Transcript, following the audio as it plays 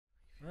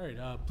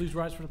right, please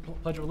rise for the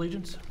Pledge of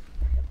Allegiance.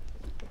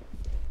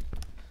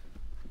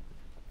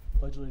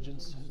 Pledge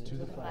allegiance to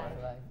the flag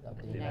of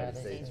the United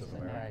States of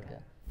America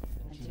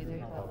and to the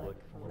republic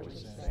for which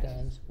it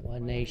stands,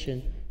 one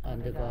nation,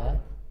 under God,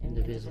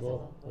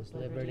 indivisible, with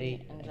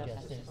liberty and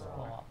justice for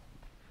all.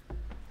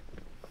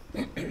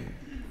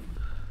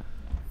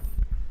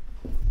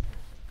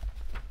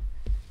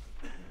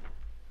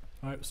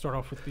 All right, we'll start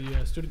off with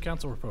the Student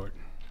Council report.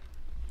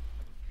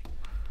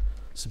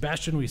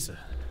 Sebastian Wiese.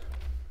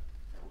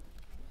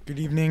 Good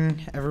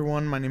evening,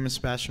 everyone. My name is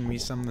Sebastian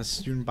Wiese. I'm the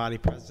student body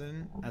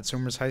president at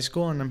Somers High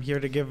School, and I'm here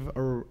to give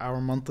our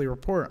monthly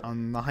report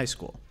on the high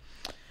school.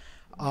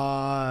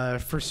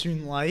 For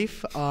student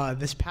life,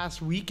 this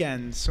past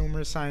weekend,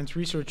 Somers Science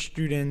Research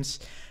students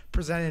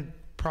presented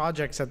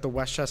projects at the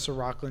Westchester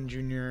Rockland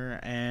Junior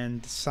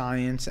and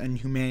Science and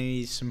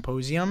Humanities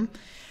Symposium.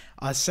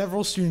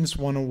 Several students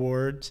won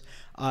awards.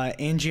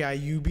 Angie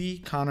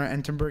Ayubi, Connor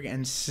Entenberg,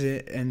 and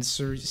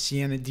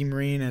Sienna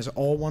DeMarine has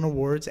all won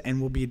awards and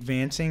will be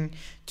advancing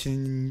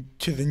to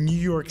the New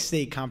York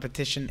State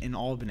competition in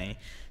Albany.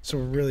 So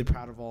we're really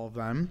proud of all of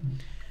them.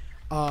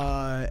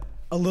 A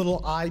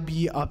little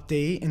IB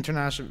update,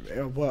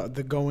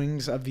 the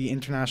goings of the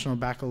International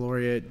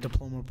Baccalaureate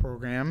Diploma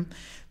Program.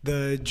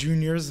 The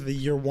juniors, the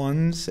year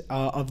ones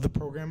of the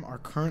program, are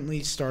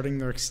currently starting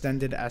their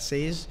extended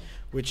essays,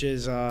 which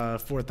is a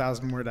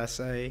 4,000-word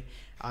essay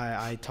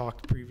I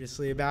talked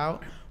previously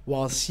about,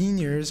 while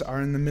seniors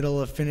are in the middle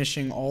of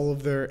finishing all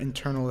of their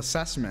internal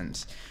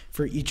assessments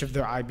for each of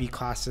their IB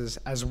classes,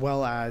 as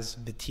well as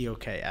the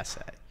TOK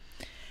essay.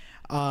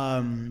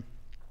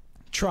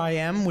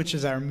 Tri-M, which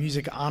is our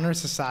Music Honor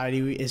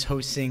Society, is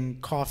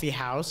hosting Coffee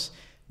House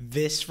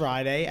this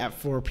Friday at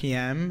 4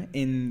 p.m.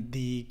 in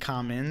the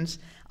Commons.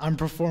 I'm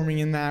performing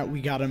in that.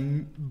 We got a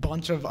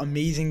bunch of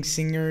amazing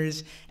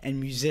singers and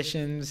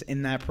musicians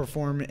in that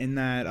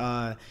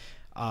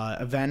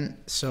event,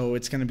 so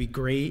it's going to be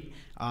great.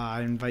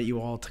 I invite you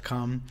all to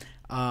come.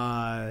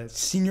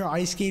 Senior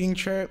ice skating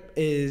trip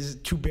is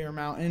to Bear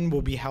Mountain,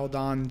 will be held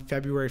on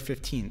February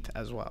 15th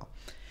as well.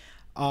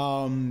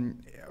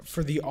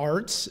 For the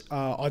arts,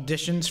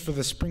 auditions for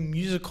the spring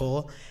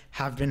musical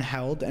have been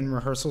held and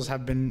rehearsals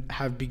have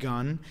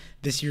begun.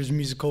 This year's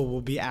musical will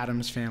be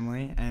Addams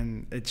Family,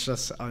 and it's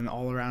just an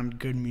all-around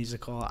good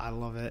musical. I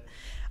love it.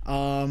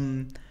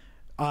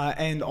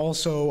 And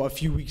also a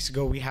few weeks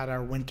ago, we had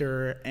our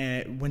winter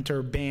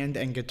band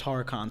and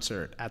guitar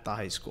concert at the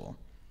high school.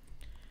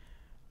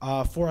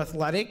 For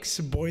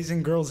athletics, boys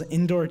and girls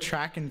indoor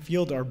track and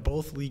field are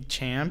both league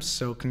champs,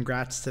 so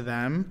congrats to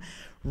them.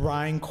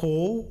 Ryan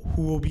Cole,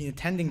 who will be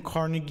attending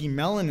Carnegie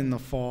Mellon in the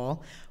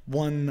fall,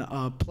 won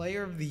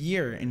Player of the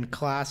Year in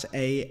Class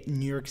A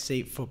New York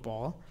State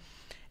football.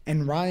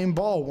 And Ryan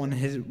Ball won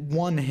his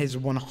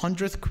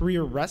 100th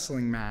career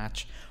wrestling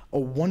match, a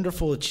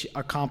wonderful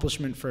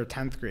accomplishment for a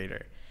 10th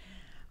grader.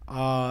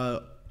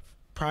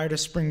 Prior to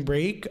spring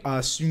break,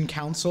 Student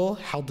Council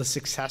held a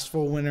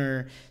successful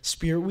Winter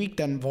Spirit Week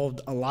that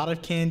involved a lot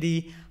of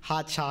candy,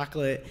 hot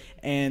chocolate,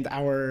 and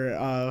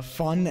our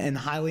fun and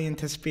highly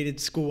anticipated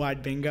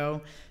school-wide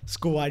bingo.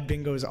 School-wide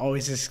bingo is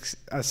always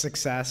a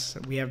success.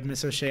 We have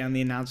Miss O'Shea on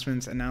the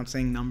announcements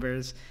announcing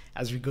numbers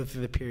as we go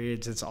through the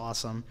periods. It's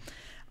awesome.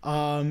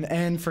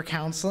 And for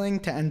counseling,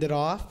 to end it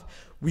off,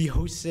 we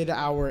hosted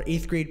our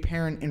 8th grade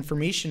parent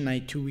information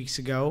night 2 weeks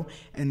ago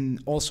and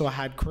also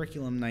had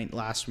curriculum night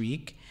last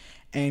week.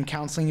 And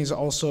counseling is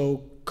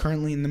also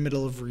currently in the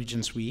middle of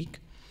Regents Week.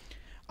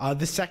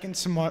 The second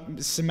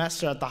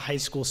semester at the high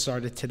school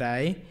started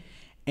today,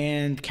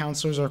 and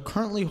counselors are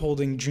currently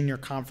holding junior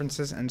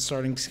conferences and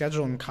starting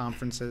scheduling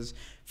conferences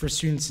for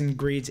students in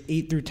grades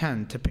 8 through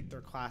 10 to pick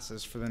their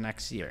classes for the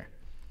next year.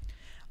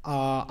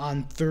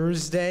 On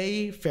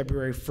Thursday,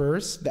 February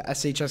 1st, the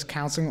SHS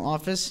Counseling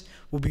Office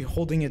will be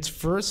holding its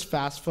first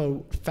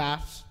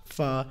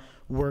FAFSA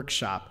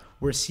workshop,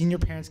 where senior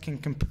parents can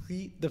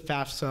complete the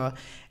FAFSA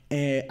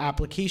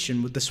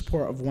application with the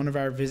support of one of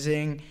our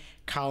visiting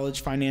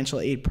college financial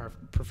aid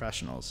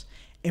professionals.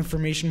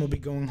 Information will be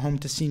going home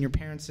to senior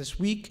parents this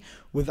week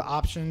with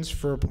options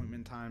for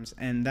appointment times,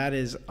 and that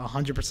is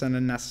 100% a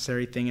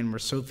necessary thing, and we're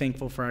so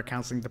thankful for our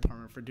counseling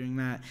department for doing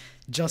that.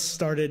 Just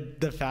started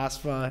the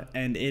FAFSA,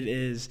 and it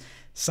is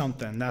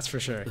something, that's for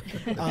sure.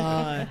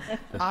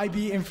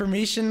 IB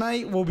Information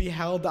Night will be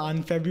held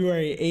on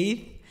February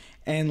 8th.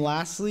 And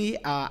lastly,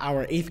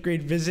 our 8th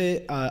grade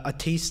visit, A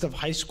Taste of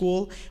High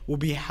School, will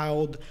be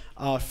held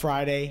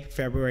Friday,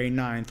 February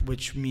 9th,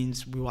 which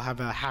means we will have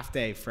a half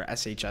day for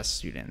SHS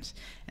students.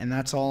 And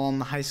that's all on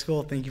the high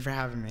school. Thank you for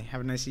having me.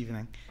 Have a nice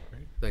evening.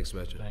 Great. Thanks,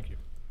 Sebastian. Thank you.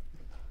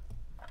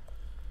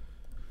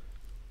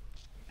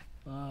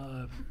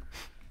 Do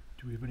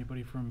we have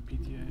anybody from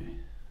PTA?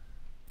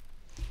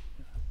 Yeah.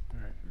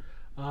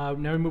 All right.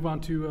 Now we move on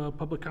to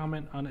public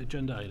comment on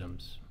agenda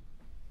items.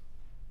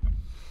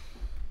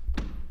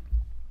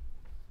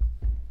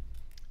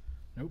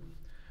 Nope.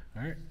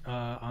 All right,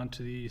 on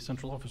to the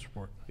central office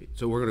report.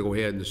 So we're going to go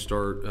ahead and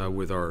start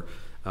with our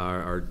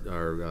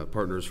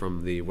partners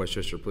from the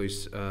Westchester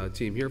Police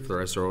team here for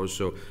their SROs.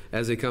 So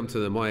as they come to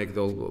the mic,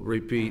 they'll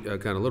repeat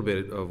kind of a little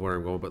bit of where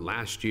I'm going. But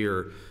last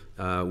year,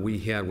 we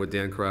had, with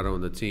Dan Corrado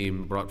and the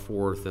team, brought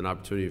forth an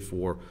opportunity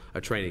for a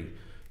training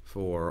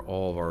for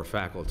all of our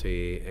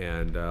faculty,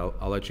 and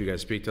I'll let you guys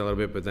speak to that a little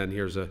bit, but then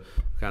here's a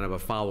kind of a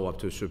follow-up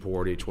to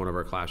support each one of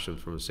our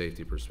classrooms from a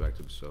safety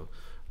perspective. So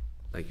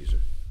thank you, sir.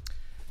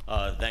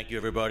 Thank you,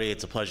 everybody.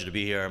 It's a pleasure to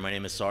be here. My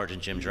name is Sergeant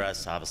Jim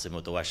Dress. Obviously, I'm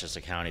with the Westchester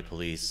County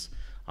Police.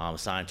 I'm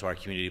assigned to our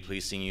community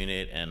policing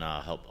unit and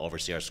help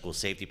oversee our school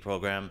safety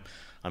program.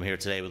 I'm here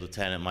today with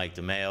Lieutenant Mike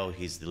DeMeo.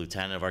 He's the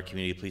lieutenant of our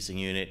community policing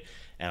unit,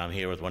 and I'm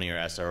here with one of your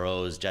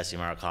SROs, Jesse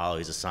Maracalo.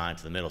 He's assigned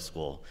to the middle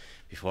school.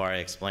 Before I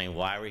explain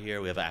why we're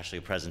here, we have actually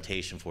a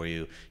presentation for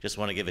you. Just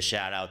want to give a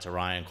shout out to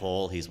Ryan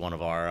Cole. He's one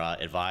of our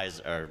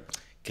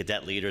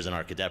cadet leaders in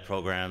our cadet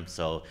program.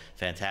 So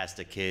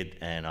fantastic kid,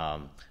 and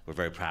we're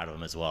very proud of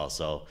him as well.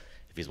 So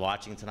if he's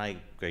watching tonight,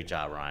 great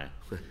job, Ryan.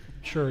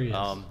 Sure he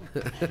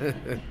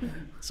is.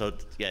 So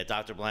yeah,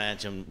 Dr.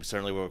 Blanche, and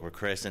certainly work with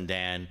Chris and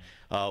Dan.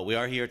 We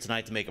are here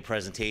tonight to make a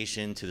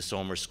presentation to the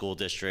Somers School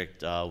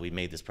District. We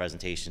made this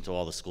presentation to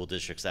all the school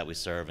districts that we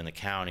serve in the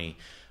county.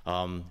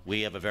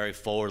 We have a very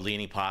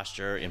forward-leaning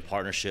posture in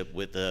partnership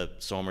with the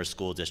Somers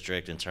School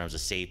District in terms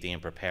of safety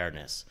and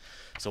preparedness.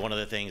 So one of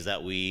the things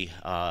that we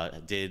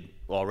did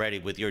already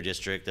with your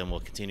district, and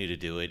will continue to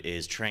do it,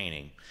 is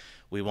training.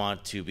 We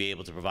want to be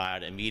able to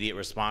provide immediate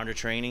responder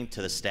training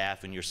to the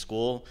staff in your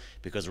school,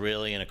 because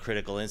really in a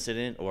critical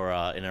incident or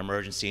an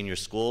emergency in your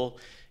school,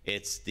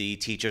 it's the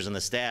teachers and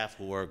the staff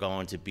who are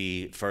going to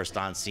be first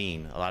on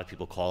scene. A lot of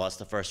people call us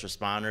the first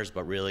responders,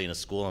 but really in a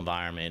school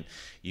environment,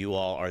 you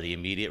all are the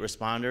immediate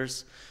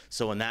responders.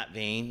 So in that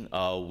vein,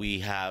 we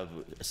have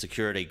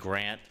secured a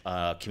grant,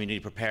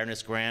 community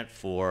preparedness grant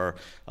for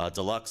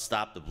deluxe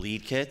Stop the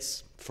Bleed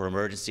kits for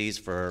emergencies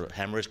for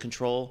hemorrhage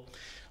control.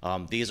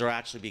 These are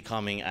actually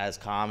becoming as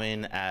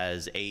common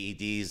as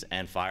AEDs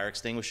and fire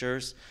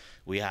extinguishers.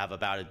 We have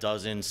about a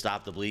dozen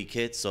Stop the Bleed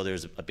kits, so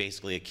there's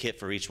basically a kit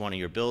for each one of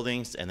your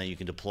buildings, and then you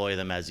can deploy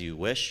them as you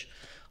wish.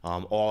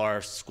 All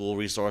our school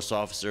resource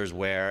officers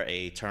wear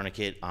a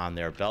tourniquet on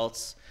their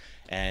belts,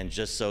 and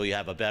just so you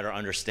have a better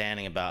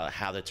understanding about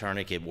how the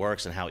tourniquet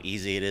works and how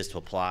easy it is to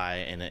apply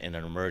in an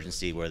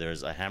emergency where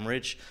there's a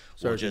hemorrhage.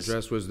 Sergeant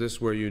Dress, was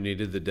this where you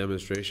needed the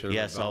demonstration?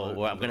 Yeah,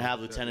 so I'm going to have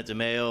Lieutenant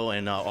DeMeo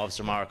and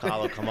Officer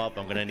Maracalo come up.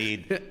 We're going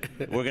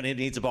to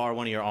need to borrow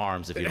one of your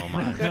arms if you don't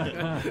mind.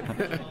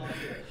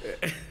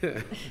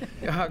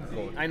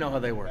 I know how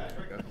they work.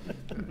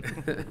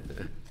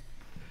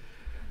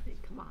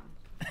 Come on.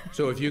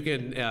 So if you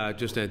can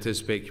just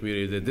anticipate,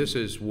 community, that this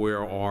is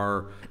where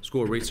our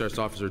school resource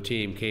officer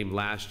team came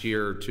last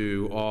year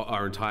to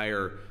our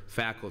entire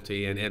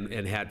faculty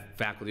and had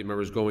faculty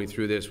members going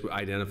through this,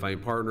 identifying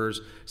partners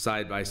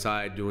side by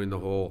side, doing the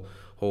whole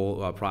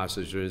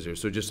process.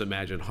 So just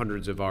imagine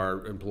hundreds of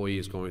our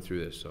employees going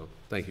through this. So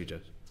thank you,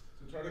 Jess.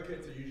 So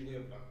tourniquets are usually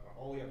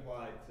only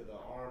applied to the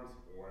arms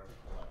or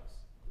legs.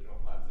 We don't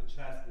apply to the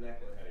chest,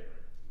 neck, or head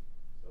area.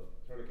 So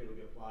the tourniquet will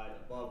be applied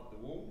above the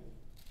wound.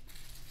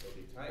 It'll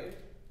be tightened.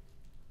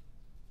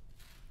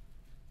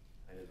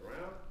 Tighten it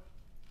around.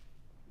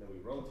 Then we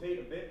rotate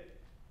a bit.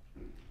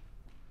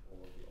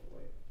 Almost the other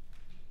way.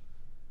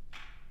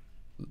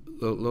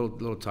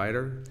 Little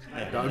tighter.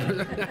 Not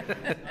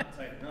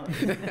tight enough.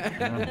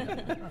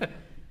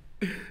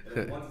 And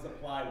then once it's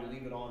applied, we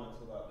leave it on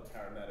until the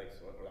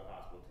paramedics or the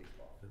hospital takes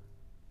off.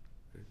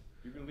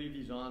 You can leave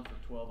these on for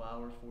 12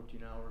 hours,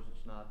 14 hours.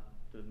 It's not,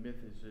 the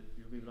myth is that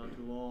you leave it on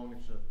too long,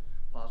 it's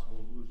possible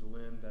to lose a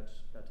limb. That's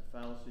a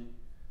fallacy.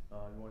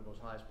 You want to go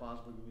as high as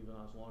possible. You leave it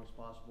on as long as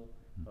possible.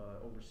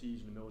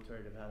 Overseas in the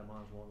military, they've had them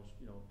on as long as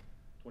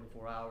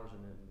 24 hours,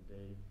 and then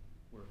they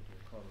were able to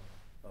recover.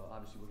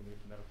 Obviously, we're going to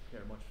get the medical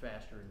care much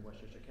faster in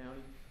Westchester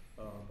County,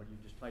 but you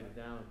just tighten it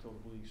down until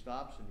the bleeding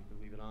stops, and you can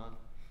leave it on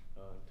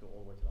until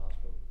all the way to the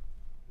hospital.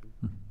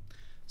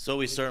 So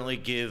we certainly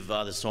give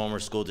the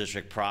Somers School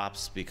District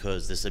props,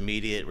 because this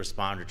immediate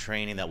responder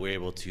training that we're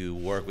able to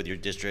work with your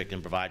district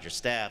and provide your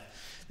staff,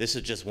 this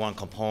is just one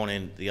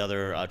component. The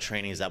other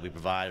trainings that we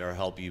provide or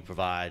help you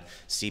provide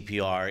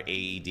CPR,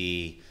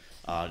 AED,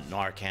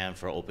 Narcan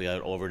for opioid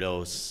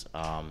overdose,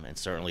 and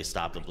certainly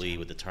Stop the Bleed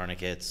with the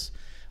tourniquets.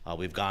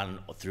 We've gone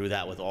through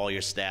that with all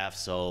your staff,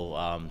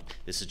 so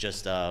this is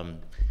just an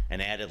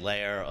added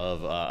layer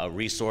of a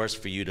resource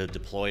for you to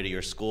deploy to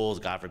your schools.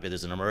 God forbid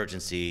there's an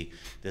emergency.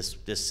 This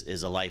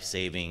is a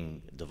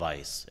life-saving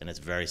device, and it's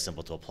very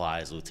simple to apply,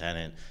 as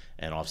Lieutenant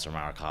and Officer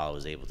Maracalo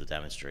was able to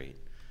demonstrate.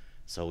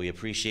 So we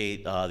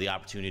appreciate the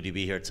opportunity to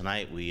be here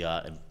tonight. We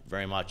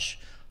very much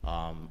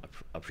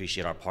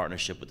appreciate our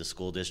partnership with the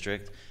school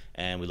district,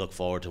 and we look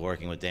forward to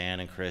working with Dan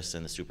and Chris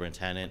and the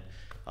superintendent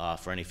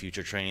for any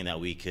future training that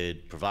we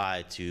could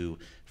provide to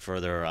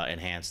further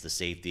enhance the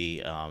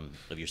safety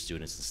of your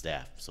students and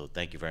staff. So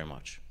thank you very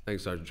much.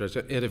 Thanks, Sergeant Tressa.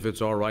 And if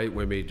it's all right,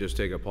 we may just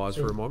take a pause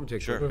for a moment,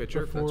 take a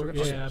picture. if that's okay.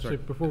 Yeah, Sorry.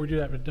 absolutely. Before we do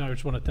that, but no, I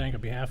just want to thank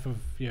on behalf of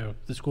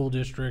the school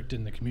district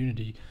and the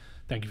community.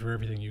 Thank you for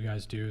everything you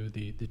guys do.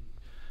 The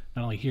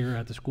not only here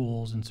at the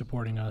schools and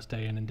supporting us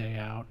day in and day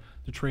out,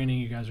 the training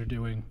you guys are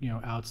doing,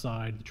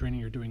 outside, the training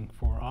you're doing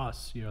for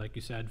us, like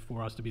you said,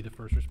 for us to be the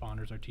first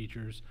responders, our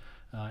teachers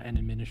and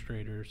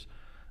administrators.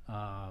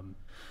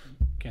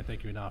 Can't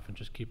thank you enough, and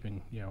just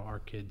keeping our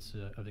kids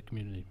of the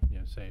community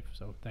safe.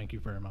 So thank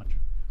you very much.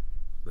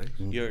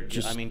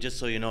 Thanks. I mean, just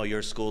so you know,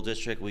 your school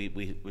district,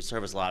 we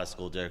service a lot of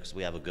school districts.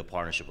 We have a good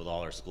partnership with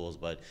all our schools,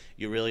 but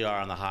you really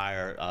are on the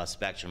higher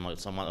spectrum,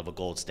 somewhat of a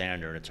gold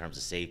standard in terms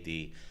of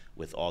safety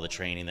with all the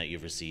training that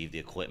you've received, the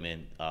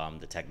equipment,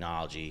 the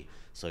technology.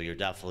 So you're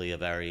definitely a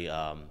very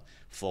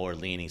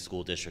forward-leaning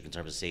school district in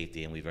terms of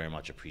safety, and we very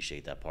much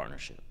appreciate that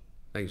partnership.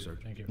 Thank you, sir.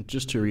 Thank you.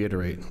 Just to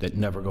reiterate, that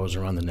never goes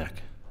around the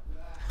neck.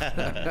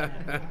 Well,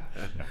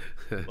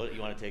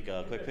 you want to take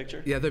a quick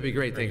picture? Yeah, that'd be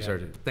great. Thanks,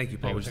 Sergeant. Thank you,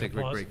 Paul. We'll just take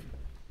a quick break.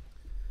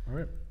 All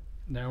right.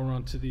 Now we're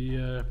on to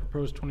the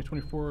proposed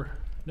 2024.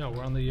 No,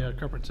 we're on the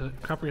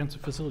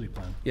comprehensive facility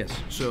plan. Yes.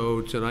 So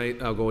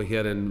tonight, I'll go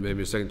ahead and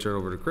maybe a second turn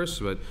over to Chris,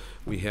 but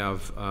we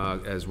have,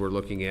 as we're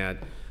looking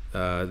at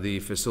the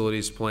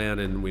facilities plan,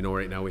 and we know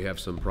right now we have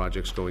some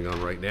projects going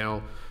on right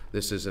now.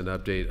 This is an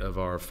update of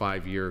our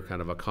 5-year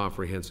kind of a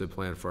comprehensive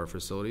plan for our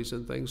facilities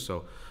and things.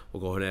 So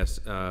we'll go ahead and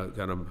ask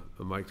kind of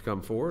Mike to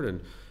come forward,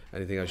 and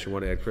anything else you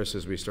want to add, Chris,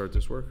 as we start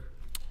this work?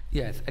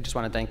 Yeah, I just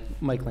want to thank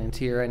Mike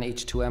Lantier and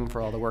H2M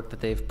for all the work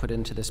that they've put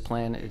into this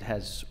plan. It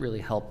has really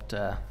helped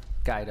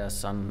guide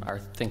us on our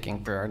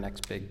thinking for our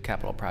next big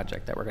capital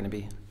project that we're going to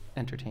be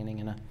entertaining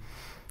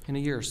in a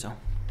year or so.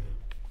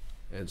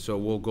 And so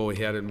we'll go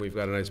ahead, and we've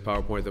got a nice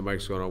PowerPoint that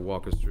Mike's going to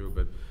walk us through,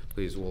 but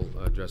please, we'll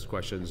address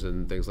questions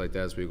and things like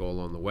that as we go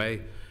along the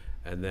way.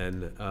 And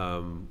then,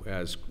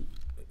 as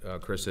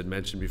Chris had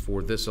mentioned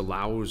before, this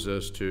allows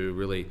us to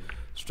really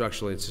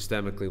structurally and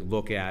systemically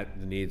look at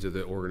the needs of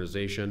the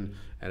organization.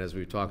 And as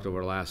we've talked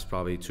over the last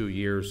probably 2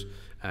 years,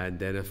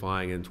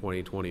 identifying in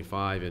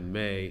 2025 in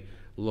May,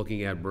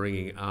 looking at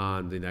bringing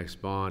on the next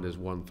bond as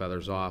one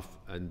feathers off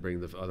and bring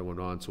the other one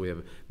on. So we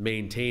have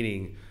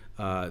maintaining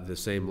the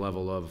same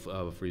level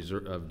of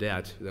reserve of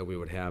debt that we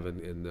would have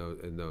in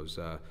those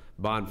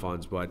bond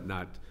funds, but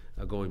not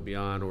going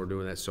beyond or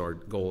doing that. So our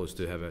goal is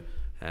to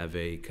have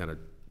a kind of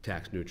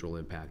tax neutral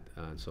impact.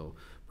 So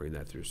bring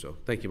that through. So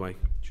thank you, Mike.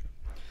 Sure.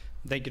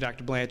 Thank you,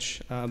 Dr. Blanche.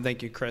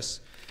 Thank you, Chris.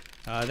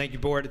 Thank you,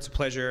 board. It's a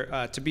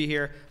pleasure to be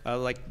here.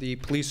 Like the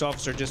police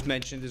officer just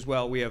mentioned as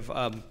well, we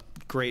have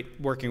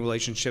great working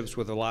relationships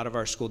with a lot of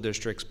our school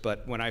districts,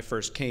 but when I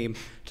first came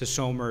to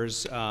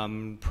Somers,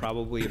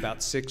 probably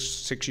about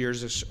six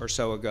years or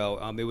so ago,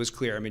 it was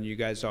clear. I mean, you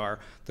guys are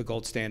the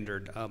gold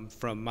standard.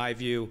 From my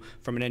view,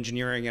 from an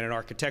engineering and an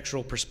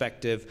architectural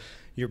perspective,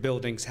 your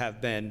buildings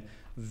have been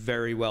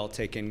very well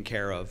taken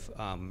care of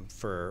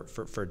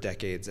for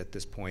decades at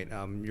this point.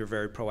 You're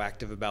very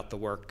proactive about the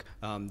work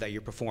that you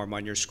perform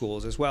on your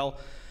schools as well.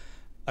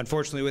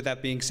 Unfortunately, with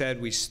that being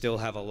said, we still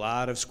have a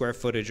lot of square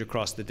footage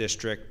across the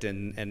district,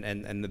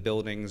 and the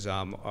buildings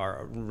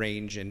are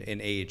range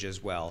in age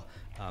as well.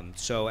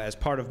 So as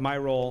part of my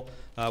role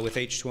with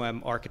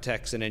H2M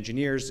architects and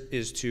engineers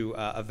is to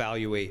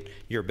evaluate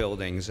your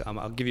buildings.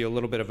 I'll give you a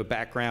little bit of a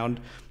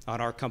background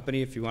on our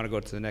company if you want to go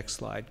to the next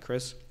slide,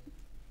 Chris.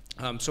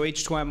 So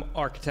H2M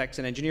Architects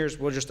and Engineers,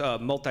 we're just a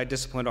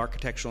multidisciplined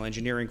architectural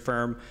engineering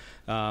firm.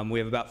 We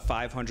have about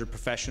 500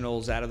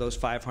 professionals. Out of those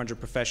 500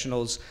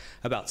 professionals,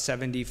 about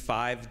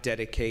 75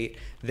 dedicate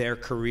their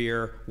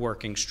career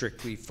working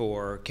strictly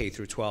for K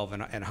through 12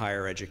 and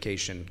higher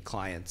education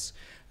clients.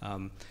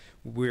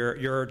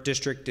 Your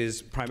district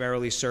is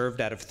primarily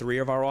served out of 3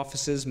 of our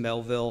offices,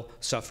 Melville,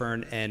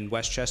 Suffern, and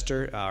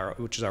Westchester,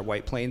 which is our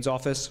White Plains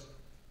office.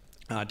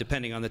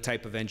 Depending on the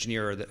type of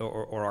engineer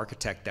or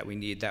architect that we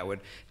need, that would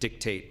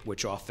dictate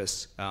which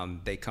office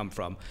they come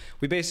from.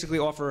 We basically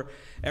offer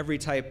every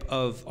type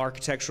of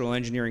architectural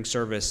engineering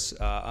service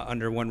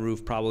under one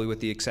roof, probably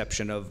with the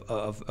exception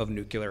of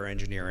nuclear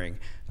engineering.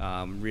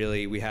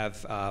 Really, we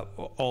have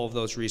all of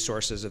those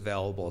resources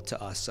available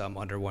to us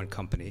under one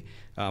company,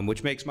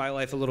 which makes my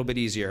life a little bit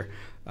easier.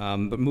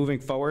 But moving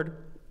forward,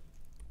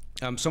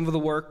 some of the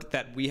work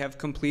that we have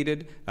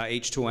completed,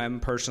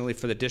 H2M personally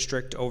for the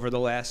district over the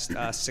last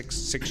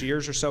six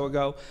years or so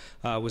ago,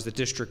 was the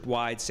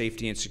district-wide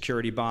safety and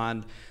security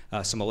bond,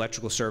 some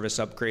electrical service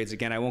upgrades.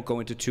 Again, I won't go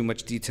into too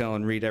much detail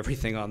and read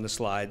everything on the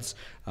slides.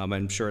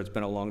 I'm sure it's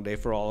been a long day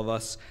for all of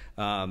us.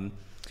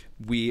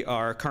 We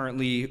are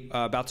currently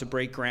about to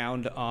break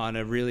ground on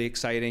a really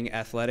exciting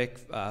athletic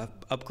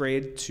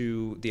upgrade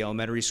to the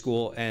elementary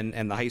school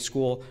and the high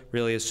school.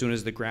 Really, as soon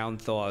as the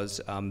ground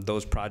thaws,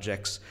 those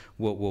projects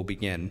will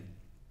begin.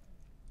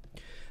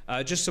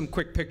 Just some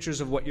quick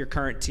pictures of what your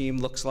current team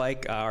looks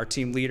like. Our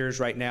team leaders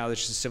right now,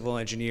 this is a civil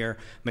engineer,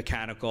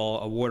 mechanical,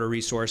 a water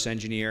resource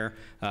engineer,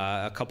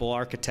 a couple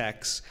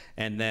architects,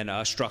 and then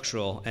a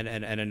structural and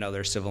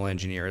another civil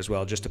engineer as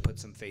well, just to put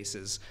some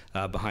faces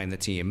behind the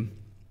team.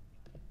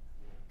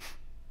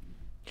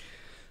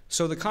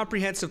 So the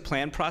comprehensive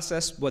plan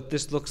process, what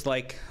this looks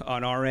like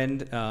on our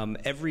end,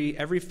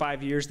 every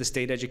 5 years, the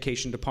state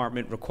education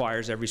department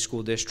requires every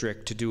school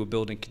district to do a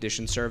building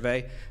condition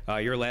survey.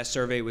 Your last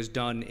survey was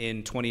done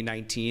in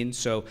 2019,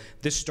 so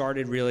this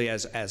started really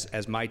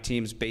as my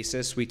team's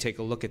basis. We take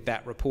a look at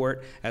that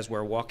report as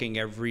we're walking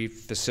every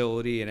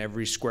facility and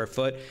every square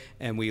foot,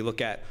 and we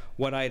look at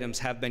what items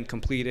have been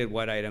completed,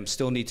 what items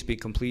still need to be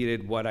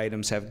completed, what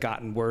items have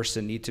gotten worse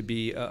and need to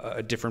be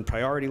a different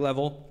priority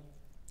level.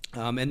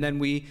 And then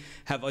we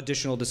have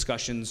additional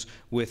discussions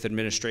with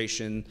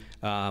administration,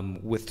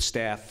 with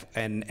staff,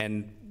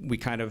 and we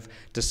kind of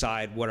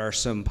decide what are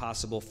some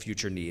possible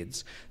future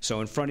needs. So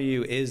in front of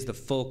you is the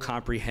full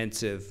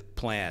comprehensive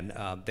plan.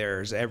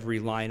 There's every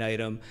line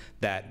item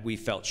that we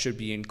felt should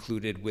be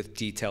included with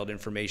detailed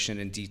information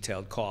and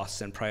detailed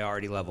costs and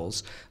priority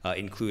levels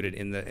included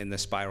in the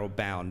spiral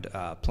bound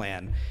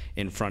plan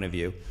in front of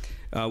you.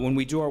 When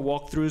we do our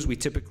walkthroughs, we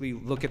typically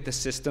look at the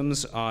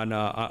systems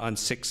on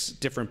 6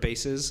 different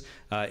bases: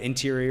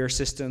 interior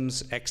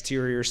systems,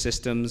 exterior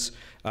systems,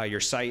 your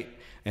site,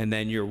 and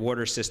then your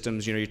water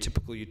systems, your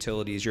typical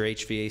utilities, your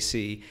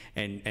HVAC,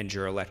 and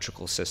your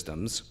electrical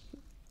systems.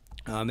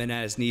 And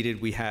as needed,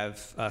 we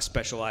have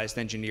specialized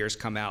engineers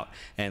come out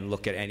and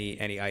look at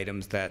any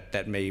items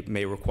that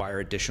may require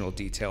additional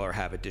detail or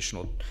have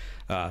additional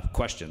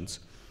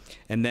questions.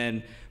 And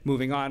then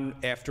moving on,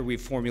 after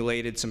we've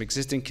formulated some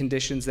existing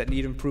conditions that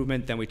need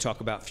improvement, then we talk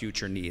about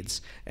future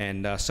needs.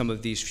 And some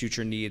of these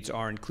future needs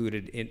are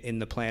included in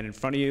the plan in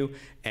front of you,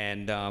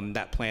 and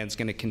that plan is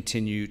going to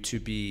continue to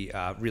be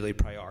really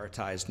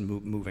prioritized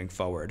moving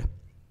forward.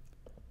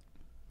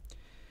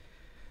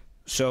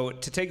 So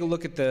to take a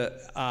look at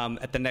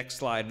the next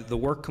slide, the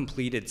work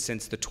completed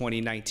since the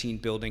 2019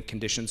 Building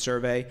Condition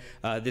Survey.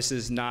 This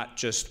is not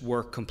just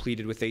work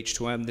completed with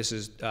H2M. This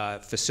is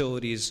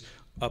facilities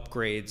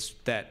upgrades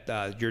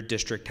that your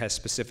district has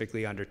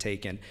specifically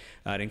undertaken.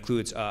 It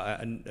includes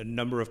a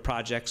number of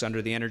projects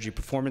under the energy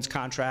performance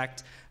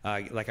contract,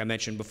 like I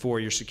mentioned before,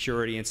 your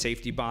security and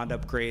safety bond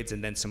upgrades,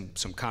 and then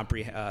some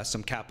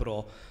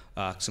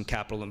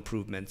capital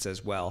improvements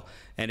as well.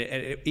 And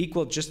it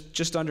equaled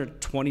just under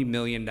 $20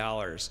 million.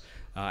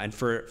 And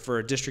for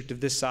a district of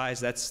this size,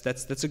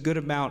 that's a good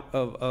amount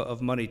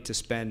of money to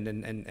spend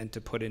and to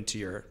put into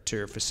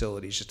your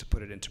facilities, just to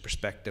put it into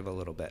perspective a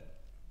little bit.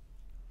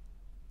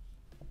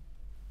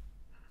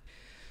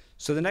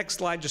 So the next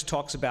slide just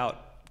talks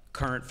about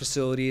current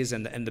facilities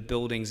and the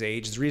building's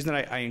age. The reason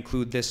I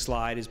include this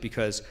slide is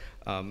because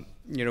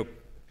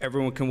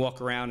everyone can walk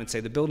around and say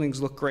the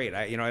buildings look great.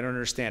 I don't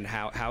understand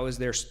how is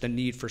there the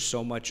need for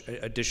so much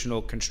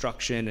additional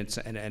construction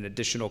and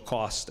additional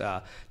cost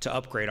to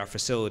upgrade our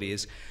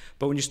facilities.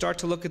 But when you start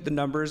to look at the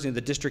numbers,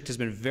 the district has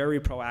been very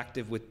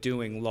proactive with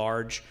doing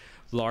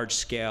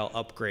large-scale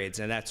upgrades,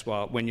 and that's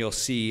when you'll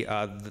see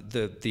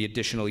the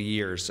additional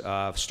years,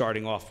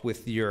 starting off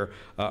with your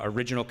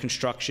original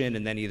construction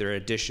and then either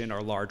addition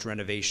or large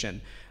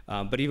renovation.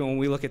 But even when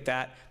we look at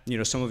that,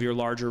 some of your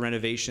larger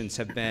renovations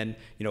have been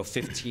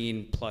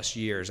 15+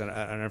 years, and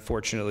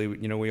unfortunately,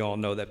 we all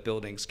know that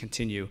buildings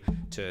continue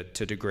to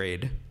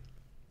degrade.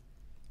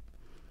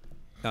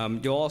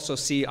 You'll also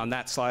see on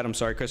that slide, I'm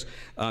sorry, Chris,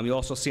 you'll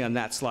also see on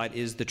that slide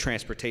is the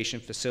transportation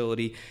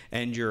facility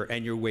and your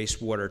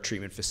wastewater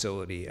treatment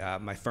facility.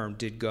 My firm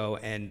did go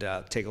and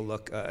take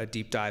a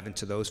deep dive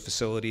into those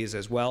facilities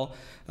as well.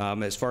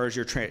 As far as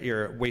your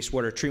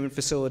wastewater treatment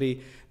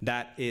facility,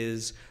 that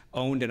is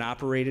owned and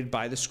operated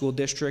by the school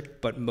district,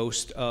 but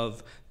most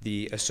of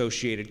the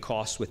associated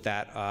costs with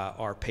that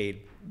are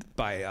paid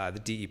by the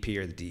DEP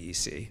or the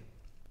DEC.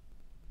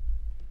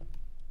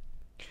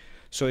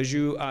 So as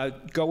you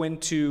go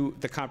into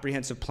the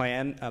comprehensive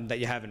plan that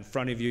you have in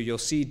front of you, you'll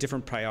see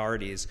different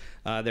priorities.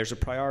 There's a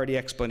priority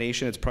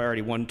explanation. It's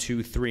priority 1,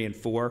 2, 3, and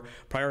 4.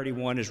 Priority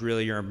 1 is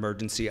really your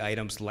emergency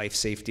items, life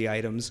safety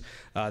items.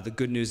 The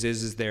good news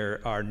is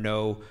there are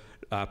no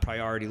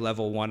priority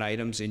level 1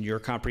 items in your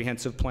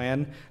comprehensive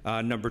plan.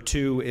 Number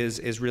 2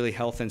 is really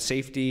health and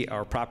safety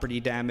or property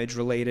damage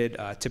related.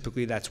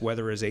 Typically that's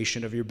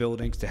weatherization of your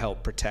buildings to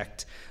help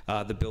protect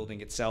the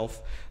building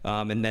itself.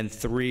 And then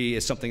 3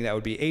 is something that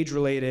would be age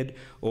related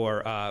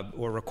or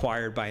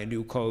required by a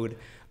new code.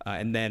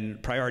 And then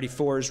priority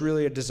 4 is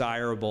really a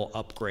desirable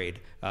upgrade,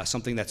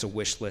 something that's a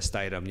wish list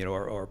item,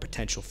 or a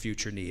potential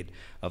future need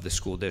of the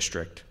school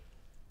district.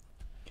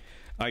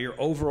 Your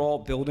overall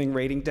building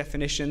rating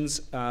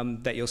definitions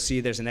that you'll see,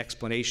 there's an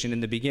explanation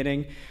in the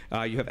beginning.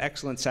 You have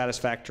excellent,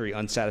 satisfactory,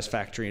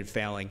 unsatisfactory, and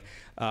failing.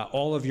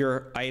 All of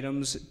your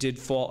items did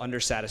fall under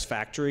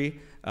satisfactory.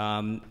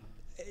 A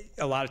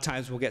lot of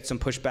times we'll get some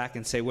pushback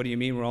and say, what do you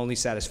mean we're only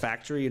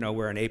satisfactory?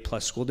 We're an A+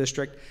 school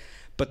district.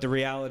 but the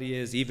reality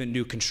is even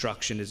new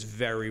construction is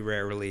very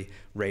rarely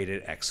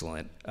rated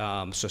excellent.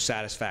 So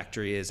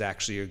satisfactory is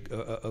actually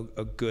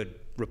a good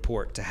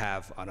report to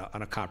have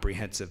on a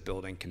comprehensive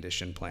building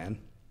condition plan.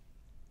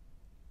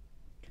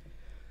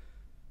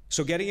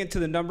 So getting into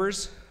the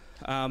numbers,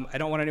 I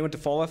don't want anyone to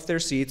fall off their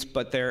seats,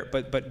 but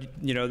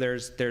you know,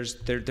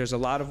 there's a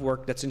lot of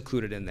work that's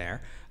included in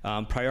there.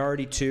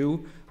 Priority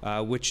 2,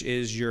 which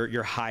is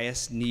your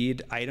highest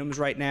need items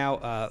right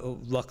now,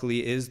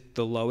 luckily is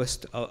the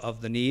lowest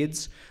of the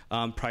needs.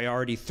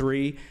 Priority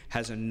 3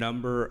 has a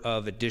number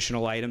of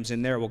additional items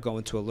in there. We'll go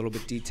into a little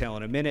bit detail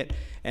in a minute.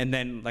 And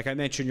then, like I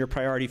mentioned, your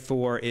priority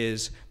 4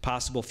 is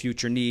possible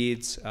future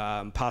needs,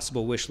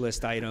 possible wish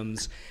list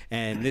items,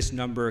 and this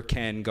number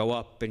can go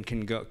up and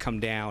can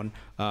come down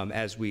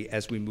as we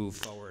move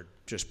forward,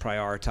 just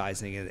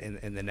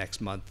prioritizing in the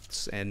next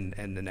months and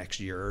the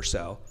next year or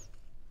so.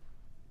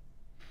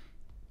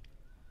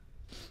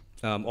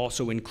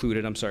 Also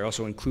included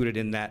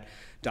in that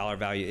dollar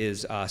value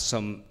is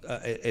some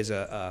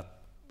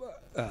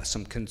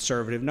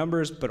conservative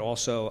numbers, but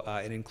also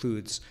it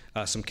includes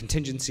some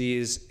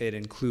contingencies. It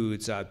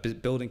includes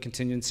building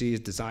contingencies,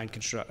 design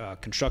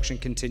construction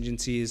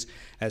contingencies,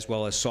 as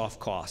well as soft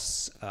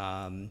costs,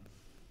 and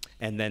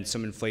then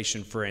some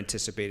inflation for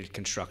anticipated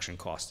construction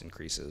cost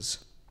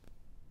increases.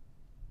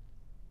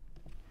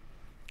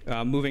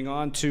 Moving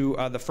on to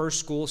the first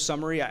school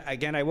summary.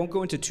 Again, I won't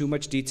go into too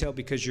much detail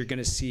because you're going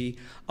to see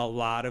a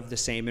lot of the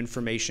same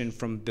information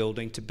from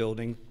building to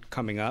building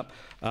coming up.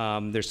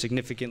 There's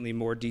significantly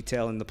more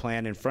detail in the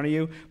plan in front of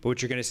you, but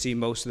what you're going to see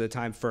most of the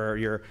time for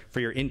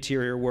your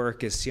interior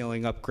work is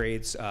ceiling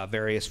upgrades,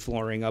 various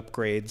flooring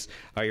upgrades.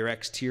 Your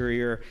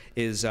exterior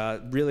is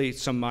really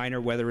some minor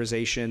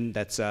weatherization.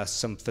 That's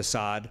some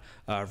facade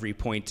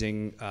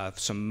repointing,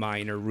 some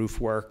minor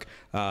roof work,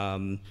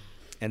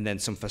 and then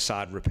some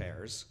facade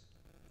repairs.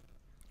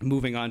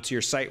 Moving on to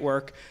your site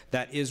work,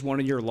 that is one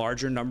of your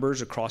larger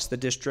numbers across the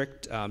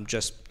district,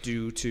 just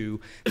due to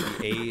the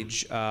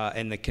age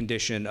and the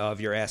condition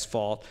of your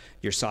asphalt,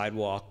 your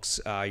sidewalks,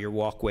 your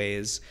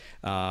walkways.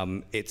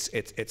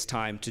 It's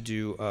time to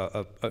do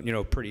a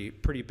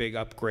pretty big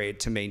upgrade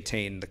to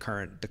maintain the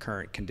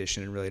current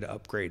condition, and really to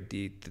upgrade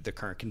the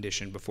current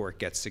condition before it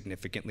gets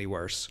significantly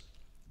worse.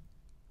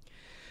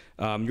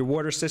 Your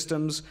water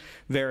systems,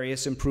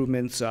 various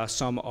improvements.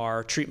 Some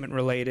are treatment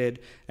related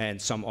and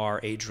some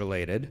are age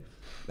related.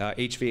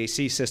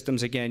 HVAC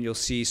systems, again, you'll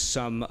see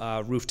some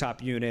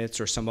rooftop units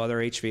or some other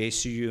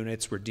HVAC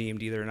units were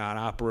deemed either not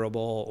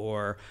operable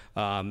or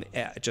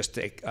just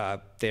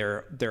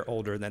they're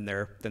older than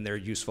their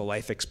useful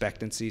life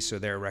expectancy, so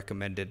they're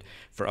recommended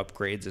for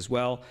upgrades as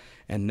well.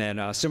 And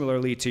then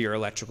similarly to your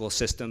electrical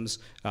systems,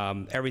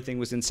 everything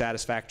was in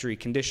satisfactory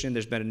condition.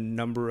 There's been a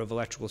number of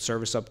electrical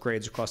service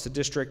upgrades across the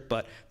district,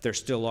 but there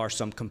still are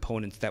some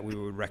components that we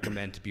would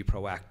recommend to be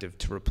proactive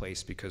to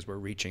replace because we're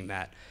reaching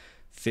that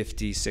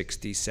 50,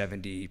 60,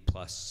 70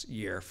 plus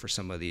year for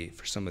some of the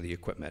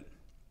equipment.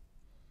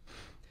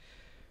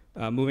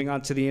 Moving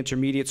on to the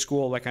intermediate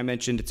school, like I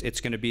mentioned, it's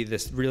going to be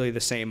really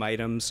the same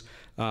items.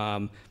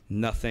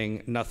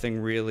 Nothing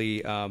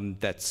really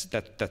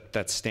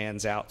that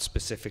stands out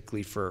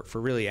specifically for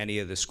really any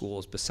of the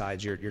schools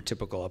besides your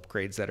typical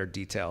upgrades that are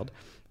detailed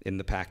in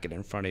the packet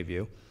in front of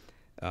you.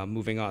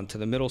 Moving on to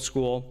the middle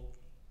school.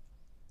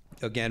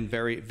 Again,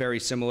 very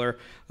similar.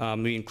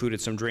 We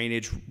included some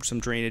drainage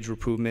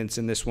improvements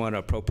in this one,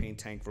 a propane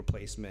tank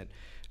replacement.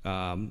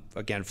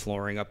 Again,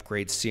 flooring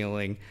upgrades,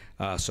 ceiling,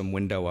 some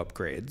window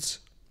upgrades.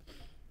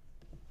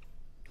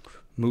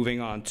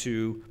 Moving on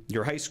to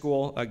your high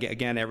school,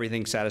 again,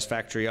 everything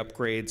satisfactory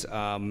upgrades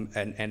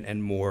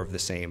and more of the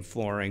same.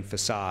 Flooring,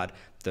 facade,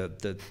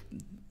 the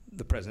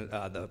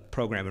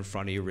program in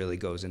front of you really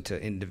goes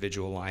into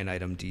individual line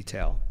item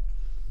detail.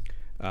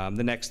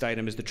 The next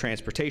item is the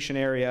transportation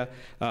area.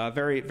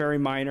 Very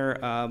minor.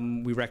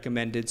 We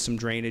recommended some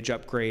drainage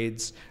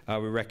upgrades.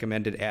 We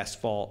recommended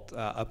asphalt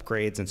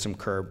upgrades and some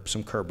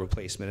curb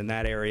replacement in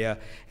that area.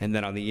 And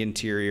then on the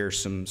interior,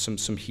 some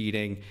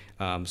heating,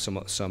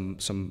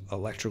 some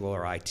electrical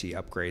or IT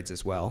upgrades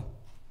as well.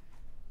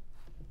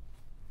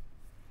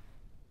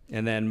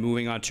 And then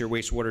moving on to your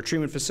wastewater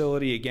treatment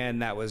facility, again,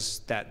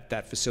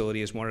 that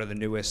facility is one of the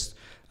newest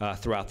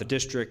throughout the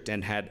district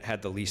and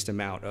had the least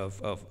amount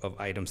of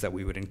items that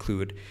we would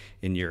include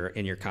in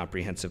your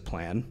comprehensive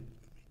plan.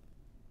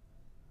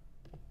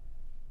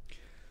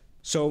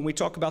 So when we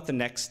talk about the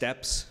next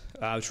steps,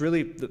 it's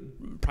really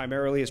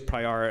primarily is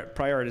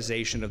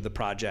prioritization of the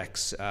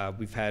projects.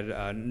 We've had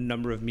a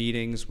number of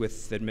meetings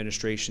with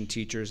administration,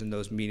 teachers, and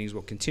those meetings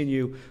will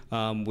continue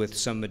with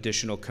some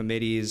additional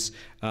committees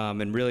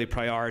and really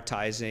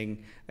prioritizing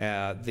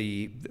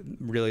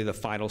the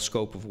final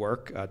scope of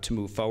work to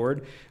move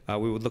forward.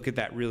 We would look at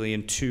that really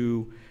in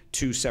two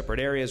separate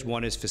areas.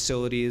 One is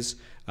facilities,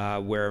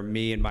 where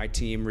me and my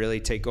team really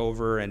take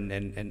over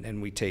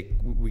and we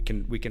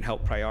can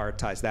help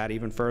prioritize that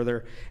even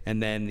further.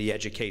 And then the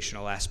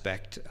educational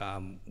aspect,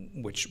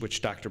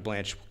 which Dr.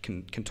 Blanche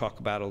can talk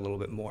about a little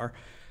bit more.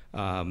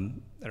 I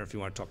don't know if you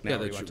want to talk now. Yeah, or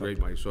you that's want to great,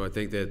 talk Mike. So I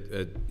think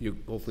that you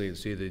hopefully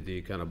see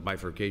the kind of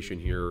bifurcation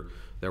here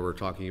that we're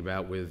talking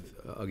about with,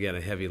 again,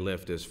 a heavy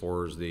lift as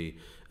far as the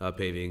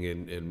paving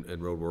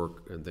and road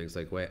work and things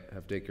like that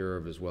have to take care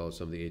of, as well as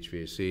some of the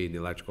HVAC and the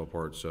electrical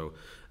parts. So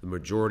the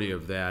majority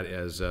of that,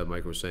 as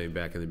Mike was saying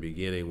back in the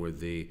beginning, with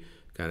the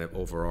kind of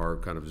over our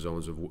kind of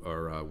zones of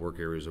our work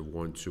areas of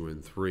 1, 2,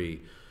 and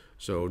 3.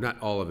 So not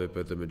all of it,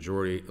 but the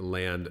majority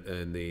land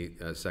in the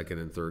second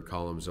and third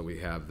columns that we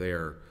have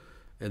there.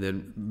 And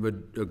then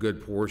a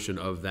good portion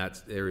of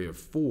that area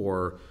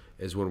 4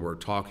 is when we're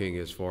talking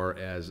as far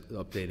as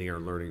updating our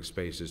learning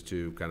spaces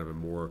to kind of a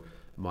more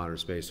modern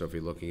space. So if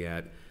you're looking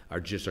at our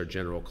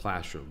general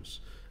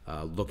classrooms,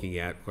 looking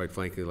at, quite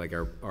frankly, like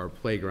our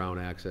playground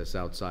access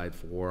outside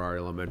for our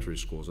elementary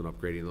schools and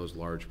upgrading those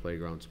large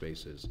playground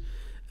spaces.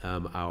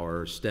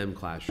 Our STEM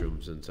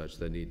classrooms and such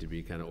that need to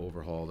be kind of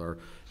overhauled, our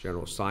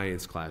general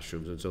science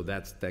classrooms, and so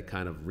that's that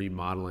kind of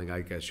remodeling,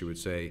 I guess you would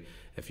say.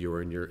 If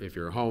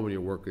you're home and you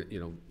work,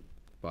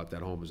 bought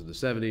that home was in the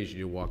 70s,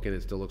 you walk in,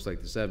 it still looks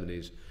like the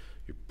 70s.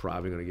 You're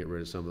probably going to get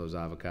rid of some of those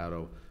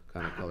avocado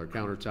kind of color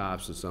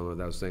countertops and some of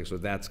those things. So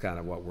that's kind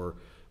of what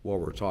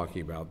we're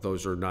talking about.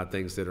 Those are not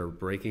things that are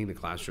breaking. The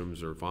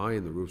classrooms are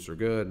fine, the roofs are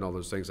good, and all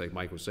those things like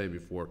Mike was saying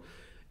before.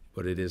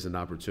 But it is an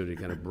opportunity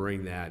to kind of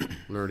bring that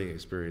learning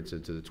experience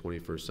into the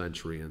 21st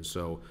century. And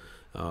so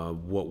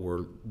what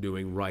we're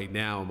doing right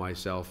now,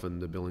 myself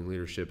and the building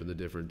leadership and the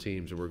different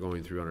teams that we're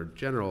going through on our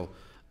general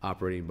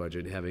operating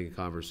budget, having a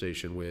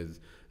conversation with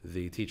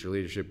the teacher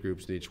leadership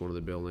groups in each one of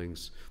the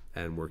buildings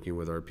and working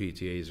with our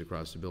PTAs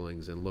across the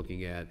buildings and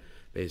looking at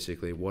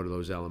basically what are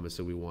those elements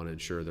that we want to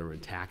ensure they're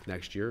intact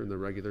next year in the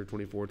regular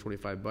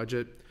 24-25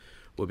 budget.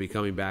 We'll be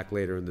coming back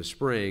later in the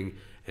spring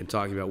and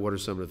talking about what are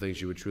some of the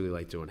things you would truly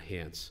like to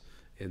enhance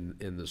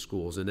in the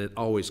schools. And it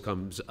always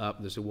comes up,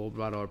 and they say, well, what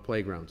about our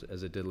playgrounds,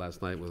 as it did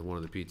last night with one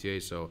of the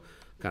PTAs. So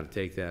kind of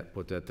take that,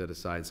 put that to the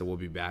side. So we'll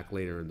be back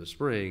later in the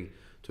spring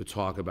to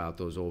talk about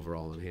those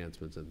overall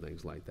enhancements and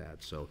things like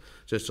that. So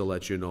just to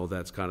let you know,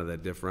 that's kind of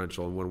that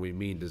differential. And when we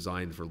mean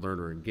designed for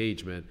learner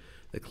engagement,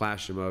 the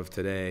classroom of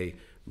today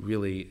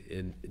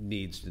really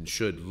needs and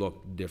should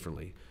look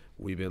differently.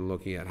 We've been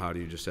looking at how do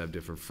you just have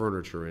different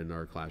furniture in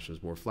our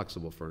classrooms, more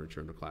flexible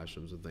furniture in the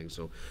classrooms and things.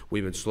 So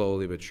we've been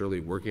slowly but surely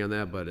working on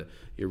that, but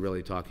you're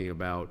really talking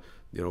about,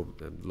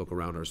 look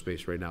around our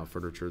space right now,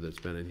 furniture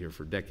that's been in here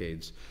for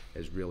decades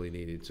is really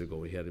needed to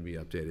go ahead and be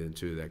updated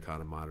into that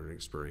kind of modern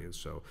experience.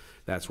 So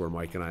that's where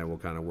Mike and I will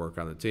kind of work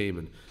on the team,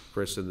 and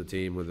Chris and the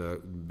team with the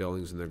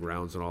buildings and the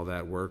grounds and all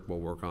that work, we'll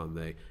work on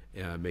the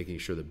making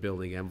sure the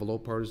building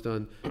envelope part is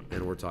done,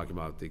 and we're talking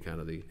about the kind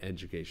of the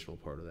educational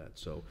part of that.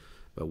 So.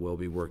 But we'll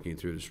be working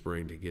through the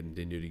spring to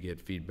continue to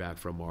get feedback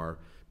from our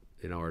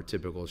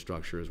typical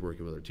structure is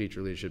working with our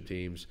teacher leadership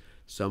teams.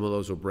 Some of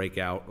those will break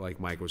out, like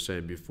Mike was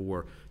saying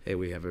before, hey,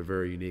 we have a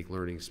very unique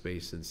learning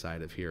space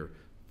inside of here.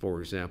 For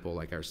example,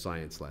 like our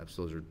science labs,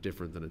 those are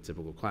different than a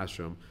typical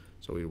classroom,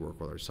 so we work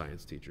with our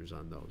science teachers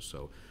on those.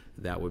 So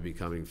that would be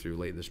coming through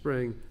late in the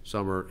spring,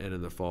 summer, and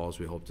in the fall, as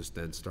we hope to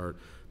then start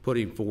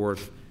putting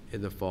forth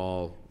in the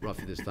fall,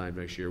 roughly this time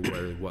next year,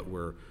 what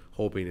we're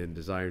hoping and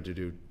desiring to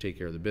do, take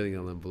care of the building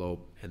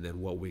envelope, and then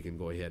what we can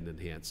go ahead and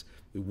enhance.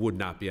 We would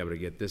not be able to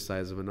get this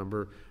size of a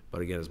number,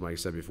 but again, as Mike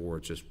said before,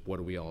 it's just what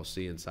do we all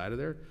see inside of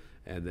there,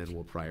 and then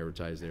we'll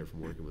prioritize there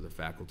from working with the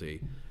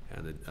faculty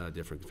and the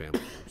different family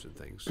groups and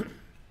things.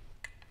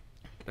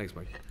 Thanks,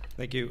 Mike.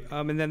 Thank you.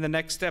 And then the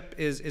next step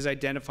is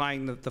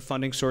identifying the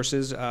funding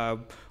sources.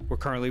 We're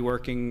currently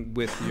working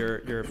with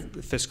your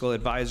fiscal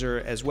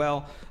advisor as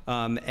well,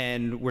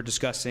 and we're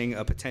discussing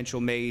a potential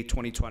May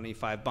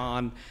 2025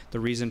 bond. The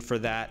reason for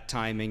that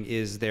timing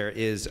is there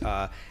is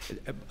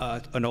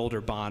an older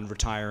bond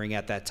retiring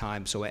at that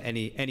time, so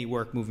any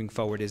work moving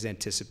forward is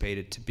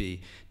anticipated to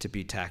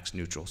be tax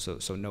neutral,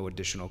 so no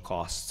additional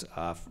costs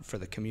for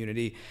the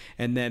community.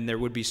 And then there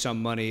would be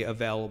some money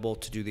available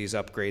to do these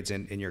upgrades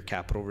in your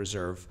capital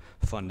reserve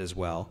fund as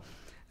well.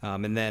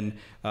 And then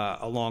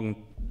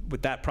along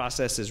with that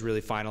process is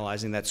really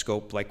finalizing that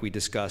scope like we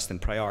discussed and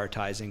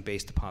prioritizing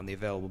based upon the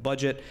available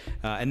budget,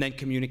 and then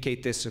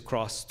communicate this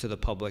across to the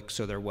public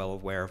so they're well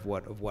aware of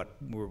what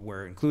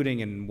we're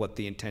including and what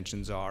the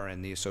intentions are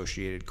and the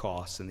associated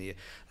costs and the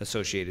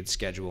associated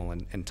schedule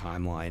and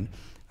timeline.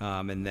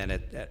 And then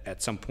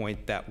at some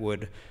point that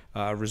would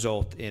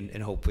result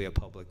in hopefully a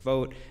public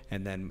vote,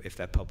 and then if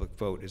that public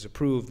vote is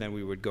approved, then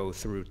we would go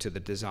through to the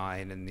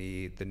design and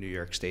the New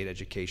York State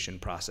education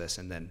process,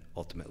 and then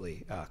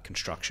ultimately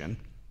construction.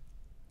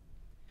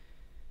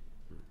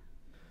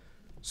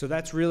 So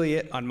that's really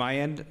it on my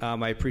end.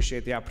 I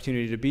appreciate the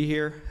opportunity to be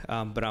here,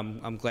 but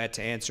I'm glad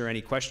to answer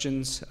any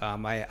questions.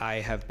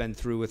 I have been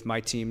through with my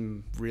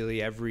team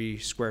really every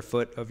square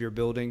foot of your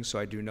building, so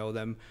I do know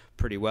them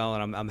pretty well,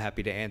 and I'm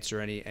happy to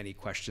answer any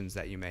questions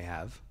that you may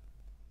have.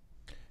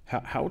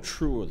 How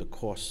true are the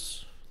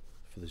costs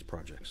for these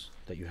projects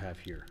that you have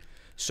here?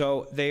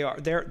 So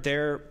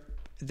they're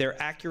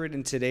accurate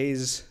in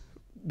today's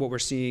what we're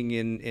seeing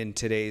in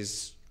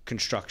today's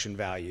construction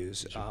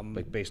values.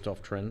 Like based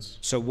off trends?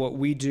 So what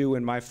we do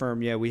in my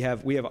firm, yeah, we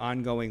have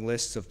ongoing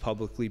lists of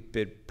publicly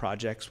bid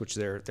projects, which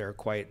there are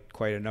quite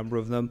a number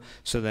of them.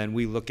 So then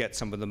we look at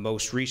some of the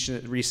most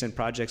recent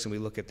projects, and we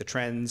look at the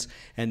trends,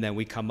 and then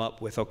we come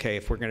up with, okay,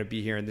 if we're going to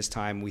be here in this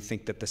time, we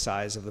think that the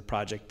size of the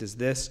project is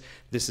this.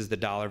 This is the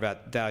dollar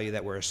value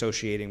that we're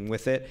associating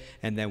with it,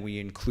 and then we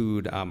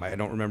include, I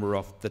don't remember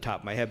off the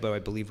top of my head, but I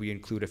believe we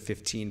include a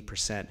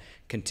 15%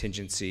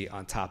 contingency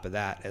on top of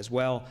that as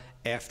well,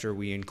 after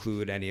we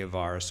include any of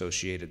our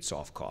associated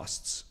soft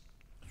costs.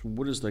 So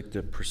what is like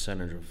the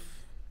percentage of,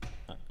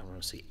 I don't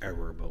want to say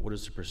error, but what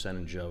is the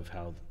percentage of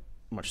how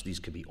much these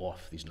could be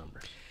off, these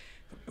numbers?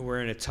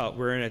 We're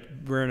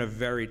in a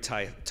very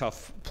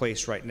tough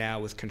place right now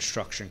with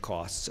construction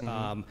costs.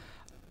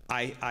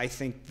 I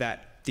think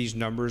that these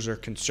numbers are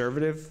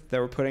conservative that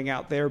we're putting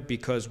out there,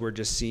 because we're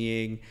just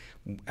seeing,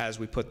 as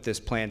we put this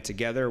plan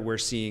together, we're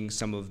seeing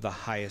some of the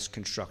highest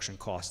construction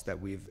costs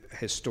that we've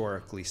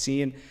historically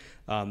seen.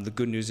 The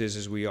good news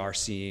is we are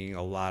seeing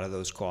a lot of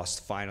those costs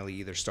finally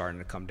either starting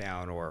to come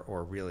down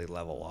or really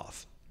level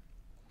off.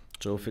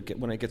 So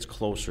when it gets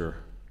closer,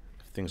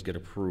 if things get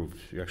approved,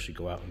 you actually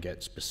go out and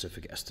get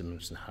specific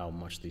estimates on how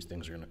much these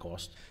things are going to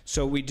cost?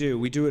 So we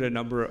do it a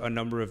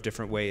number of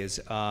different ways.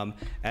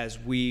 As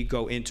we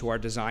go into our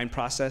design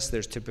process,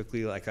 there's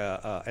typically like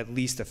at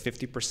least a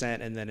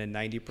 50% and then a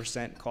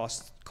 90%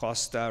 cost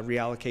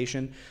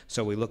reallocation.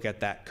 So we look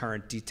at that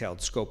current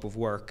detailed scope of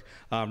work.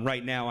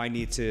 Right now, I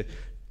need to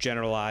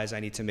generalize,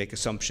 I need to make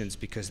assumptions,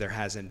 because there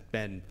hasn't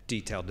been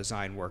detailed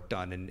design work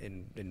done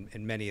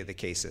in many of the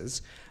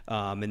cases.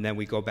 And then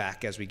we go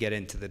back as we get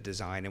into the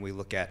design, and we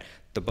look at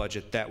the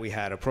budget that we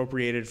had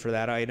appropriated for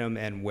that item,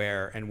 and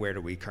where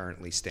do we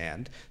currently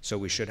stand. So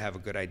we should have a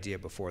good idea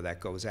before that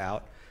goes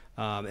out.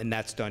 And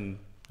that's done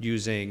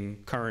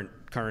using current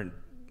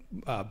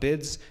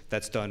bids.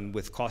 That's done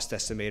with cost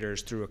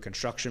estimators through a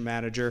construction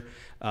manager.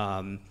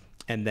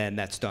 And then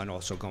that's done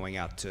also going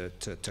out to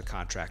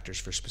contractors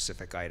for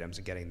specific items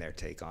and getting their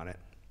take on it.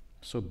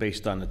 So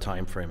based on the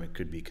time frame, it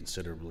could be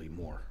considerably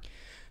more.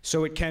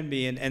 So it can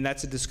be, and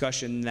that's a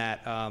discussion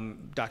that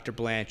Dr.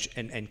 Blanche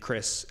and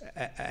Chris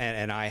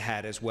and I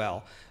had as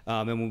well.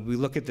 And when we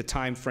look at the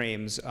time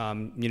frames,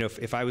 you know,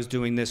 if I was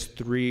doing this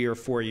 3 or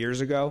 4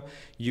 years ago,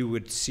 you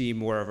would see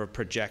more of a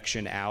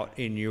projection out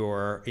in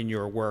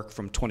your work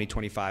from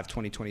 2025,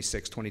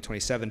 2026,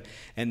 2027,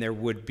 and there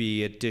would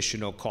be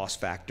additional cost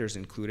factors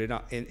included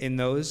in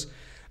those.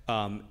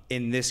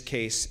 In this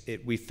case,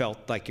 we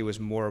felt like it was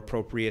more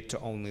appropriate to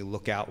only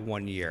look out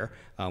 1 year.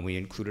 We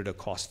included a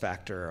cost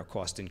factor, a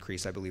cost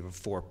increase, I believe, of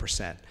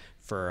 4%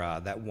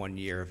 for that 1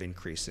 year of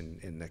increase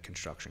in the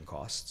construction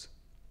costs.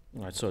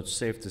 All right, so it's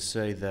safe to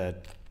say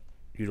that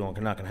you're not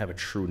going to have a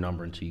true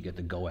number until you get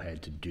the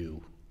go-ahead to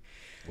do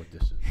what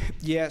this is.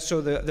 Yeah,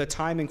 so the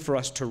timing for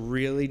us to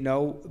really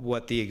know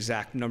what the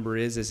exact number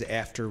is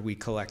after we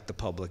collect the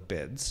public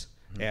bids.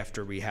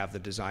 After we have the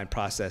design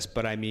process.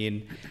 But I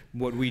mean,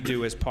 what we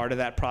do as part of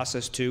that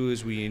process too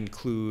is we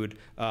include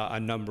a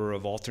number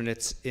of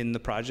alternates in the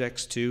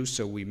projects too,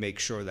 so we make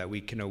sure that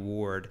we can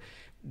award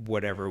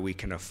whatever we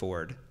can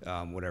afford,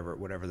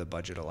 whatever the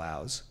budget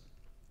allows.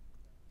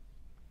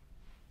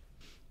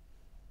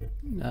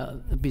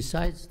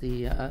 Besides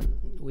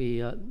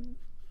we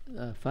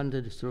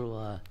funded through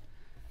a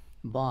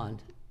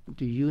bond,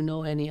 do you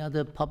know any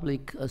other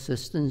public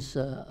assistance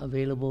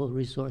available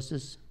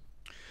resources?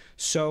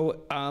 So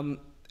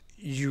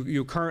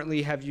you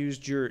currently have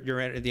used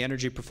the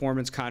energy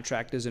performance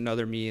contract as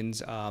another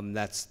means.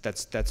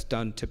 That's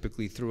done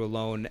typically through a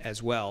loan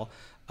as well,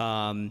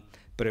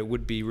 but it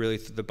would be really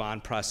through the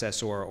bond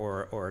process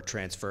or a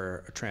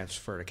transfer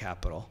to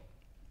capital.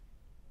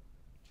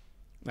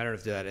 I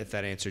don't know if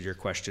that answered your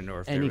question,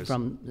 or if any there was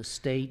from the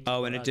state.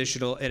 Oh, an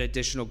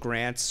additional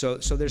grants. So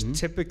there's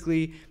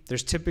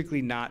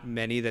typically not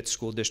many that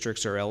school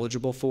districts are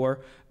eligible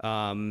for.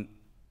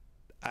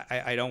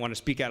 I don't want to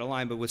speak out of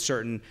line, but with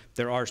certain,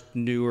 there are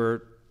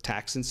newer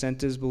tax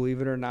incentives,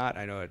 believe it or not.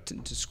 I know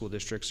school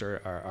districts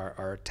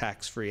are a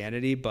tax-free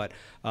entity, but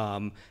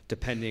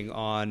depending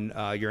on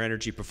your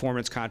energy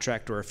performance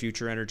contract or a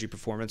future energy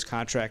performance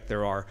contract,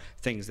 there are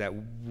things that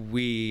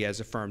we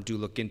as a firm do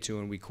look into,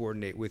 and we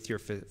coordinate with your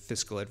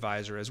fiscal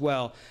advisor as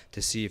well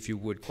to see if you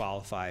would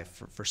qualify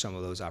for some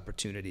of those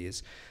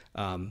opportunities.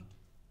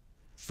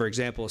 For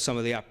example, some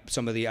of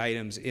the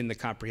items in the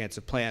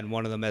comprehensive plan,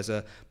 one of them as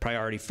a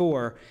priority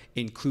 4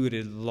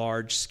 included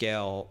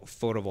large-scale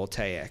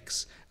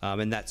photovoltaics,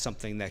 and that's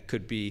something that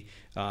could be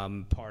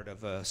part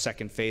of a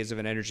second phase of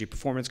an energy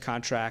performance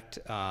contract,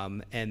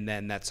 and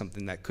then that's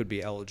something that could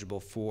be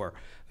eligible for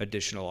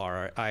additional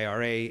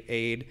IRA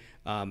aid,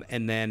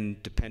 and then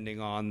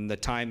depending on the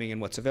timing and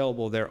what's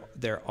available,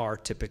 there are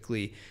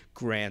typically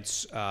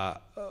grants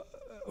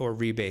or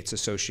rebates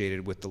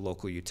associated with the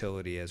local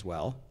utility as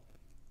well.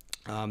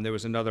 There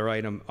was another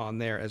item on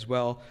there as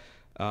well.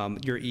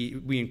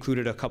 We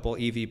included a couple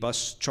EV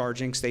bus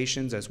charging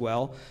stations as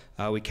well.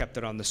 We kept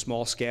it on the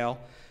small scale.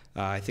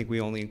 I think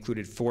we only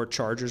included 4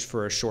 chargers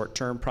for a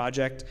short-term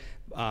project.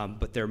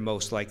 but there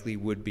most likely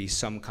would be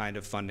some kind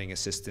of funding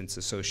assistance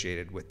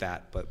associated with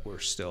that, but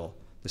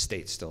the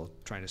state's still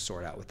trying to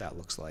sort out what that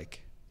looks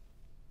like.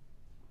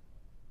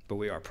 But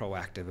we are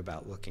proactive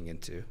about looking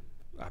into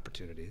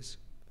opportunities.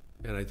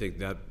 And I think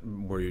that,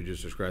 where you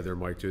just described there,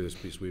 Mike, too, this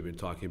piece we've been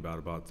talking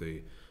about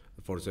the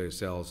photovoltaic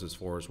cells as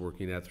far as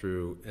working that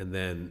through. And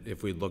then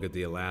if we look at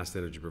the last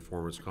energy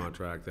performance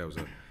contract, that was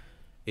a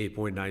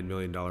 $8.9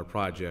 million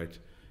project.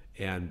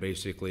 And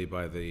basically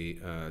by the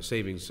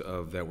savings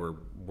of that we're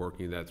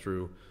working that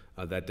through,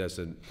 that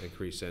doesn't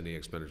increase any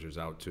expenditures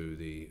out to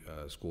the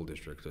school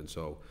district. And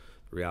so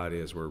the reality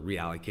is we're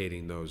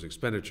reallocating those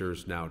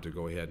expenditures now to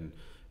go ahead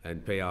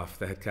and pay off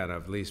that kind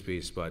of lease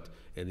piece. But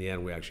in the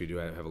end, we actually do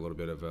have a little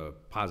bit of a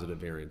positive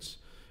variance.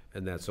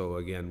 And that's, so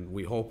again,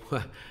 we hope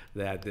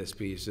that this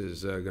piece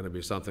is going to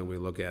be something we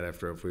look at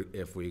after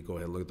if we go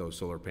ahead and look at those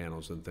solar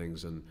panels and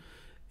things.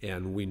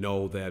 And we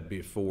know that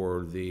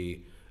before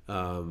the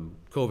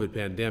COVID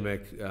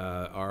pandemic,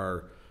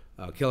 our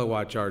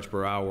kilowatt charge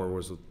per hour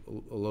was a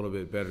little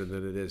bit better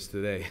than it is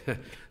today.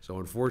 So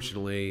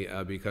unfortunately,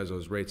 because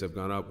those rates have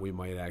gone up, we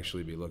might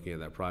actually be looking at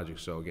that project.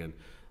 So again,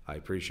 I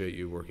appreciate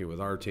you working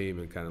with our team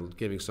and kind of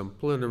giving some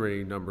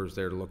preliminary numbers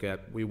there to look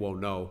at. We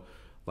won't know,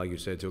 like you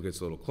said, till it gets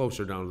a little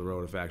closer down the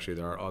road if actually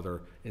there are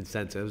other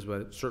incentives,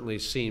 but it certainly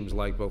seems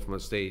like both from a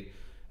state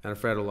and a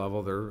federal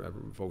level,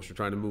 folks are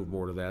trying to move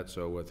more to that.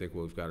 So I think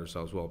we've got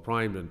ourselves well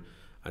primed, and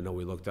I know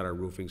we looked at our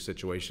roofing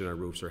situation. Our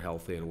roofs are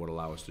healthy and would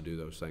allow us to do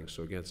those things.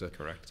 So again,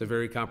 it's a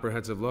very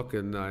comprehensive look,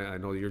 and I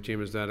know your team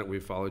has done it.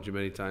 We've followed you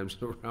many times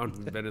around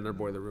and been in their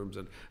boiler rooms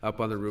and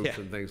up on the roofs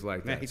and things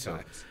like that.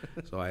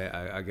 So I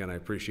again, I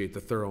appreciate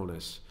the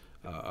thoroughness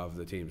of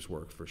the team's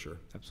work for sure.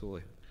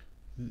 Absolutely.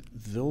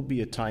 There'll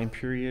be a time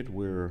period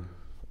where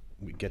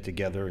we get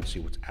together and see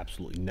what's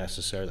absolutely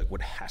necessary, like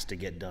what has to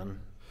get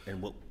done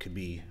and what could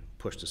be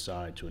pushed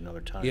aside to another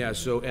time. Yeah,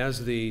 so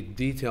as the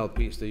detailed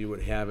piece that you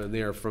would have in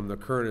there from the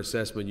current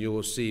assessment, you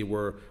will see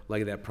where,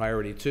 like that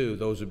priority 2,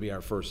 those would be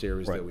our first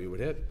areas that we would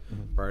hit.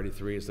 Priority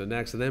 3 is the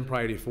next, and then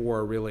priority 4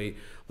 are really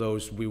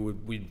those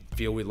we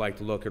feel we'd like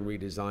to look and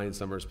redesign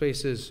some of our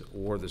spaces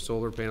or the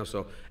solar panel.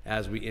 So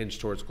as we inch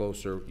towards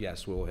closer,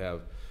 yes, we'll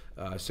have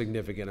a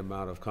significant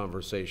amount of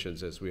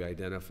conversations as we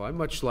identify,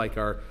 much like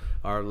our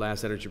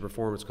last energy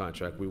performance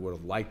contract. We would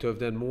have liked to have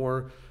done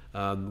more.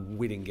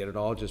 We didn't get it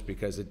all just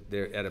because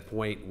at a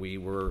point we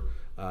were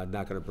not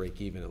going to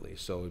break even at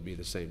least. So it would be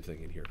the same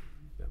thing in here.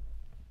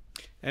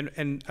 Yeah.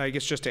 And I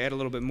guess just to add a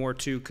little bit more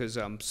too, because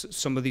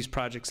some of these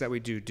projects that we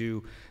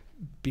do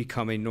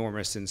become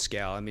enormous in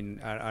scale. I mean,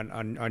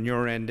 on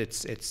your end,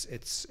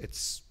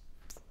 it's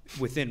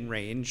within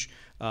range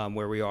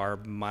where we are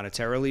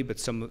monetarily, but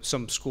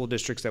some school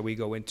districts that we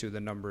go into,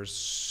 the numbers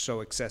so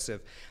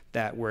excessive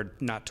that we're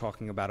not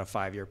talking about a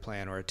 5-year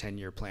plan or a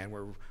 10-year plan.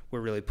 We're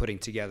really putting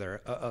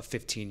together a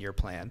 15-year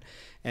plan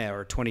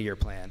or a 20-year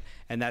plan,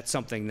 and that's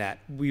something that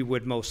we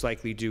would most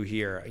likely do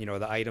here. You know,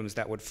 the items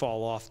that would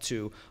fall off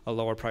to a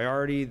lower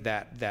priority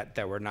that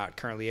we're not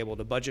currently able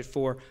to budget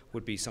for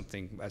would be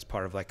something as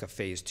part of like a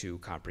phase 2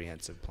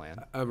 comprehensive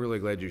plan. I'm really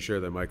glad you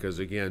shared that, Mike, because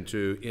again,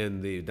 too,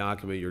 in the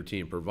document your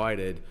team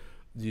provided,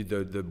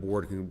 the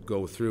board can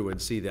go through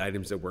and see the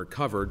items that were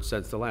covered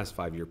since the last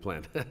 5-year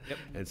plan.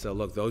 And so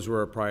look, those were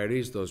our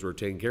priorities, those were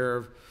taken care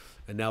of.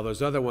 And now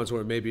those other ones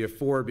were maybe a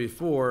 4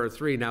 before,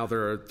 3, now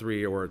they're a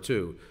 3 or a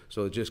 2.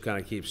 So it just kind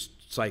of keeps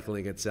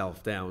cycling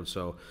itself down.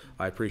 So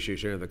I appreciate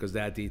sharing that, because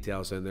that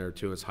detail's in there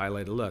too. It's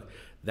highlighted. Look,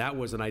 that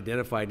was an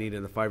identified need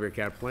in the 5-year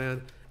cap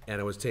plan, and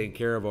it was taken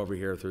care of over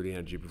here through the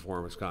energy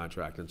performance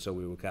contract. And so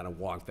we would kind of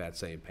walk that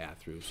same path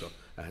through. So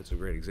that's a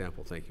great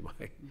example. Thank you,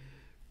 Mike.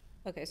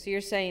 Okay, so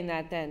you're saying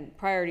that then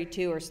priority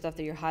 2 are stuff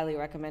that you're highly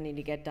recommending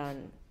to get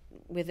done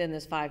within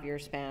this 5-year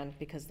span,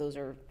 because those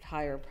are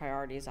higher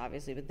priorities,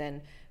 obviously, but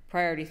then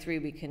priority 3,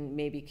 we can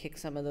maybe kick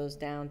some of those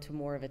down to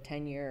more of a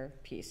 10-year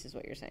piece, is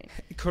what you're saying?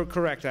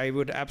 Correct. I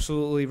would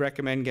absolutely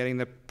recommend getting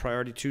the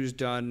priority 2s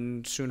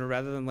done sooner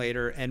rather than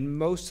later, and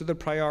most of the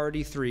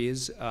priority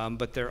 3s,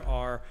 but there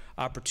are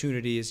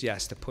opportunities,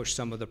 yes, to push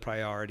some of the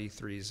priority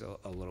 3s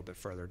a little bit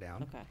further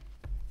down. Okay.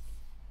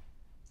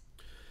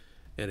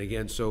 And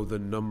again, so the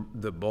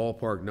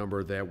ballpark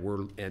number that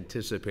we're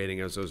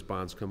anticipating as those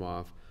bonds come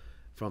off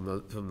from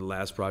the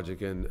last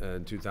project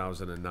in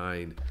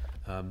 2009,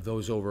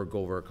 those go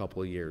over a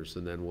couple of years,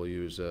 and then we'll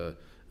use a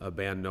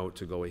band note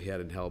to go ahead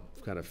and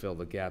help kind of fill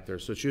the gap there.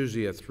 So it's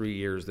usually a 3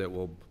 years that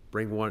will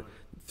bring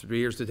 3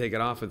 years to take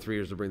it off and 3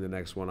 years to bring the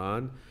next one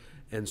on.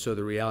 And so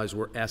the reality is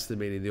we're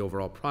estimating the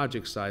overall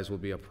project size will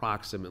be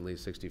approximately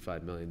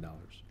 $65 million.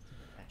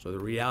 So the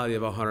reality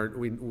of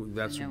 100,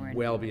 that's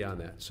well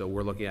beyond that. So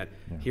we're looking at,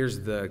 here's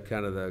the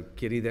kind of the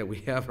kitty that we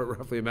have at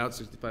roughly about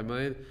 65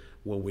 million.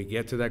 When we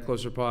get to that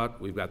closer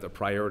pot, we've got the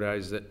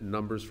prioritized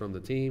numbers from the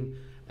team.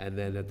 And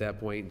then at that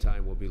point in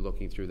time, we'll be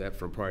looking through that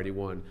from priority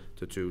 1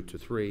 to 2 to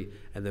 3.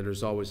 And then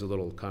there's always a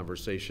little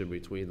conversation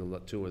between the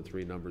 2 and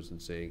 3 numbers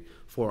and saying,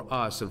 for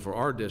us and for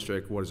our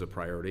district, what is a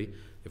priority?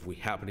 If we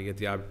happen to get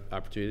the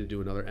opportunity to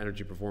do another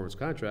energy performance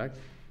contract,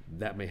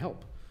 that may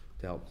help.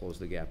 to help close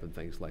the gap and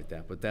things like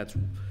that. But that's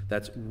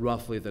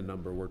roughly the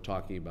number we're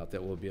talking about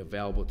that will be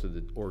available to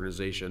the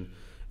organization,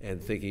 and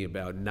thinking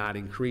about not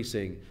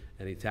increasing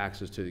any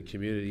taxes to the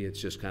community. It's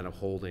just kind of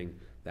holding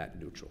that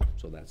neutral.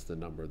 So that's the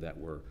number that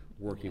we're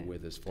working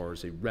with as far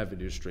as a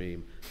revenue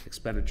stream.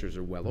 Expenditures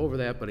are well over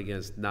that, but again,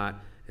 it's not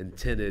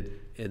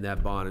intended in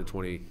that bond in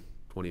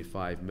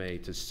 2025 May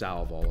to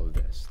solve all of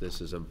this.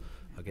 This is,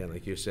 again,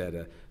 like you said,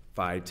 a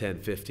 5, 10,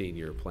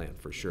 15-year plan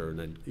for sure. And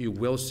then you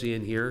will see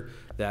in here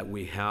that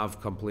we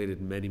have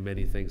completed many,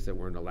 many things that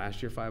were in the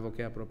last year 5.0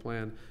 capital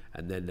plan,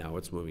 and then now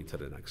it's moving to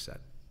the next set.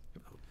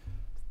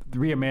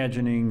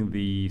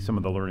 Reimagining some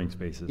of the learning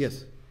spaces.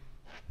 Yes.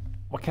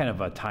 What kind of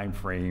a time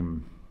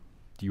frame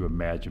do you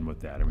imagine with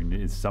that? I mean,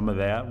 is some of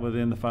that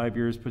within the 5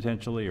 years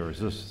potentially, or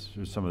is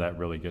some of that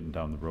really getting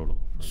down the road?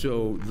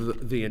 So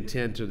the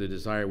intent or the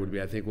desire would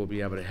be, I think we'll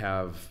be able to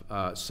have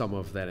some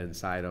of that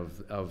inside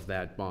of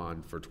that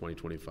bond for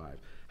 2025.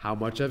 How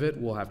much of it,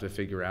 we'll have to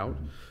figure out,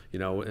 you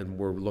know, and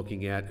we're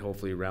looking at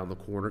hopefully around the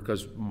corner,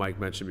 because Mike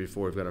mentioned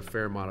before, we've got a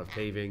fair amount of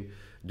paving.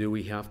 Do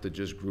we have to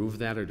just groove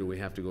that, or do we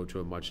have to go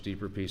to a much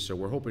deeper piece? So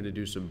we're hoping to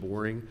do some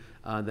boring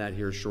on that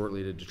here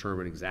shortly to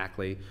determine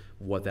exactly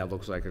what that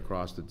looks like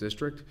across the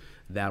district.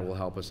 That will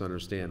help us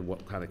understand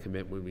what kind of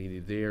commitment we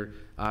need there.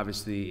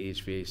 Obviously,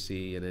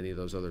 HVAC and any of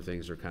those other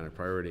things are kind of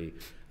priority.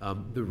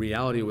 The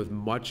reality with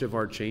much of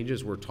our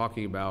changes, we're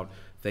talking about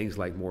things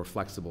like more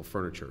flexible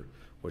furniture.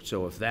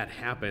 So if that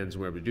happens,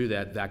 we're able to do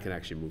that, that can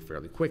actually move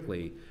fairly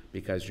quickly,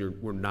 because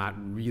we're not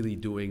really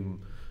doing,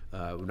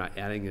 we're not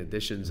adding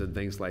additions and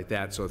things like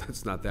that, so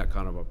that's not that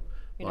kind of a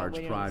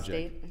large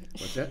project.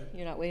 What's that?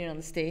 You're not waiting on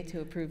the state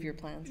to approve your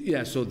plans?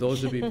 Yeah, so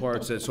those would be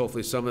parts that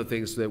hopefully some of the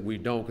things that we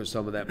don't, because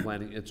some of that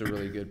planning, it's a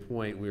really good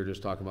point. We were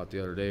just talking about the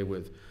other day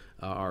with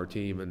our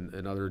team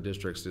and other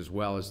districts as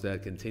well, is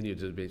that continue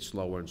to be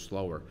slower and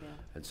slower. Yeah.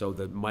 And so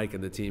Mike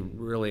and the team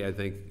really, I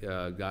think,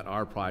 got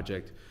our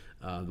project,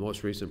 the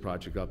most recent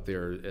project up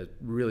there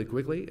really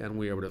quickly, and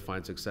we were able to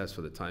find success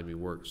for the time we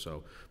worked.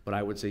 So, but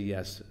I would say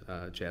yes,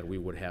 Chad, we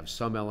would have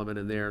some element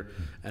in there,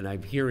 and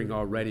I'm hearing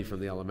already from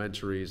the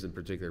elementaries, in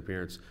particular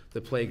parents,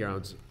 the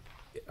playgrounds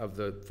of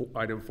the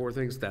item 4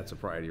 things, that's a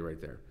priority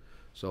right there.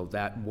 So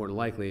that more than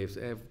likely,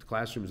 if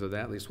classrooms are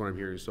that, at least what I'm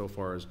hearing so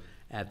far is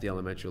at the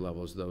elementary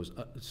levels, those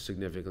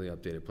significantly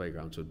updated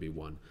playgrounds would be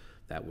one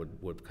that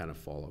would kind of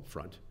fall up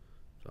front.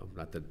 So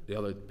not that the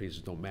other pieces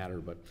don't matter,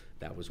 but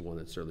that was one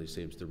that certainly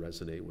seems to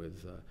resonate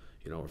with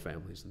you know, our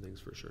families and things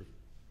for sure.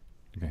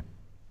 Okay,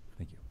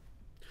 thank you.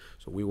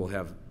 So we will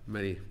have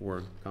many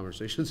more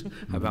conversations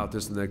about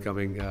this in the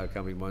coming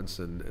months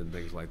and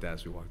things like that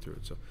as we walk through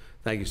it. So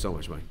thank you so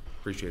much, Mike.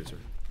 Appreciate it, sir.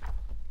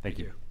 Thank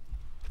you.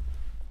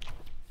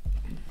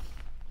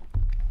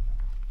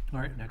 All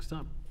right, next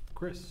up,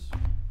 Chris,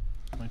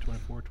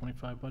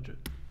 2024-25 budget.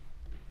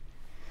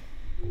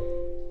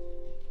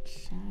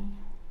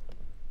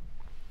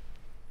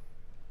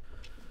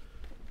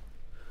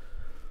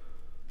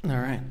 All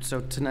right,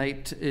 so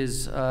tonight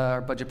is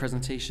our budget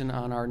presentation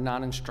on our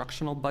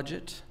non-instructional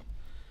budget.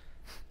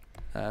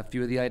 A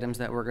few of the items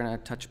that we're going to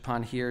touch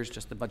upon here is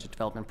just the budget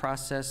development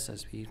process,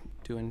 as we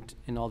do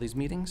in all these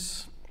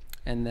meetings.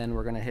 And then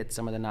we're going to hit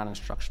some of the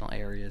non-instructional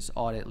areas: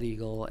 audit,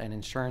 legal, and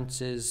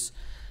insurances,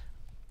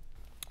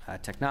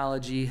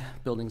 technology,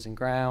 buildings and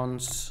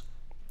grounds,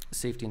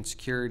 safety and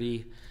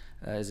security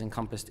is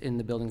encompassed in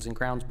the buildings and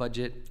grounds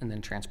budget, and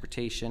then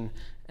transportation.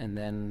 And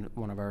then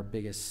one of our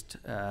biggest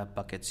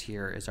buckets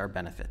here is our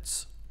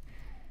benefits.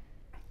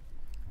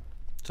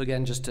 So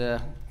again, just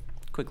to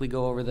quickly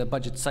go over the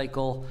budget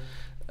cycle,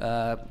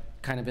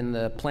 kind of in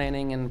the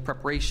planning and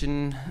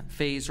preparation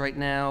phase right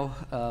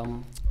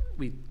now.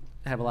 We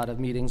have a lot of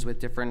meetings with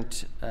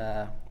different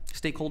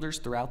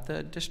stakeholders throughout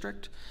the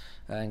district,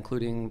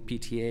 including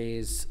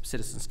PTAs,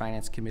 Citizens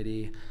Finance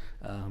Committee,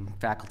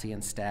 faculty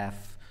and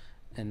staff.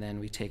 And then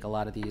we take a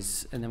lot of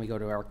these, and then we go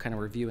to our kind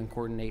of review and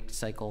coordinate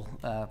cycle,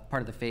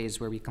 part of the phase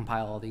where we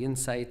compile all the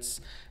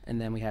insights, and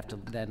then we have to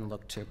then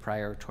look to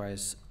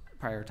prioritize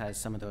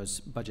some of those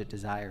budget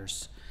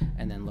desires,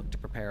 and then look to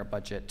prepare a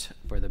budget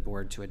for the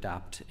board to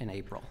adopt in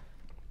April.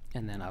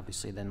 And then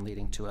obviously then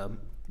leading to a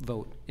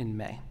vote in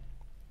May.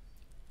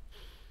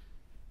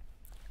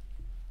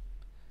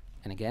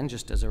 And again,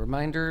 just as a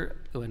reminder,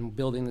 when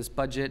building this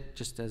budget,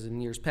 just as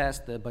in years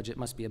past, the budget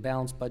must be a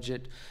balanced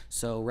budget,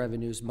 so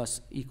revenues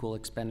must equal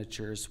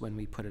expenditures when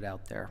we put it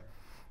out there.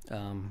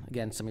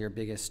 Again, some of your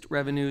biggest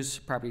revenues: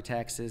 property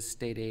taxes,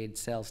 state aid,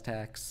 sales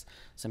tax.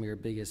 Some of your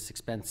biggest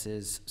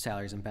expenses: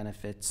 salaries and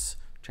benefits,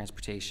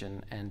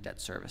 transportation, and debt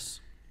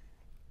service.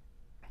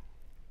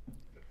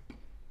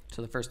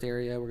 So the first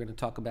area we're going to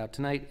talk about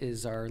tonight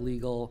is our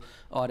legal,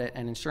 audit,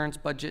 and insurance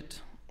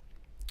budget.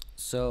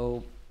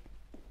 So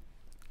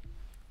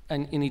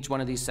and in each one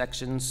of these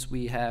sections,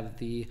 we have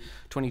the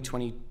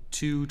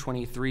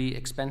 2022-23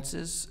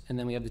 expenses, and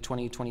then we have the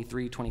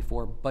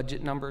 2023-24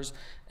 budget numbers,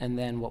 and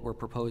then what we're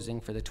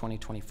proposing for the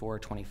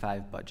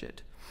 2024-25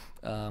 budget.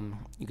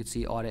 You can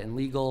see audit and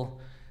legal.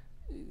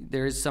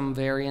 There is some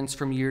variance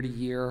from year to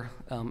year,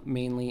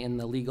 mainly in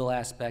the legal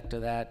aspect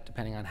of that,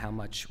 depending on how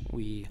much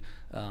we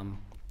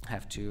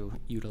have to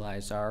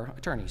utilize our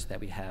attorneys that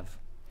we have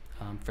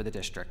for the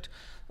district.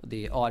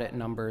 The audit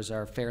numbers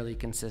are fairly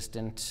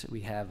consistent.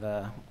 We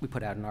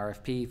put out an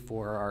RFP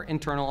for our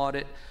internal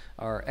audit,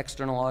 our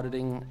external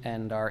auditing,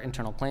 and our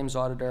internal claims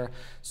auditor,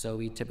 so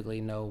we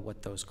typically know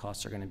what those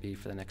costs are going to be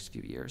for the next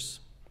few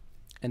years.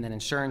 And then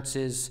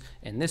insurances,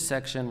 in this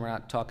section, we're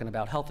not talking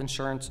about health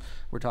insurance,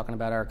 we're talking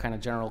about our kind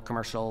of general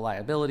commercial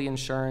liability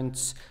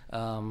insurance,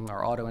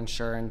 our auto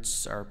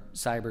insurance, our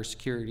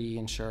cybersecurity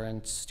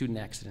insurance, student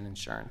accident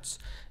insurance.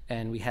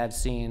 And we have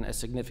seen a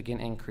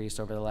significant increase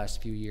over the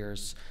last few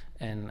years,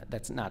 and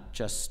that's not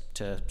just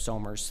to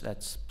Somers,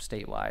 that's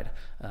statewide.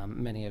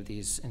 Many of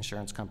these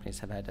insurance companies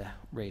have had to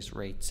raise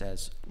rates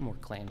as more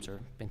claims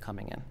have been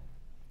coming in.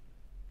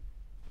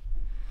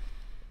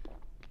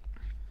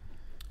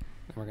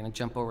 And we're going to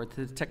jump over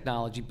to the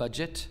technology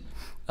budget.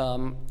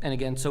 And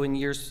again, so in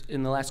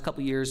the last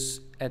couple of years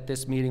at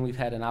this meeting, we've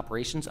had an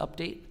operations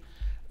update,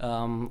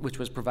 which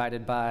was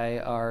provided by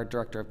our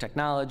Director of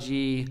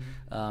Technology,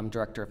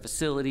 Director of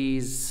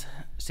Facilities,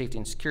 Safety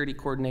and Security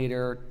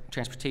Coordinator,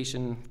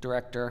 Transportation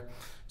Director.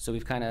 So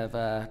we've kind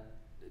of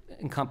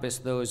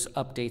encompassed those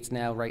updates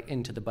now right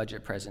into the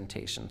budget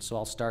presentation. So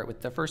I'll start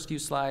with the first few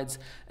slides,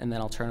 and then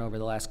I'll turn over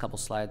the last couple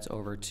slides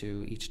over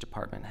to each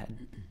department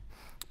head.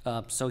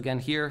 So again,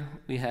 here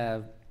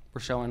we're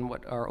showing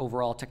what our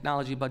overall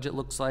technology budget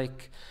looks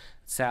like,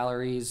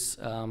 salaries.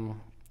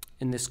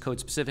 In this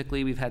code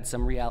specifically, we've had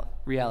some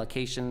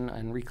reallocation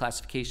and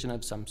reclassification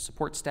of some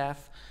support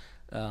staff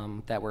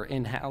that were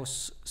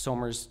in-house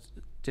Somers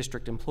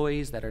district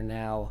employees that are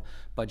now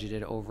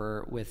budgeted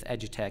over with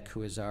Edutech,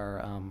 who is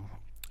our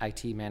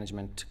IT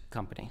management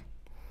company.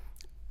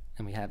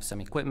 And we have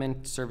some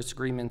equipment, service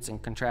agreements,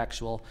 and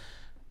contractual.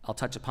 I'll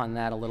touch upon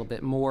that a little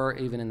bit more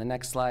even in the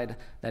next slide.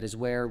 That is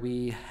where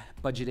we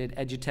budgeted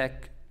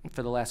Edutech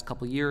for the last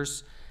couple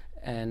years,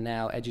 and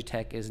now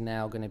Edutech is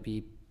now going to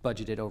be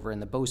budgeted over in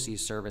the B.O.E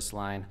service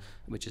line,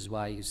 which is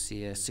why you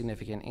see a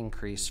significant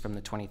increase from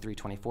the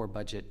 23-24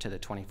 budget to the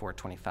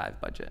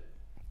 24-25 budget.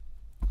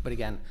 But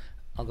again,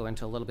 I'll go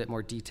into a little bit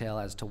more detail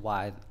as to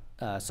why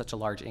such a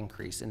large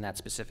increase in that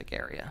specific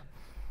area.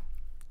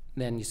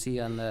 Then you see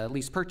on the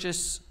lease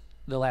purchase,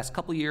 the last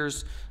couple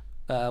years,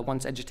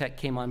 once Edutech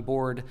came on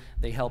board,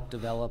 they helped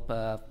develop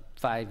a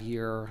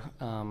 5-year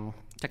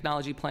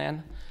technology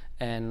plan,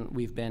 and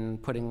we've been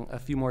putting a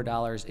few more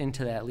dollars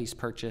into that lease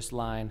purchase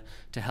line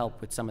to help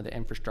with some of the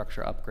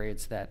infrastructure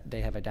upgrades that they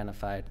have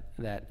identified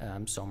that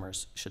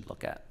Somers should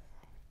look at.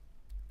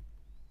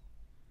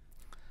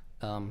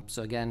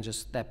 So again,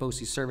 just that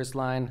B.O.E service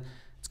line,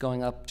 it's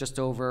going up just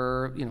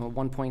over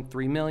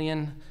 1.3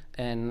 million,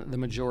 and the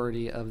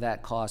majority of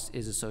that cost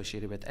is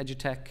associated with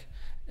Edutech,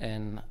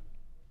 and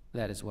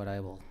that is what I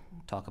will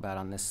talk about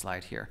on this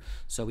slide here.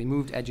 So we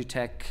moved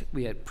Edutech.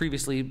 We had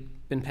previously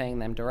been paying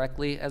them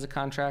directly as a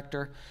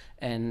contractor,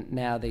 and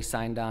now they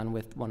signed on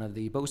with one of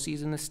the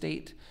B.O.E.s in the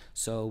state,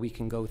 so we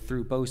can go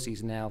through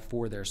B.O.E.s now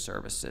for their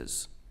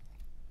services.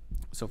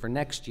 So for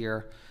next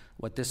year,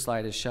 what this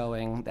slide is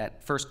showing,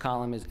 that first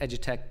column is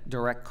Edutech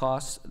direct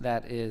costs.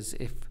 That is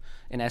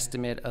an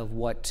estimate of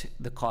what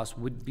the cost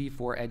would be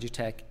for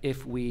Edutech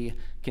if we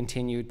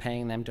continued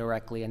paying them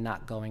directly and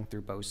not going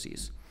through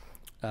B.O.E.s.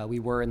 We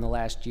were in the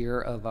last year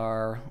of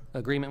our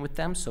agreement with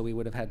them, so we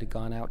would have had to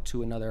gone out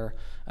to another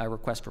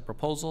request for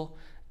proposal,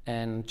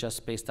 and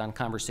just based on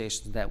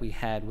conversations that we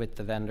had with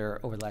the vendor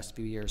over the last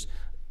few years,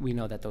 we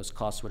know that those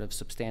costs would have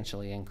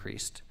substantially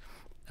increased.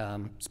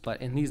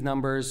 But in these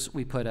numbers,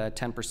 we put a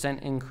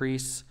 10%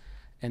 increase,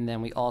 and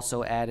then we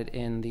also added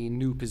in the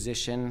new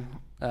position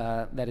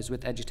that is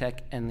with Edutech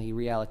and the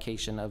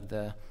reallocation of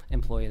the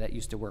employee that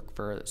used to work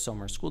for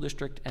Somers School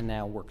District and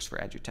now works for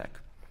Edutech.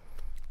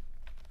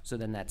 So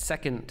then that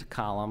second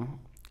column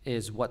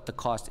is what the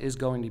cost is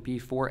going to be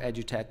for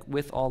Edutech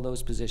with all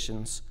those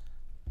positions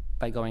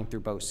by going through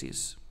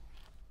B.O.E.s.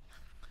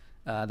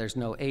 There's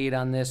no aid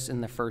on this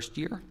in the first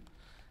year,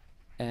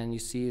 and you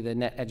see the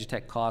net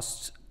Edutech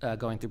cost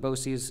going through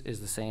B.O.E.s is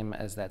the same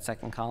as that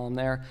second column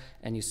there,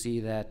 and you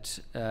see that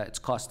it's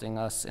costing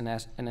us an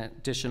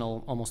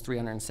additional almost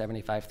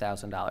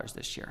 $375,000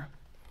 this year.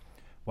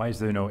 Why is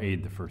there no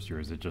aid the first year?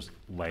 Is it just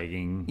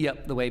lagging?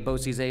 Yep, the way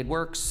B.O.E.s aid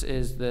works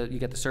is you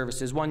get the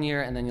services 1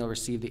 year, and then you'll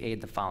receive the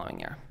aid the following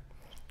year,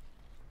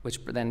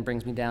 which then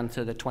brings me down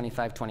to the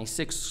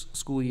 25-26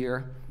 school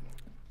year.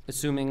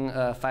 Assuming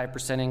a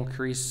 5%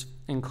 increase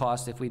in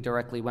cost if we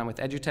directly went with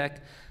Edutech,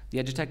 the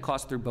Edutech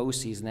costs through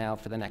B.O.E.s now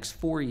for the next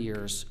 4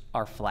 years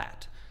are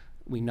flat.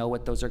 We know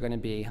what those are going to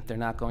be. They're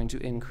not going to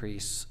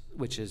increase,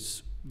 which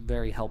is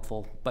very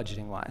helpful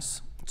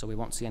budgeting-wise, so we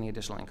won't see any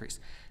additional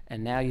increase.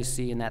 And now you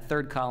see in that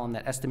third column,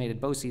 that estimated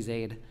B.O.E.s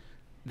aid,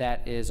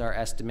 that is our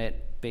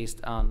estimate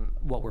based on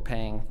what we're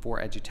paying for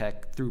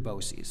Edutech through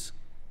B.O.E.s.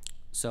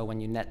 So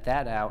when you net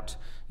that out,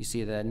 you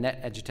see the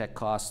net Edutech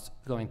cost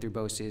going through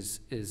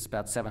B.O.E.s is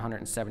about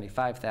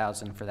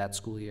 $775,000 for that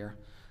school year,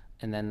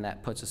 and then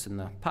that puts us in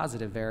the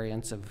positive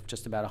variance of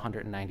just about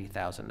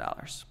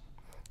 $190,000.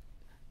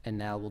 And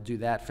now we'll do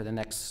that for the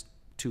next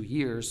 2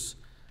 years,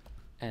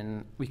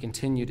 and we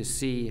continue to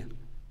see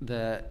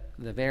the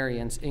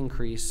variance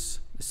increase,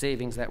 the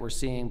savings that we're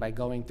seeing by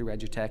going through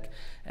EduTech.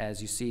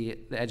 As you see,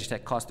 the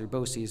EduTech cost through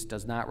BOCES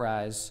does not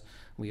rise.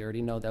 We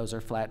already know those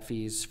are flat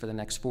fees for the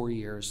next 4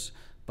 years,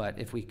 but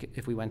if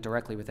we went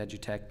directly with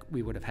EduTech,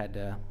 we would have had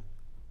to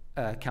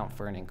account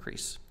for an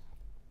increase.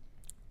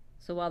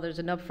 So while there's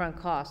an upfront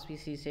cost, we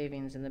see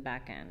savings in the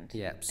back end.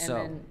 Yeah, And so,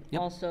 then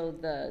yep. also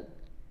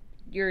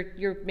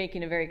you're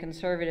making a very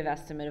conservative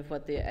estimate of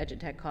what the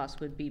EduTech costs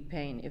would be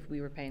paying if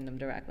we were paying them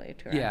directly,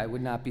 correct? Yeah, I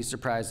would not be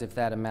surprised if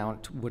that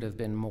amount would have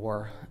been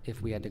more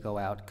if we had to go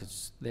out,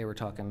 because they were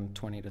talking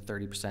 20 to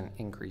 30%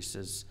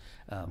 increases.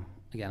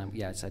 Again,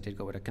 yes, I did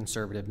go with a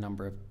conservative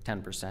number of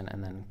 10%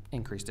 and then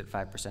increased it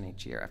 5%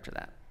 each year after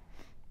that.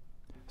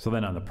 So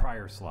then on the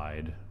prior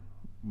slide,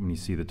 when you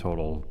see the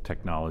total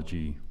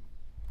technology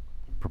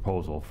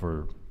proposal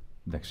for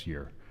next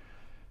year,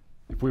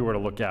 if we were to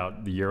look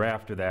out the year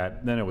after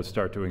that, then it would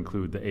start to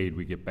include the aid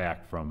we get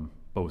back from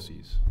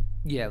BOCES.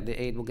 Yeah,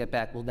 the aid we'll get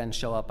back will then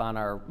show up on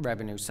our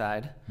revenue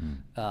side.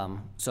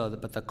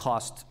 But the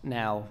cost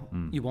now,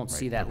 you won't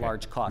see right, that okay.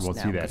 large cost now. You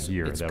won't see that 'cause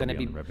here, it's that'll gonna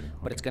be on the revenue,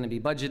 But it's okay. gonna be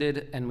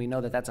budgeted, and we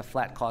know that that's a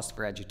flat cost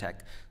for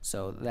EduTech.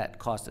 So that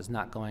cost is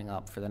not going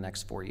up for the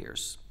next 4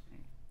 years.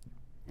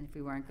 And if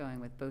we weren't going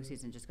with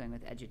BOCES and just going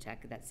with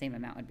EduTech, that same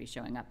amount would be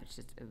showing up. It's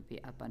just, it would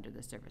be up under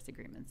the service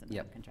agreements and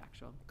Yep. not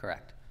contractual.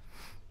 Correct.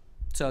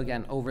 So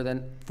again, over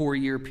the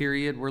 4-year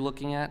period we're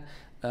looking at,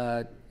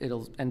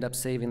 it'll end up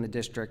saving the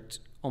district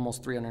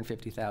almost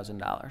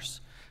 $350,000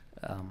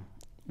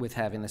 with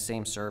having the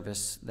same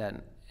service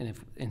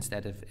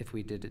instead of if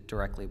we did it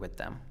directly with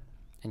them.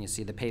 And you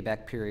see the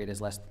payback period is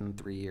less than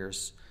 3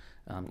 years,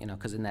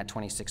 because in that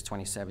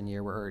 26-27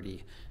 year, we're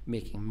already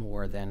making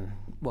more than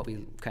what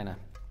we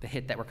the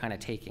hit that we're kind of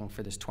taking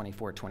for this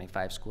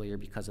 24-25 school year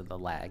because of the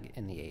lag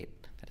in the aid,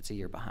 that it's a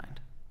year behind.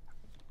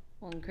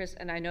 Well, and Chris,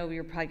 and I know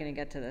you're probably going to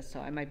get to this, so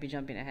I might be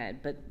jumping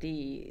ahead,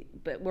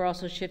 but we're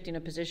also shifting a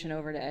position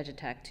over to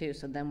EduTech too,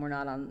 so then we're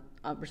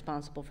not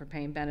responsible for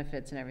paying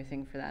benefits and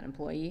everything for that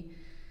employee.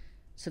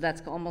 So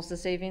that's almost a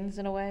savings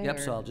in a way? Yep,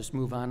 or? so I'll just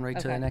move on right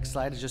to Okay. the next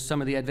slide. It's just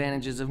some of the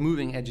advantages of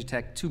moving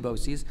EduTech to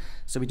BOCES.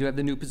 So we do have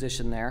the new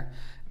position there,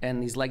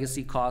 and these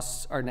legacy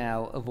costs are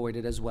now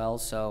avoided as well.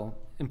 So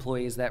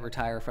employees that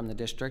retire from the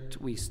district,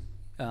 we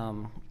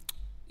might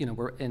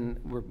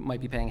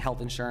be paying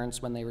health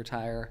insurance when they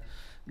retire.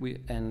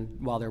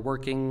 And while they're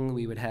working,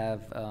 we would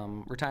have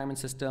retirement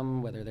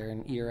system, whether they're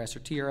in ERS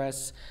or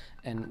TRS,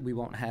 and we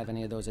won't have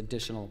any of those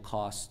additional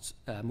costs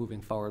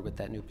moving forward with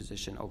that new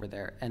position over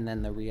there. And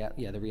then the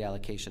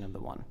reallocation of the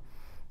one.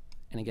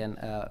 And again,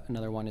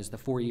 another one is the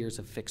 4 years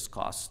of fixed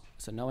costs.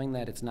 So knowing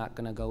that it's not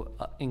going to go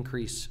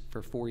increase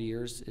for 4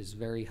 years is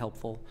very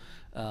helpful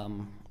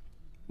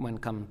when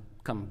come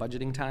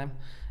budgeting time.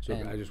 So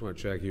I just want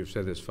to check, you've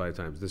said this 5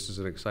 times, this is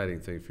an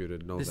exciting thing for you to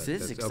know that. This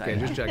is That's- exciting.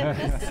 Okay, just checking.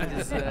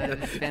 This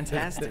is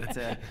fantastic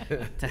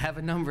to have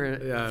a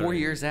number 4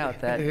 years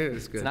out that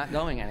It's it's good. not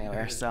going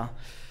anywhere. So,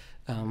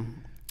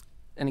 and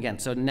again,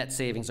 so net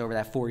savings over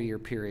that 4-year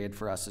period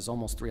for us is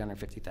almost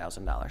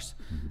 $350,000.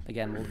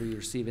 Again, we'll be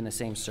receiving the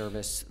same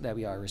service that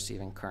we are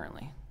receiving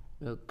currently.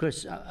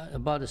 Chris,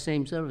 about the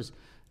same service,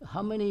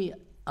 how many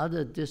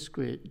other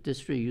district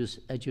use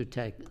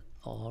EduTech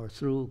or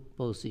through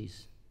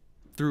BOCES?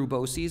 Through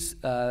BOCES,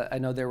 I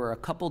know there were a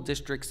couple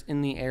districts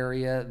in the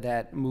area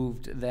that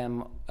moved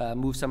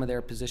some of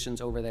their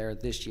positions over there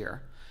this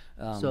year.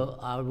 So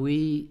are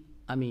we,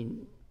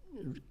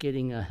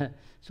 getting a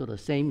sort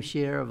of same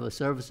share of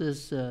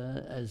services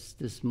as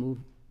this move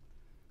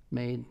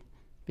made?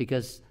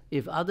 Because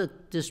if other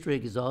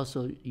district is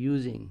also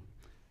using,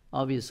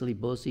 obviously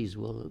BOCES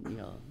will,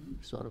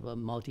 sort of a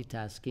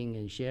multitasking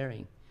and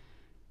sharing.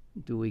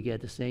 Do we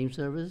get the same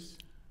service?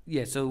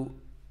 Yeah, so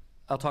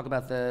I'll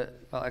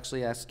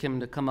actually ask Kim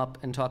to come up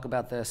and talk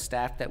about the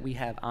staff that we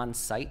have on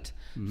site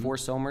for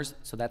Somers.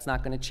 So that's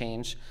not going to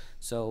change.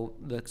 So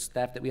the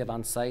staff that we have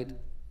on site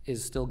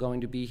is still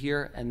going to be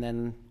here. And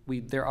then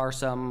there are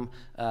some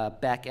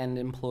back-end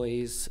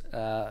employees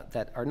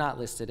that are not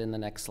listed in the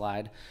next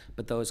slide,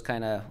 but those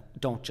kind of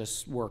don't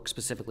just work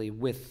specifically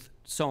with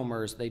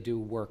Somers. They do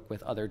work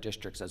with other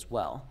districts as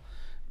well.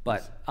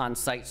 But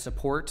on-site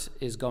support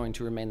is going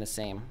to remain the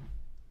same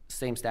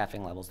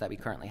staffing levels that we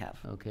currently have.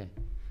 Okay.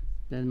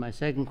 Then my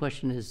second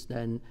question is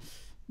then,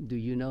 do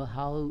you know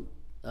how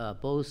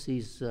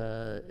BOCES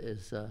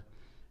is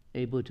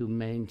able to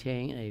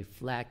maintain a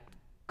flat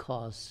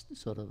cost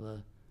sort of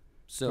a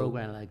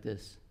program like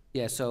this?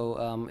 Yeah,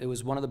 so it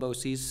was one of the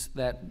BOCES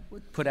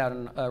that put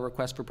out a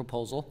request for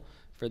proposal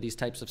for these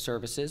types of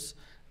services.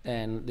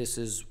 And this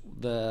is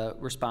the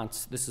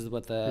response. This is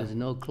what There's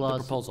no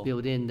clause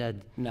built in that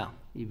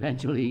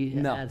eventually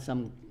add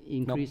some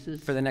increases?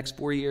 Nope. For the next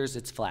 4 years,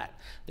 it's flat.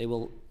 They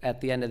will,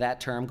 at the end of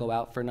that term, go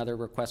out for another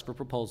request for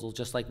proposal,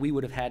 just like we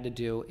would have had to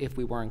do if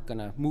we weren't going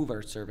to move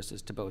our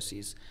services to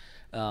BOCES.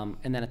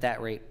 And then at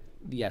that rate,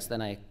 yes,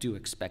 then I do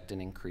expect an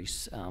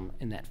increase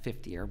in that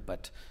 5th year.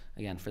 But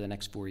again, for the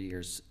next 4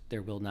 years,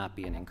 there will not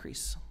be an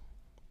increase.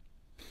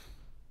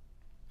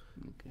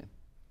 Okay.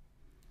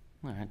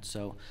 All right,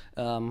 so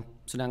now I'm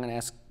going to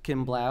ask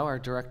Kim Blau, our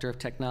Director of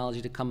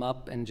Technology, to come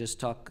up and just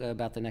talk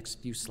about the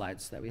next few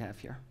slides that we have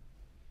here.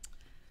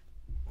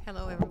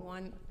 Hello,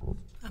 everyone.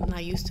 I'm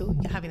not used to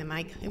having a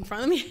mic in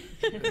front of me.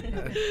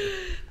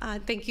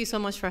 Thank you so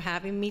much for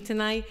having me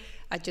tonight.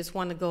 I just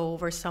want to go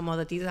over some of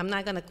the details. I'm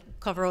not going to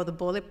cover all the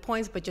bullet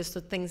points, but just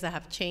the things that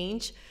have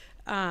changed.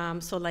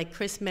 So like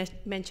Chris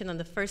mentioned on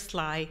the first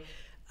slide,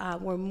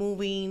 we're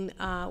moving,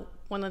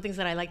 one of the things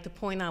that I like to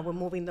point out, we're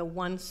moving the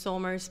one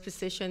Somers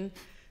position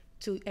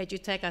to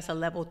EduTech as a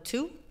level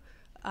 2.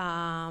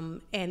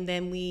 And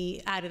then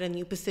we added a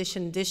new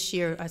position this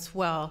year as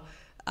well,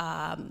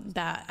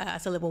 that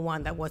as a level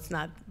 1 that was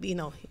not,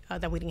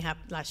 that we didn't have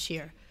last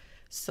year.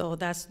 So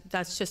that's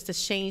just a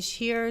change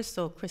here.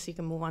 So Chris, you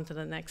can move on to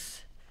the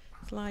next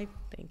slide.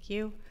 Thank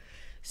you.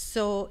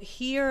 So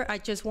here I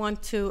just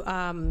want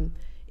to,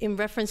 in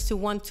reference to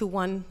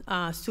one-to-one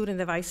student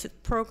device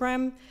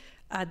program,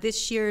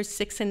 this year,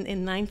 6th and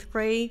 9th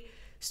grade,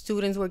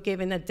 students were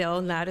given a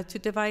Dell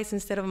Latitude device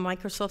instead of a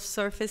Microsoft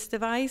Surface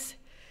device.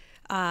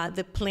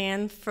 The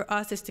plan for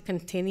us is to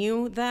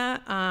continue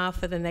that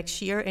for the next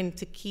year and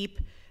to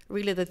keep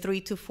really the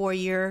 3 to 4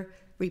 year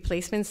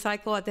replacement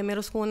cycle at the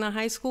middle school and the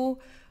high school.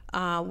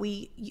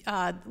 We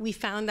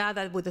found out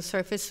that with the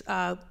Surface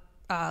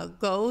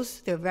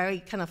Goes, they're very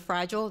kind of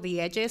fragile, the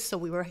edges, so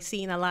we were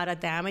seeing a lot of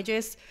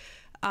damages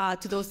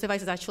to those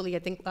devices. Actually, I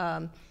think,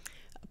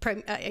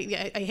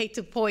 I hate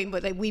to point,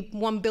 but like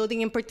one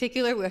building in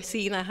particular, we're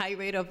seeing a high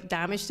rate of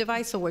damaged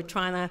device, so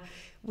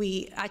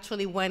we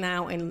actually went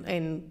out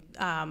and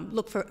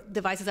looked for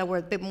devices that were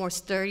a bit more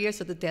sturdier,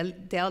 so the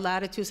Dell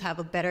Latitudes have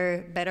a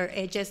better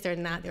edges.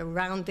 They're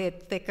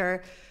rounded,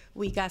 thicker.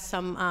 We got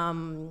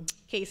some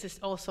cases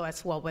also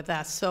as well with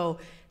that. So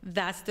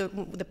that's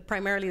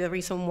primarily the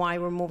reason why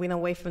we're moving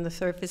away from the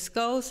Surface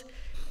Goes.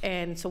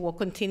 And so we'll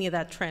continue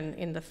that trend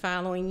in the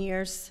following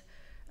years.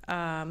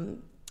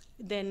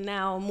 Then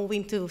now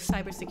moving to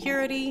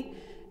cybersecurity.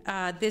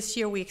 This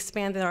year we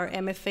expanded our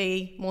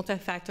MFA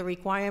multi-factor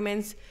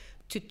requirements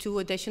to 2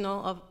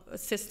 additional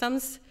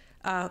systems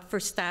for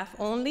staff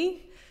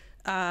only.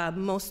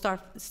 Most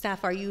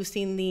staff are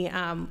using the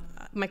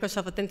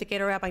Microsoft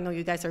Authenticator app. I know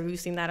you guys are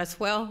using that as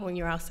well when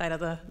you're outside of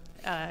the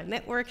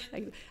network.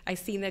 I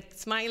seen it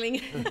smiling.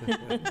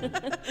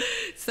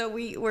 So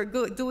we're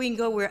doing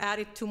good. We're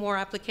adding 2 more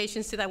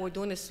applications to that. We're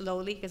doing it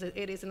slowly because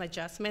it is an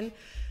adjustment.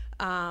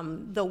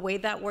 The way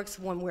that works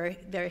when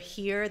they're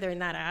here, they're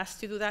not asked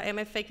to do that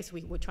MFA because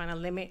we're trying to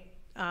limit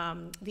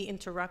the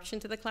interruption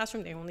to the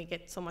classroom. They only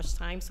get so much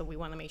time, so we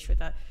want to make sure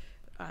that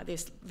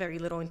there's very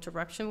little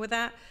interruption with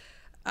that.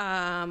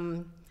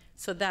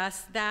 So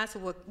that's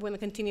we're going to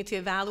continue to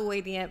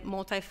evaluate the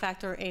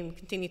multi-factor and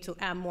continue to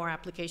add more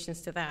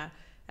applications to that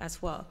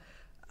as well.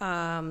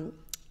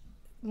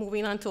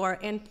 Moving on to our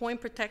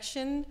endpoint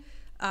protection,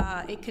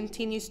 it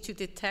continues to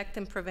detect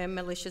and prevent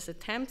malicious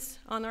attempts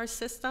on our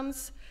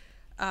systems.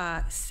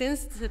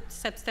 Since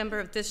September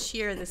of this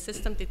year, the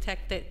system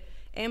detected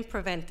and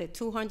prevented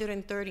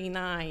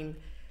 239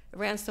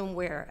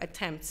 ransomware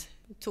attempts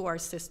to our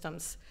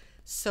systems.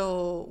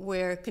 So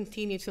we're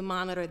continuing to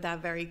monitor that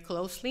very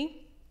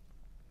closely.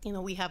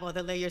 We have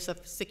other layers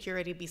of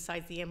security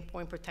besides the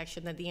endpoint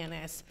protection, the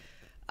DNS,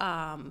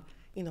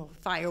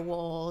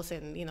 firewalls,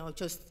 and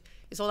just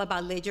it's all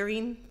about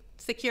ledgering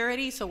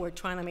security. So we're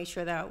trying to make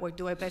sure that we're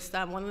doing our best.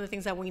 One of the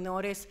things that we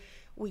notice,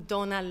 we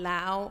don't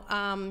allow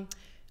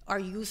our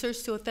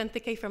users to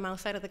authenticate from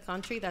outside of the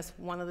country. That's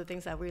one of the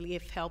things that really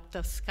have helped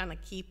us kind of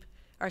keep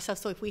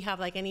ourselves. So if we have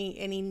like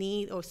any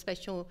need or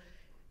special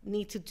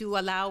need to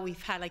allow,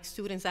 we've had like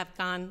students that have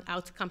gone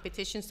out to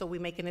competition, so we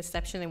make an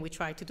exception and we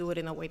try to do it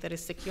in a way that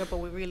is secure, but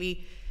we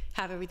really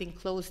have everything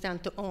closed down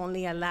to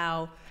only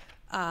allow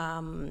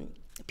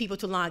people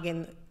to log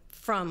in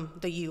from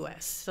the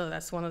US. So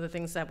that's one of the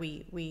things that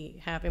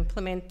we have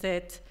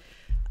implemented.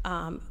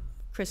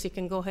 Chris, you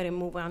can go ahead and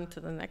move on to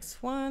the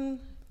next one.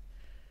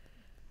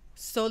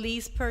 So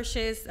lease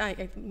purchase,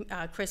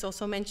 Chris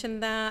also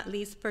mentioned that.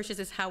 Lease purchase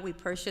is how we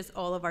purchase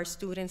all of our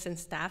students and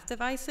staff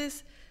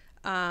devices.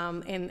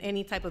 And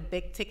any type of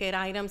big ticket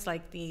items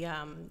like the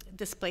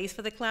displays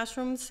for the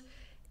classrooms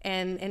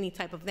and any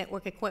type of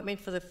network equipment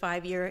for the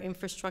 5-year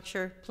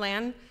infrastructure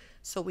plan.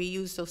 So we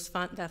use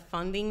that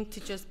funding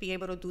to just be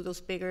able to do those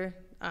bigger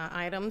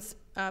items,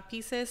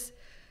 pieces.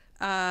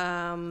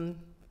 In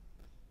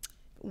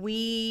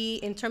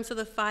terms of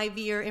the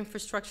 5-year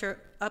infrastructure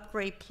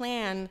upgrade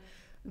plan,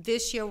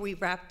 this year we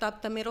wrapped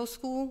up the middle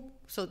school.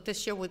 So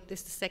this year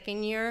is the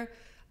 2nd year.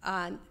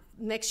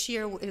 Next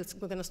year, we're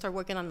going to start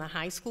working on the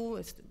high school.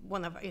 It's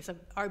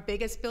our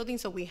biggest building,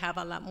 so we have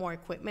a lot more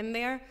equipment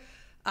there.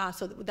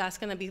 So that's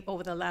going to be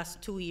over the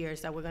last 2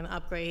 years that we're going to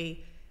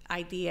upgrade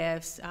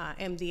IDFs,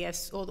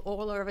 MDFs,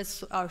 all of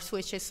our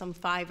switches, some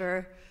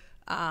fiber,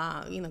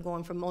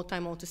 going from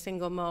multi-mode to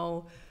single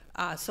mode.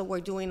 So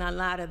we're doing a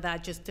lot of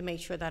that just to make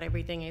sure that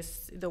everything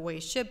is the way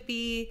it should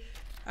be.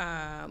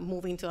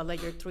 Moving to a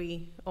layer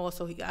 3,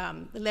 also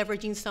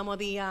leveraging some of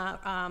the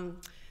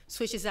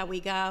switches that we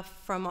got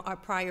from our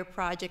prior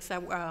projects that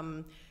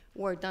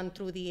were done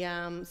through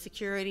the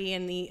security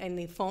and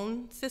the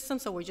phone system.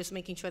 So we're just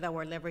making sure that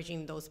we're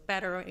leveraging those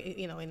better,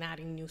 you know, and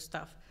adding new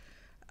stuff.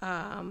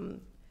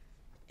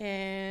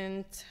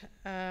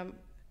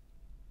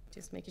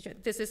 Just making sure.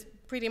 This is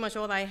pretty much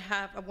all I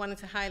wanted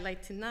to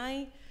highlight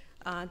tonight.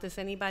 Does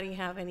anybody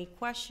have any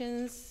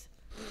questions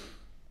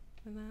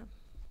on that?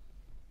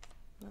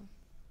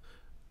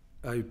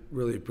 I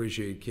really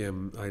appreciate,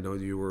 Kim. I know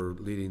you were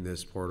leading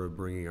this part of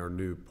bringing our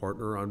new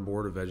partner on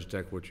board of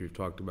EduTech, which we've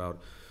talked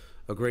about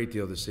a great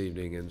deal this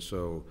evening. And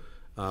so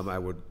I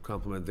would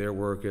compliment their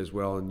work as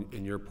well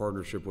in your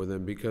partnership with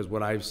them, because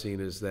what I've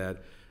seen is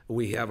that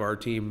we have our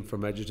team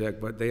from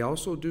EduTech, but they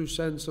also do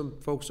send some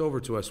folks over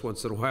to us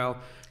once in a while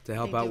to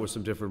help out with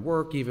some different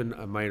work. Even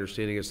my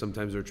understanding is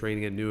sometimes they're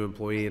training a new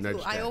employee in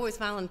EduTech. I always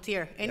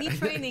volunteer. Any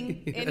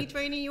training, any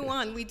training you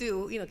want, we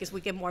do, you know, because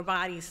we get more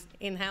bodies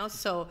in-house.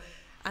 So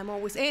I'm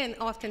always, and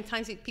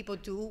oftentimes people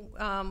do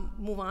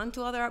move on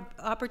to other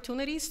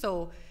opportunities.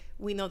 So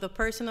we know the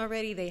person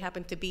already, they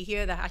happen to be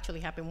here. That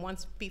actually happened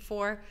once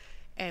before.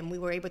 And we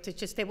were able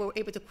to they were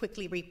able to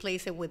quickly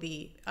replace it with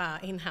the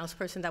in-house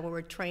person that we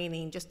were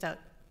training, just to,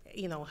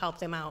 you know, help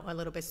them out a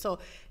little bit. So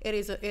it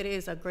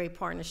is a great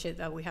partnership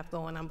that we have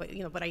going on. But,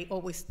 you know, but I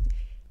always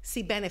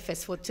see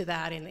benefits to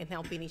that and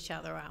helping each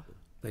other out.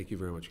 Thank you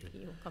very much, Kim.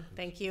 You're welcome.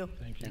 Thank you.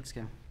 Thank you. Thanks,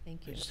 Kim.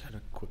 Thank you. I just had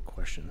a quick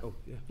question. Oh,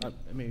 yeah.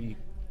 Maybe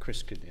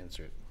Chris could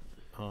answer it.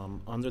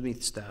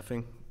 Underneath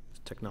staffing,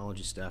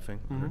 technology staffing,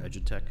 or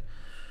EduTech,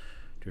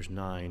 there's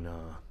 9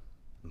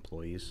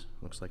 employees,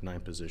 looks like 9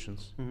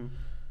 positions.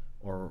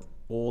 Are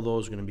all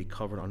those going to be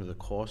covered under the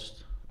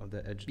cost of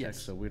the EduTech?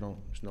 Yes. So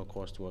there's no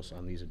cost to us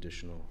on these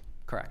additional.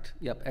 Correct.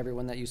 Yep.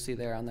 Everyone that you see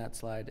there on that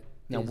slide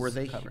Now, is were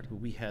they covered.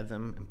 we had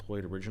them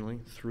employed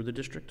originally through the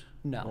district?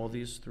 No. All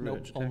these through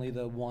Nope. EduTech? Only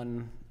the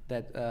one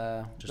that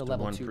Just the the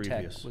level one 2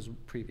 previous. tech was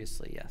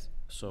previously. Yes.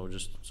 So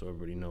just so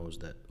everybody knows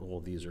that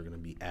all these are going to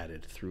be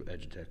added through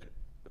EduTech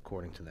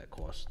according to that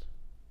cost.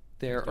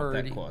 They're It's not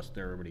already that cost.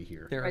 They're already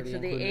here. They're Right, already so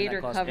the included in 8 that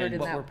are cost, covered and in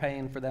what that- we're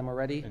paying for them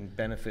already. And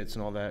benefits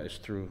and all that is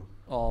through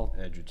All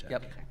EduTech.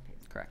 Yep.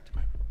 Correct.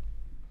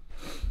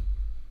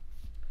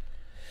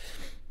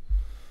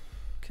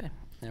 Okay.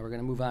 Now we're going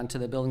to move on to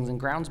the buildings and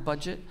grounds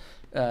budget.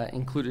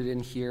 Included in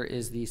here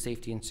is the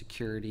safety and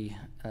security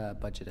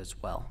budget as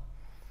well.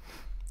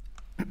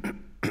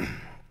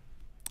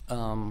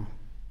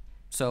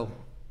 So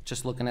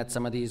just looking at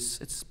some of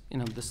these, it's, you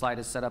know, the slide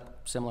is set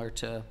up similar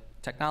to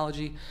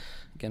technology.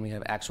 Again, we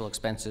have actual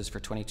expenses for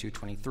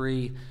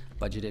 22-23,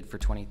 budgeted for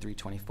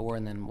 23-24,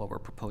 and then what we're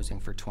proposing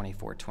for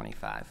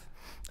 24-25.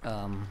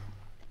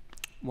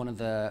 One of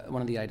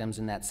the items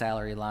in that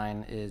salary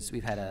line is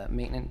we've had a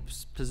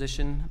maintenance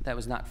position that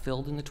was not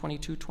filled in the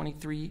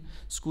 22-23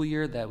 school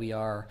year that we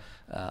are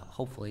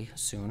hopefully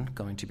soon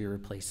going to be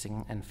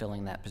replacing and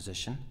filling that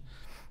position,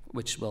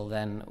 which will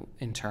then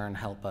in turn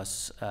help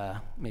us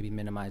maybe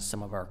minimize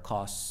some of our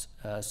costs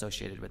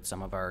associated with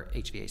some of our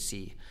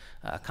HVAC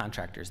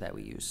contractors that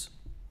we use.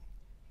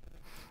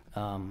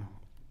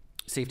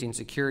 Safety and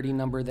security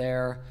number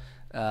there,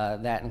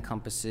 that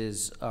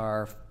encompasses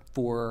our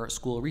 4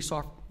 school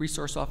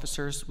resource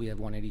officers. We have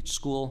 1 at each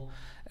school,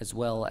 as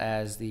well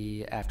as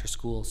the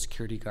after-school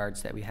security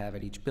guards that we have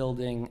at each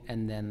building,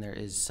 and then there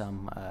is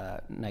some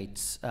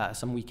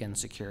some weekend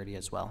security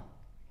as well.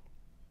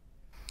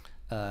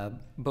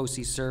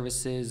 B.O.E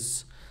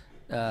services,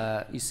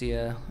 you see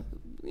an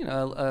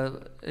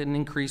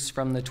increase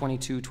from the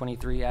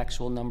 22-23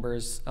 actual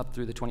numbers up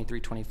through the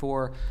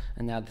 23-24,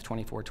 and now the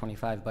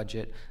 24-25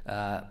 budget.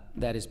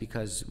 That is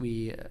because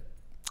we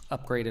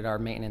upgraded our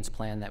maintenance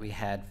plan that we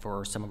had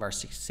for some of our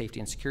safety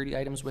and security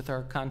items with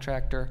our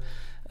contractor.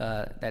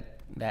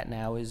 That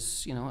now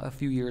is, you know, a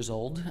few years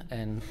old,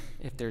 and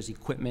if there's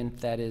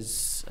equipment that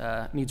is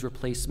needs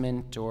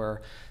replacement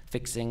or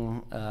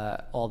fixing,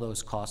 all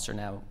those costs are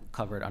now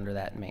covered under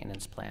that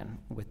maintenance plan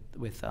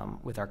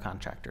with our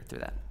contractor through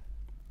that.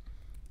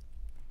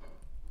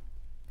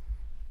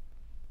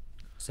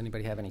 Does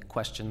anybody have any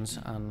questions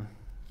on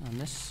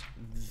this?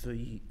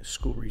 The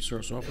school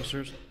resource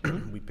officers,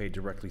 we pay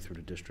directly through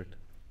the district.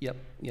 Yep,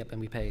 and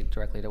we pay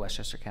directly to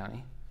Westchester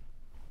County.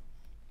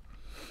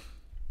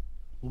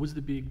 What was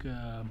the big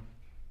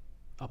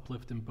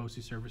uplift in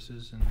B.O.E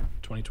services in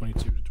 2022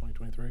 to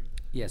 2023?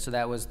 Yeah, so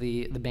that was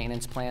the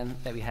maintenance plan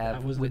that we have.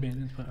 That was the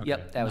maintenance plan? Okay.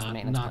 Yep, that was the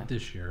maintenance plan. Not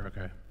this year,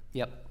 okay.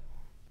 Yep.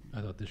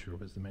 I thought this year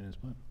was the maintenance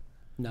plan.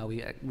 No,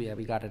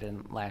 we got it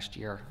in last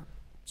year,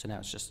 so now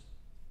it's just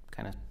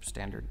kind of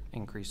standard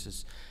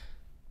increases.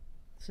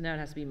 So now it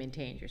has to be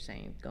maintained, you're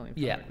saying, going forward?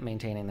 Yeah,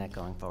 maintaining that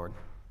going forward.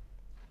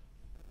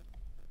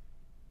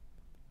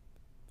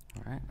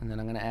 All right, and then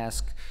I'm going to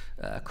ask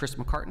Chris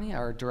McCartney,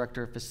 our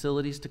Director of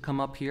Facilities, to come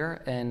up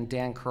here, and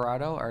Dan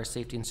Corrado, our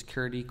Safety and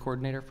Security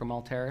Coordinator from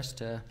Altaris,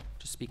 to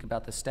speak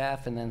about the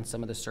staff and then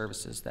some of the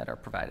services that are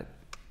provided.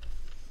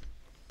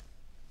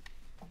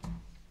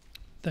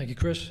 Thank you,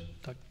 Chris.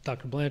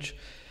 Dr. Blanche.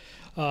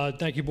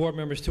 Thank you, board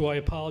members, too. I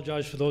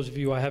apologize for those of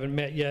you I haven't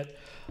met yet.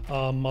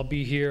 I'll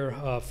be here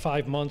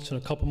 5 months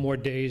and a couple more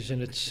days,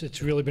 and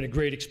it's really been a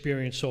great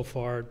experience so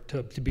far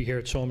to be here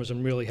at Somers.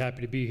 I'm really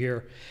happy to be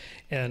here,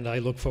 and I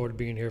look forward to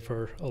being here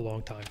for a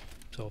long time.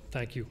 So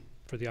thank you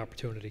for the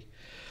opportunity.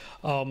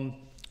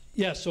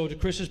 Yeah, so to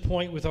Chris's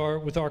point with our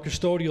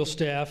custodial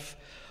staff,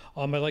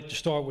 I'd like to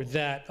start with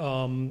that.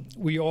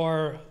 We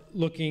are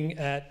looking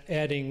at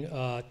adding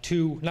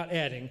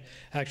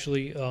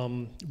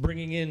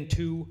bringing in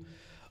 2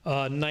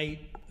 night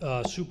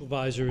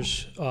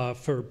supervisors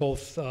for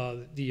both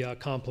the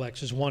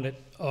complexes, one at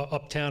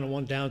uptown and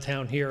one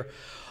downtown here,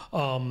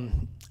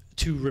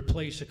 to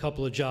replace a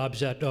couple of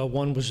jobs that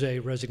one was a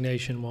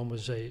resignation, one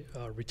was a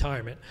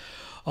retirement.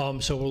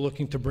 So we're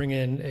looking to bring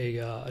in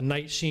a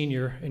night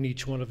senior in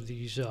each one of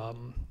these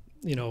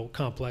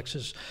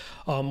complexes,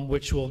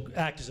 which will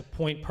act as a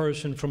point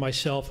person for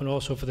myself and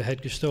also for the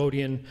head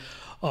custodian.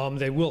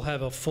 They will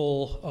have a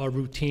full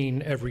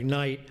routine every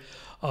night,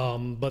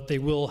 but they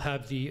will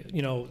have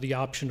the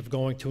option of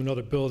going to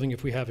another building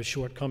if we have a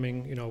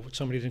shortcoming,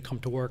 somebody didn't come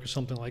to work or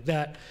something like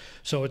that.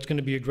 So it's going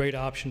to be a great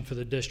option for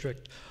the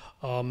district.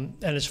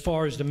 And as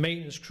far as the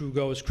maintenance crew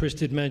goes, Chris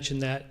did mention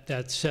that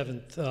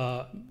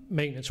 7th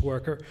maintenance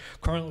worker.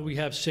 Currently, we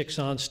have 6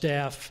 on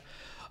staff.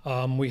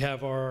 We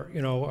have our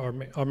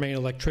main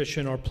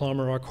electrician, our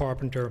plumber, our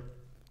carpenter,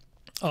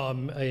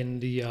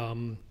 and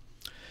the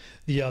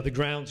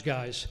grounds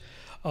guys.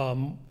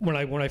 When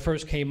I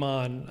first came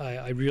on,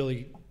 I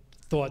really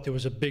thought there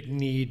was a big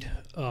need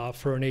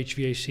for an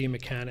HVAC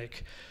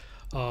mechanic.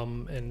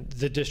 And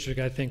the district,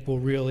 I think, will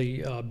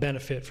really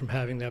benefit from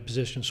having that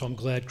position. So I'm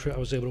glad I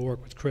was able to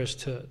work with Chris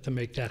to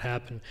make that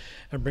happen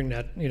and bring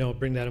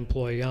that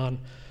employee on.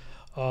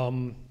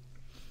 I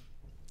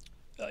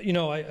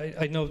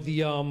know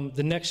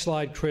the next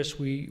slide, Chris.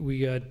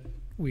 We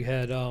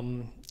had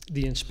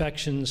the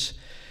inspections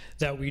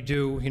that we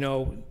do.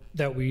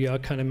 That we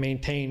kind of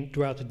maintain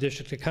throughout the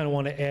district. I kind of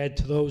want to add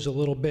to those a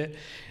little bit.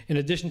 In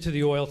addition to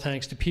the oil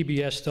tanks, the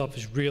PBS stuff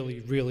is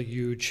really, really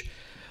huge.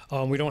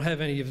 We don't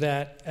have any of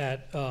that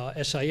at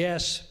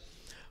SIS,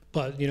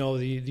 but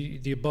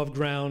the above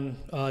ground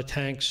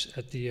tanks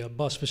at the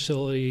bus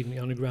facility and the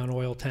underground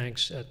oil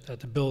tanks at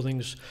the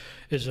buildings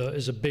is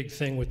a big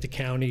thing with the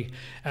county,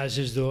 as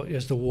is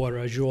the water.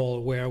 As you're all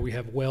aware, we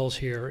have wells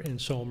here in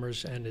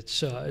Somers, and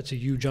it's a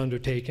huge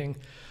undertaking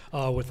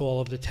with all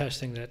of the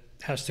testing that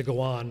has to go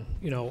on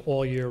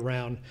all year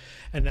round.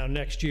 And now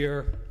next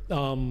year,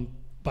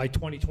 by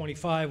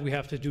 2025, we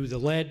have to do the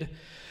lead.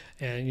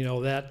 And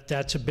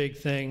that's a big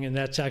thing, and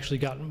that's actually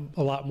gotten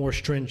a lot more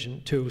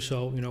stringent too.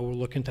 So we're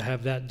looking to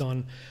have that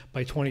done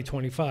by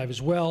 2025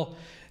 as well.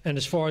 And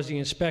as far as the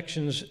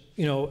inspections,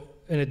 in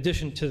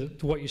addition to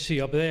what you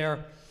see up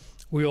there,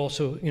 we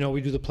also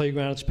we do the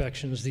playground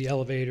inspections, the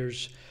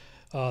elevators,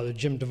 the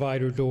gym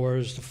divider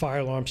doors, the fire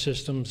alarm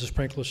systems, the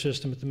sprinkler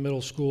system at the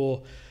middle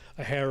school,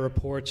 HARA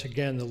reports.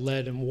 Again, the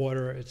lead and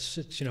water. It's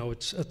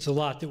a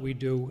lot that we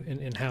do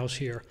in house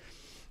here,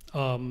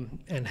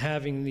 and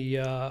having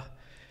the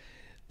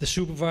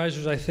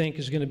supervisors, I think,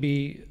 is going to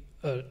be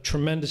a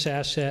tremendous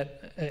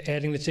asset.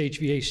 Adding this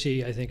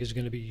HVAC, I think, is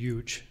going to be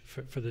huge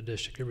for the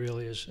district. It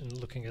really is, in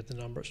looking at the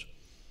numbers.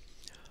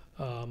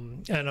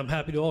 And I'm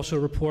happy to also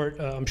report,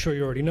 I'm sure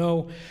you already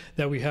know,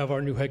 that we have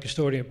our new head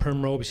custodian,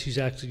 Perm Robis. He's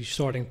actually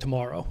starting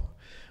tomorrow,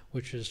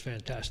 which is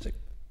fantastic.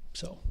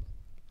 So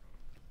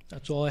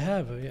that's all I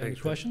have. Any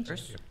questions?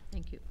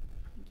 Thank you.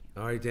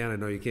 All right, Dan, I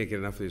know you can't get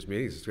enough of these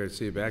meetings. It's great to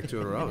see you back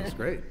 2 in a row. It's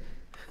great.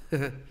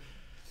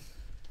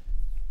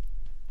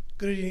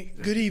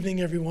 Good evening,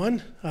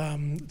 everyone.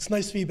 It's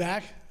nice to be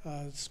back.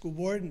 School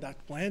board and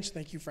Dr. Blanche,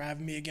 thank you for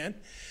having me again.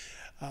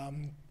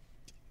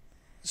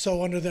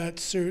 So under that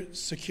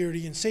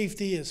security and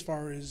safety, as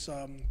far as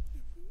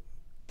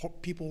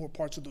people who are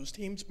parts of those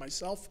teams,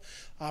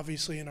 myself,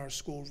 obviously, and our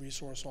school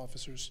resource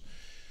officers.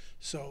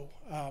 So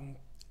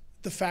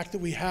the fact that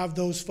we have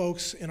those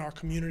folks in our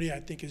community, I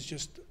think, is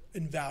just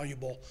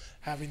invaluable,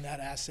 having that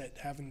asset,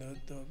 having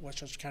the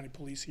Westchester County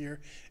Police here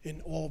in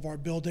all of our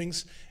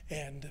buildings.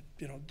 And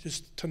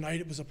just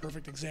tonight it was a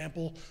perfect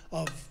example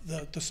of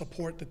the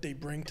support that they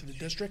bring to the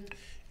district,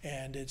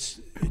 and it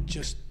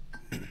just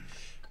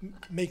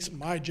makes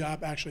my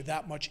job actually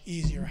that much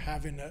easier,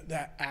 having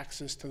that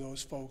access to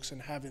those folks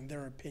and having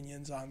their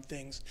opinions on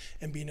things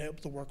and being able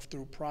to work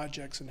through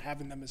projects and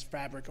having them as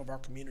fabric of our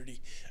community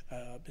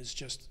is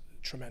just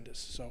tremendous.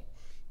 So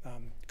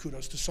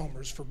kudos to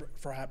Somers for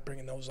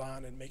bringing those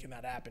on and making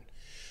that happen.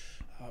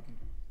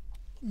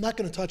 I'm not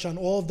going to touch on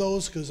all of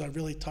those because I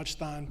really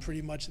touched on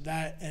pretty much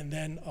that and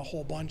then a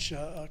whole bunch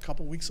a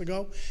couple weeks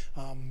ago,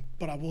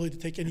 but I'm willing to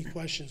take any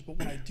questions. But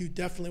what I do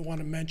definitely want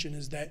to mention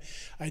is that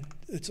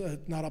it's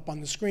not up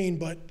on the screen,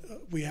 but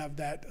we have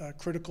that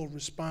critical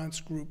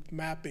response group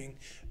mapping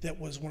that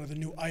was one of the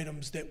new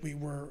items that we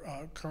were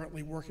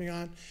currently working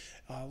on.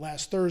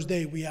 Last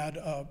Thursday, we had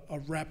a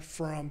rep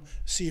from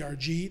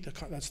CRG,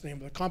 that's the name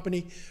of the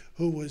company,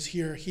 who was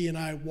here. He and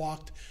I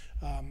walked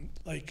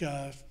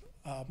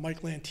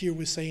Mike Lantier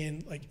was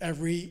saying like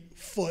every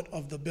foot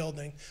of the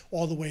building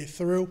all the way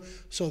through,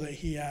 so that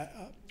he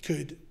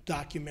could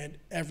document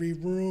every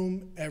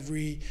room,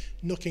 every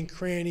nook and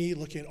cranny,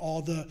 look at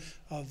all the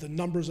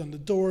numbers on the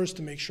doors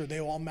to make sure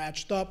they all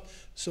matched up,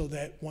 so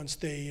that once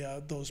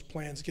those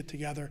plans get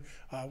together,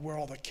 where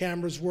all the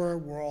cameras were,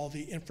 where all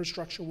the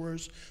infrastructure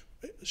was,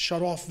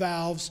 shut-off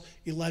valves,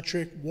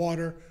 electric,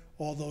 water,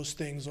 all those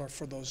things are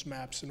for those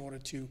maps in order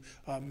to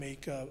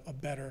make a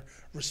better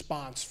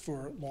response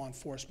for law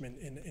enforcement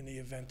in the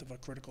event of a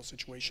critical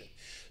situation.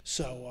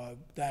 So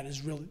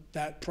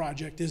that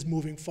project is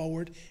moving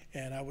forward,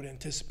 and I would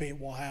anticipate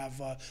we'll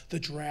have the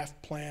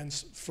draft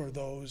plans for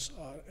those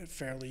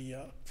fairly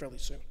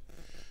soon.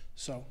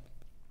 So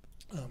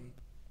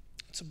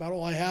that's about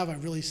all I have. I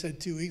really said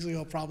 2 weeks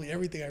ago probably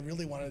everything I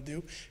really want to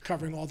do,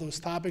 covering all those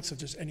topics. If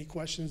there's any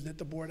questions that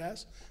the board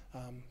has,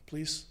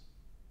 please.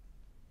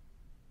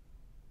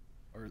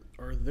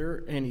 Are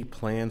there any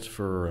plans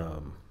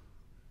for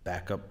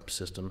backup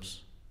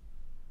systems?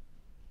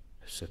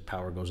 So if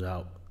power goes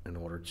out, in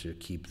order to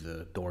keep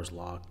the doors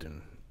locked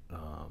and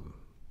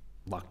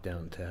locked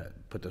down, to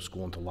put the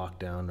school into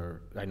lockdown?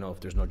 Or I know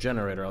if there's no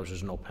generator, else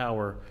there's no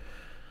power.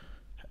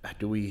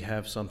 Do we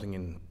have something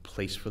in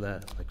place for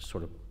that, like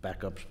sort of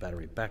backups,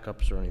 battery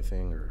backups or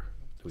anything? Or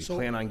do we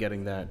plan on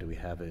getting that? Do we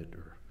have it?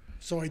 Or?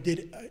 So I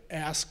did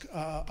ask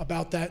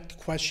about that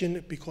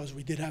question because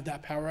we did have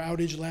that power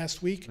outage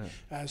last week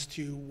as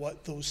to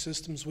what those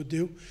systems would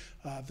do.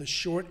 The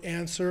short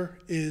answer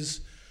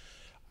is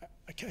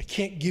I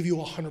can't give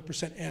you a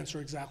 100% answer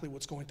exactly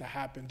what's going to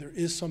happen. There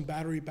is some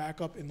battery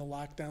backup in the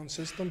lockdown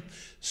system.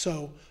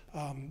 So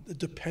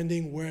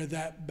depending where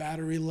that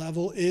battery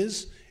level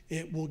is,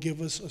 it will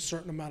give us a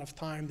certain amount of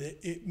time that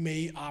it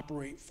may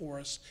operate for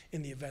us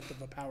in the event of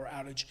a power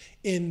outage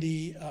in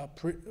the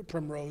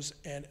Primrose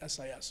and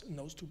SIS, in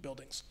those two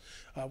buildings,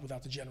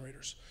 without the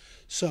generators.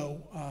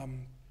 So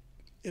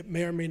it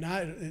may or may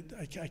not.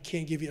 I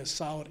can't give you a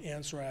solid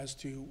answer as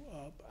to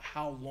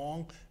how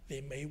long they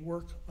may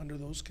work under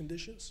those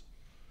conditions.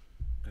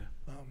 Okay.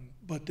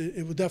 But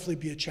it would definitely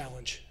be a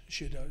challenge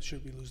should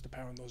we lose the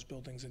power in those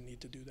buildings and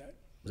need to do that.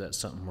 Is that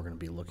something we're going to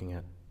be looking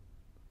at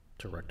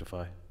to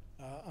rectify?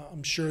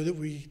 I'm sure that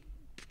we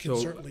can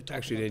certainly talk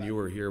actually, about Dan, that. you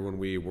were here when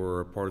we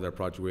were part of that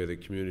project. We had a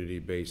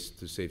community-based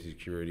safety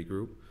security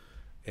group,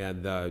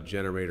 and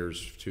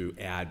generators to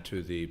add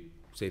to the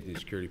safety and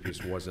security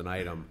piece was an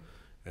item,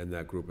 and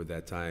that group at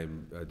that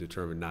time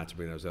determined not to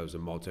bring those. That was a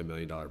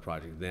multi-million-dollar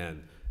project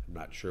then. I'm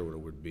not sure what it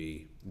would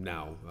be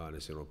now.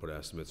 Honestly, I don't put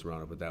estimates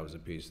around it, but that was a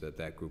piece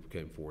that group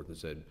came forth and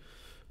said,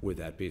 with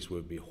that piece, we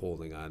would be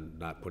holding on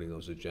not putting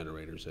those as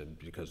generators in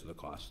because of the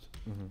cost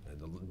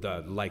and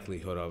the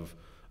likelihood of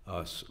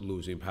us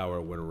losing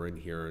power when we're in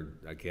here. And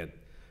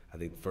I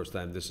think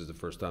this is the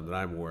first time that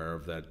I'm aware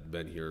of that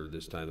been here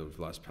this time that we've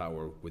lost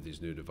power with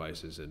these new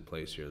devices in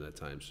place here in that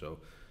time. So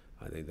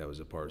I think that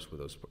was a part with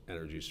those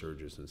energy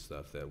surges and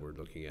stuff that we're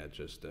looking at.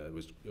 Just it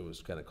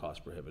was kind of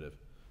cost prohibitive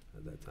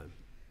at that time.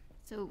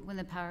 So when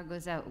the power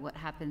goes out, what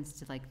happens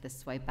to like the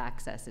swipe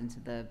access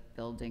into the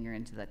building or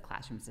into the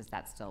classrooms? Does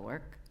that still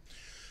work?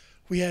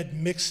 We had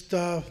mixed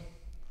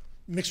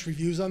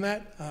reviews on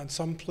that. On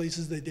some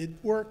places they did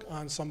work,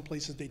 on some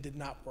places they did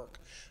not work.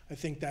 I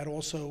think that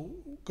also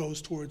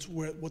goes towards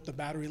what the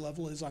battery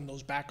level is on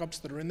those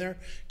backups that are in there,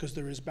 because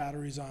there is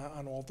batteries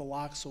on all the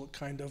locks, so it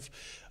kind of,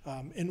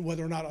 and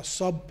whether or not a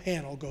sub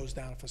panel goes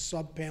down. If a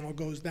sub panel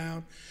goes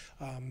down,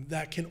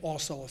 that can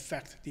also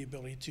affect the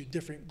ability to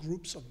different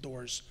groups of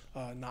doors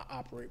not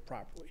operate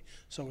properly.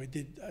 So it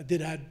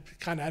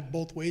kind of had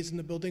both ways in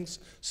the buildings.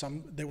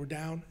 Some they were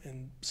down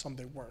and some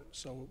they weren't.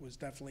 So it was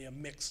definitely a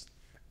mixed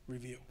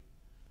review.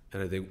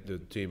 And I think the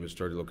team has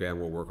started to look at, and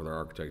we'll work with our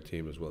architect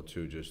team as well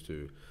too, just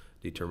to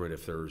determine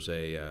if there's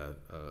a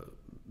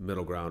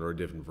middle ground or a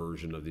different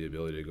version of the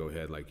ability to go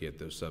ahead, like get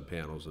those sub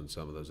panels and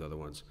some of those other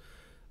ones.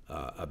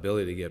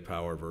 Ability to get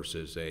power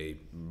versus a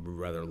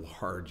rather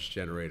large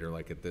generator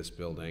like at this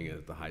building and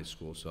at the high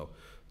school. So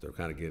they're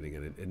kind of getting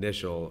an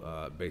initial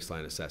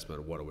baseline assessment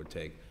of what it would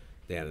take.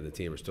 Dan and the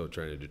team are still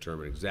trying to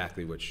determine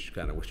exactly which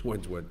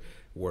ones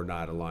were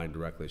not aligned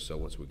directly. So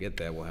once we get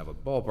that, we'll have a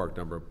ballpark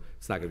number.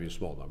 It's not going to be a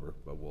small number,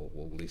 but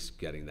we'll at least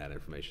getting that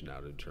information now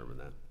to determine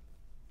that.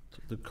 So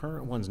the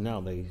current ones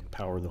now, they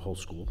power the whole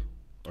school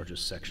or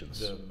just sections?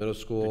 The middle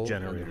school, the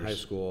and the high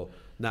school,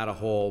 not a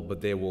whole,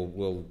 but they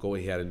will go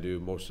ahead and do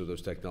most of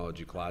those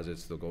technology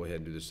closets. They'll go ahead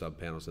and do the sub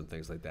panels and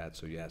things like that.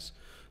 So yes,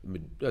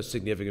 a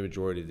significant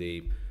majority of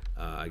the,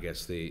 I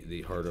guess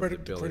the heart of the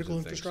buildings. Critical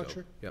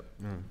infrastructure. So, yep.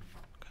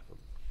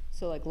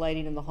 So like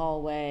lighting in the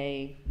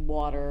hallway,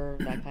 water,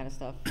 that kind of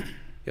stuff.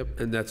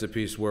 Yep, and that's a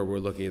piece where we're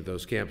looking at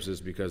those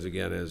campuses because,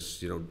 again,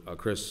 as you know,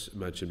 Chris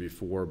mentioned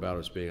before about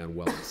us being on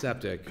well and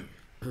septic,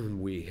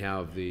 we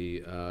have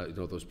the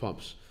those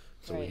pumps.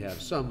 So we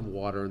have some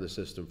water in the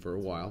system for a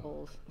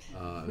while,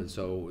 and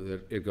so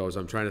it goes.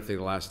 I'm trying to think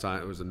the last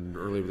time, it was an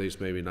early release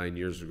maybe 9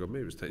 years ago,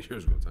 maybe it was 10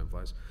 years ago, time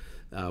flies,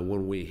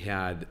 when we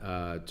had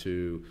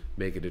to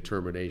make a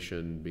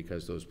determination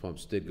because those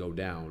pumps did go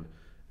down,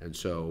 And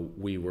so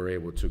we were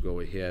able to go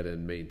ahead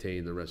and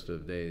maintain the rest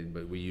of the day,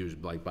 but we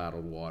used like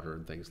bottled water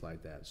and things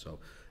like that. So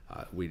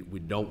we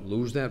don't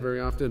lose that very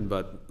often,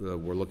 but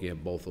we're looking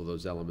at both of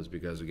those elements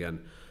because,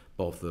 again,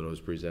 both of those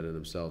presented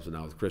themselves. And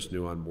now with Chris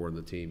New on board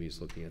the team,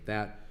 he's looking at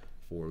that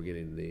for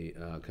getting the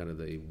kind of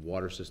the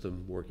water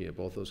system working at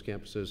both those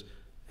campuses,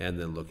 and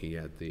then looking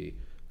at the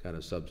kind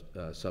of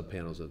sub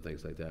panels and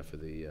things like that for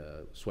the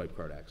swipe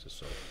card access.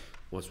 So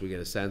once we get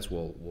a sense,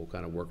 we'll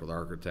kind of work with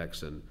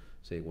architects and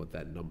see what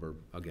that number,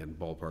 again,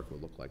 ballpark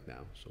would look like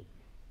now. So.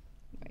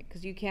 Right,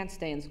 because you can't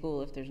stay in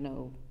school if there's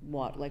no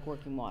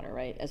working water,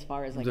 right? As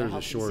far as like there's a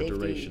health short and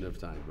safety. Duration of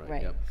time, right?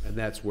 Right. Yep. And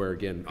that's where,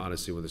 again,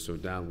 honestly, when this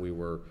went down, we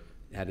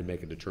had to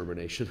make a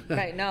determination.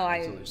 Right. No,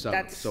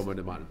 that's so much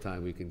amount of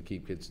time we can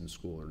keep kids in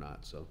school or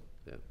not. So,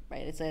 yeah.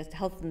 Right. It's a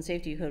health and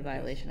safety code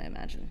violation, I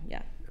imagine.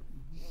 Yeah.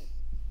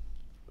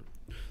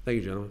 Thank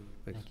you, gentlemen.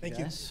 Thanks. Thank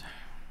you. So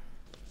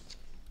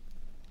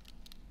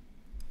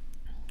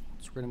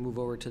we're going to move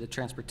over to the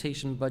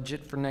transportation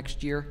budget for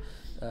next year.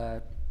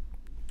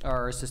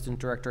 Our Assistant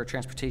Director of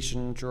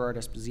Transportation, Gerard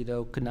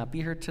Esposito, could not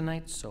be here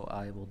tonight, so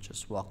I will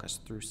just walk us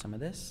through some of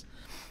this.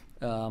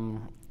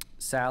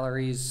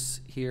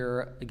 Salaries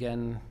here,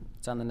 again,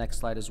 it's on the next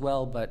slide as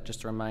well, but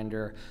just a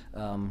reminder,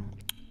 the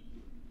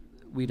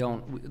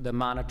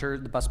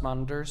bus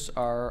monitors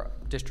are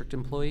district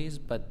employees,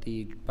 but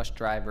the bus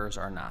drivers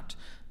are not.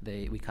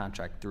 We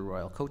contract through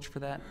Royal Coach for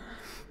that.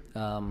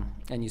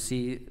 And you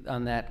see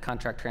on that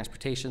contract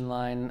transportation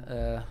line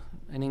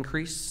an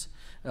increase.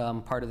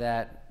 Part of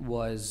that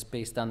was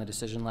based on the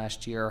decision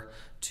last year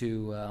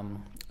to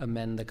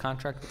amend the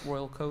contract with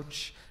Royal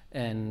Coach,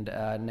 and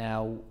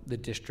now the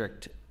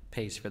district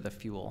pays for the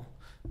fuel.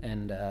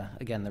 And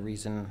again, the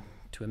reason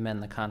to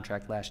amend the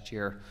contract last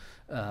year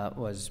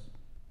was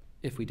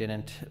if we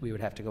didn't, we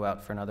would have to go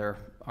out for another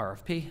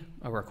RFP,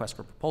 a request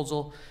for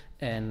proposal,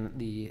 and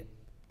the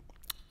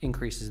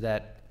increases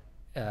that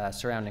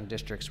surrounding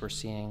districts were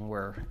seeing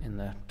were in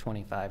the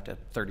 25 to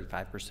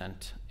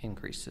 35%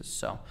 increases.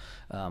 So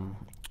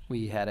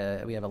we have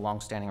a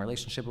long-standing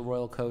relationship with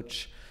Royal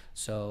Coach,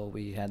 so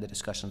we had the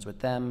discussions with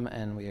them,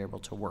 and we were able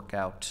to work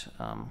out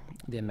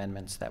the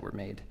amendments that were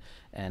made,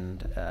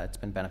 and it's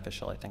been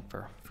beneficial, I think,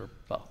 for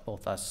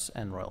both us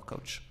and Royal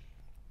Coach.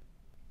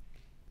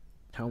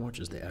 How much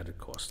is the added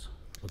cost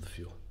of the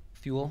fuel?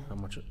 Fuel? How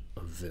much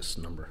of this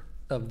number?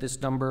 Of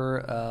this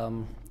number,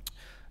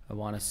 I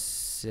want to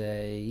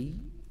say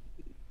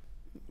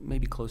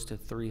maybe close to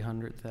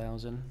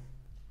 300,000.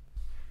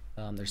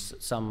 There's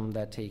some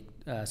that take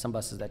some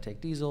buses that take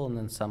diesel, and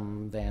then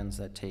some vans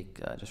that take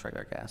just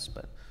regular gas,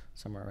 but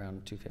somewhere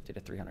around 250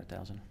 to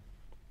 300,000.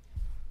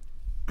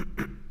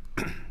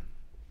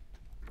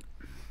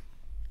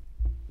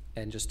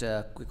 And just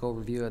a quick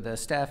overview of the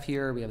staff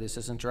here. We have the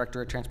Assistant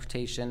Director of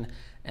Transportation,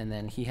 and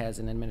then he has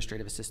an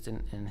administrative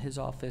assistant in his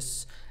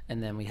office,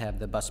 and then we have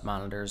the bus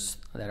monitors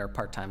that are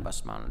part-time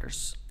bus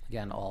monitors.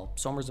 Again, all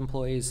Somers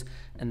employees,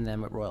 and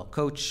then with Royal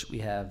Coach, we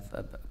have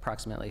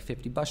approximately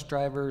 50 bus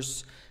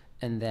drivers,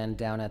 and then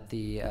down at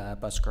the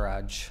bus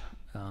garage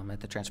at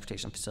the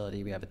transportation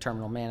facility, we have a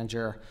terminal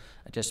manager,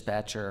 a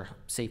dispatcher,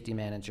 safety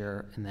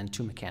manager, and then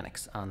 2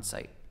 mechanics on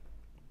site.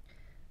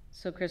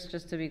 So Chris,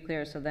 just to be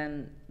clear, so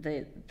then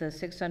the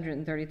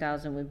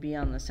 630,000 would be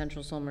on the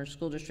Central Somers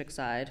School District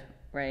side,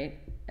 right?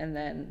 And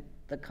then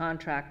the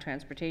contract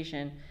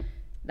transportation,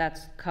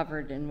 that's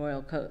covered in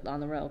on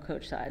the Royal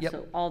Coach side. Yep.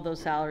 So all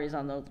those salaries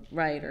on the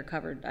right are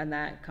covered on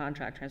that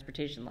contract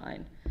transportation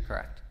line.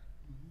 Correct.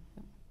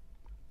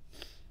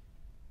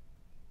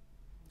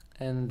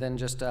 And then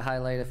just to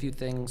highlight a few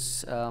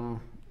things,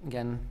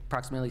 again,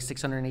 approximately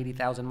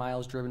 680,000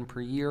 miles driven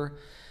per year.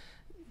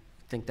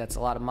 I think that's a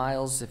lot of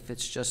miles if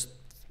it's just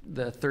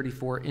the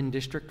 34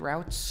 in-district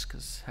routes,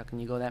 because how can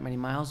you go that many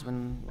miles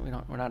when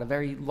we're not a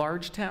very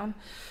large town?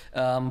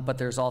 But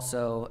there's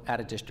also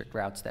out-of-district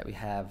routes that we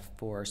have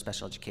for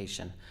special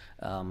education,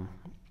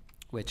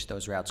 which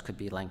those routes could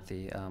be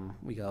lengthy.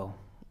 We go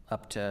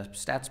up to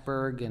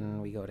Staatsburg,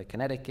 and we go to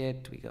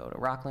Connecticut, we go to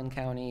Rockland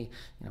County.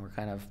 We're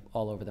kind of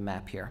all over the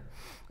map here.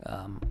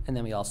 And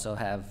then we also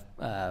have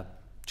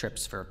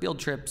trips for field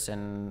trips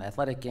and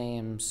athletic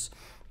games.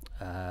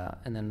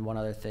 And then one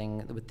other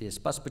thing with this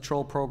bus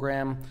patrol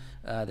program,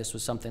 this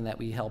was something that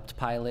we helped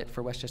pilot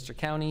for Westchester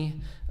County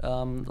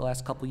the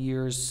last couple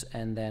years,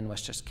 and then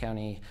Westchester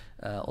County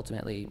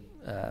ultimately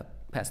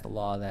passed a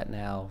law that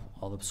now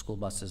all the school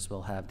buses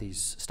will have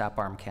these stop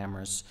arm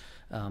cameras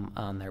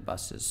on their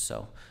buses.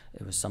 So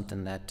it was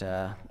something that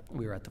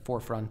we were at the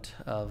forefront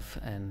of,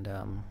 and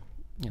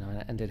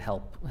and did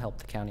help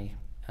the county,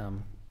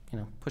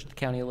 push the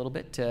county a little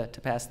bit to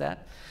pass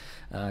that.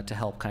 To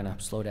help kind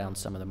of slow down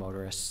some of the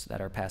motorists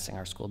that are passing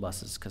our school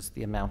buses, because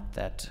the amount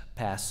that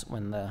pass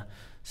when the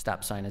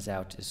stop sign is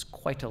out is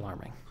quite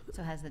alarming.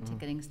 So has the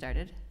ticketing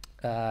started?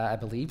 I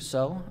believe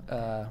so.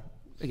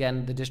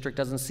 again, the district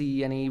doesn't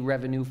see any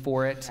revenue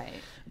for it, Right.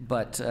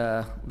 but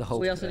the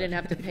hope. We also didn't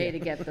have to pay to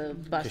get the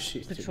bus Just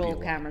used to patrol be a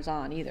lot. cameras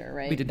on either,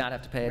 right? We did not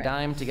have to pay a Right.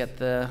 dime to get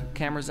the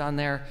cameras on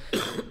there.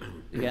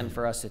 Again,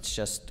 for us, it's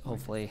just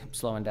hopefully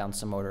slowing down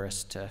some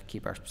motorists to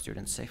keep our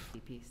students safe.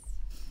 Piece.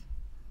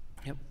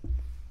 Yep.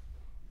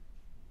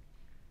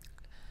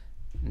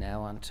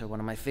 Now on to one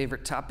of my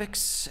favorite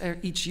topics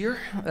each year,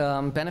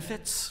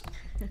 benefits.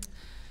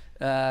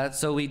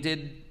 So we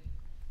did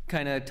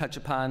kind of touch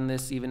upon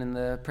this even in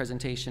the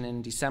presentation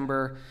in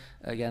December.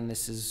 Again,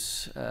 this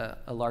is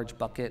a large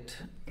bucket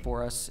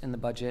for us in the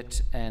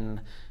budget,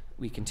 and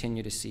we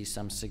continue to see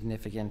some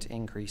significant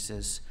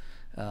increases.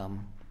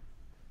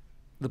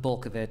 The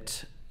bulk of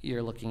it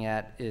you're looking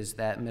at is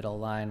that middle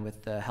line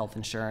with the health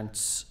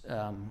insurance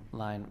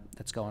line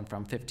that's going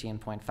from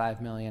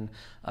 15.5 million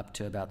up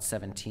to about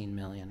 17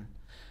 million.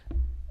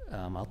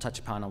 I'll touch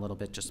upon a little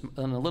bit, just in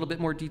a little bit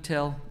more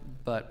detail,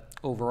 but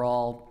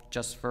overall,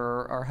 just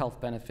for our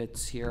health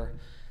benefits here,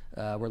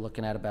 we're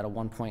looking at about a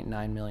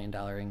 $1.9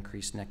 million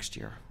increase next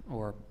year,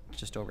 or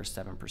just over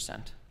 7%.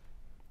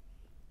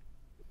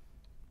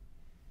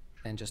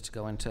 And just to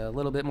go into a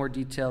little bit more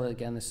detail,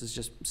 again, this is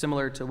just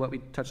similar to what we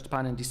touched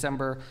upon in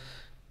December.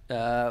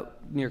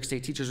 New York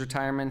State teachers'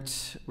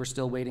 retirement, we're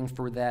still waiting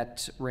for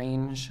that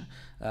range.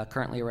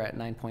 Currently, we're at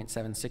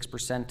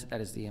 9.76%.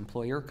 That is the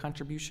employer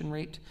contribution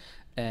rate.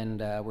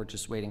 And we're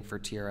just waiting for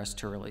TRS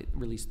to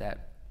release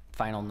that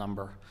final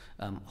number,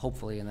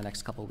 hopefully in the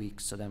next couple of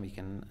weeks, so then we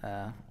can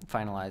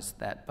finalize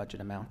that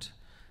budget amount.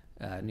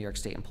 New York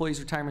State Employees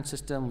Retirement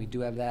System, we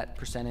do have that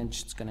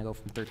percentage. It's going to go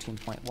from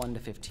 13.1 to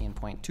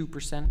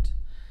 15.2%.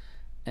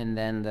 And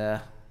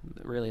then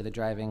really the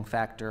driving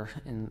factor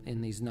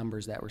in these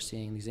numbers that we're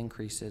seeing, these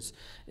increases,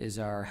 is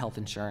our health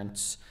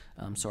insurance.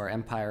 So our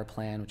Empire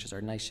plan, which is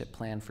our night shift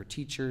plan for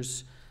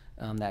teachers,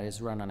 that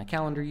is run on a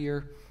calendar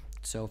year.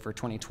 So for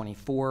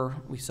 2024,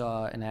 we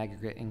saw an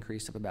aggregate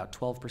increase of about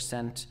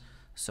 12%.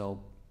 So,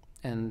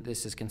 and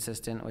this is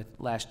consistent with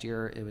last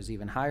year, it was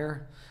even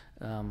higher.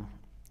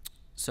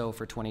 So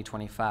for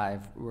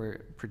 2025, we're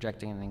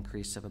projecting an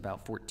increase of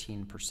about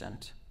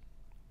 14%.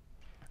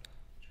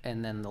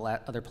 And then the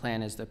other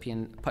plan is the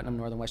Putnam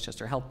Northern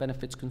Westchester Health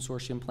Benefits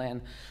Consortium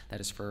plan. That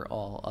is for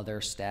all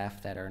other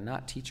staff that are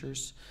not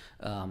teachers.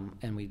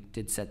 And we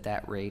did set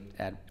that rate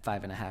at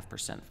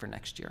 5.5% for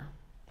next year.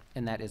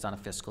 And that is on a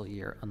fiscal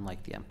year,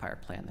 unlike the Empire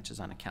plan, which is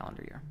on a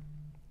calendar year.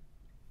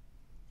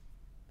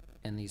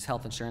 And these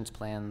health insurance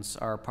plans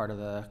are part of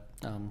the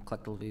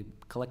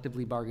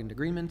collectively bargained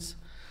agreements.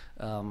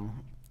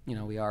 You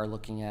know, we are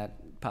looking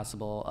at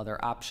possible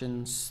other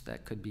options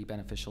that could be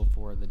beneficial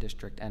for the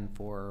district and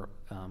for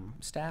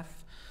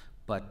staff,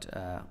 but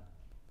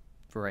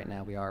for right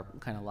now, we are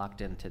kind of locked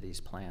into these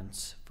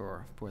plans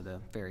for the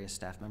various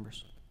staff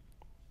members.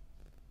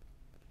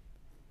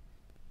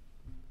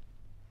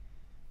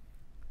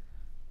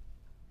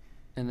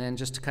 And then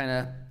just to kind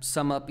of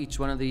sum up each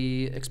one of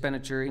the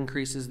expenditure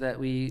increases that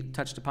we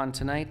touched upon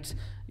tonight,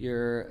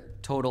 your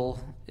total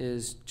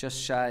is just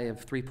shy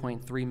of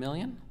 3.3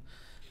 million,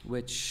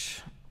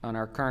 which on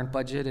our current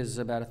budget is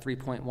about a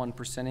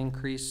 3.1%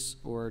 increase,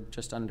 or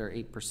just under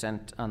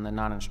 8% on the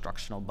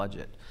non-instructional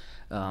budget.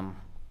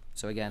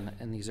 So again,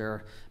 and these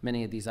are,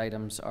 many of these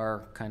items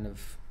are kind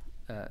of,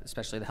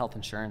 especially the health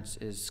insurance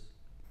is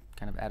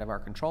kind of out of our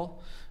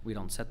control. We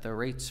don't set the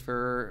rates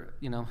for,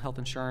 you know, health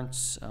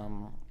insurance.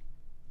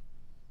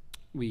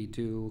 We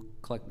do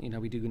collect, you know,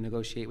 we do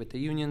negotiate with the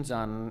unions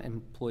on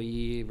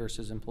employee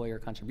versus employer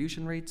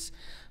contribution rates,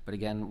 but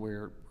again,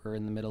 we're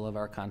in the middle of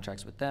our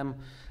contracts with them,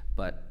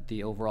 but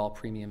the overall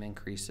premium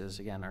increases,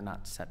 again, are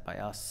not set by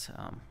us.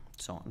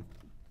 So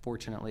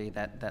unfortunately,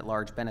 that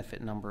large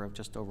benefit number of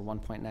just over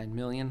 1.9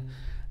 million,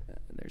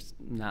 there's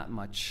not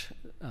much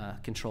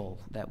control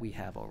that we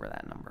have over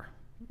that number.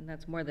 And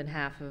that's more than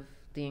half of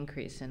the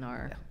increase in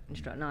our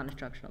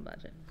non-instructional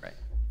budget. Right.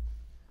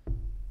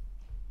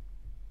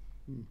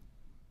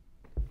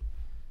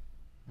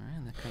 All right,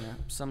 and that kind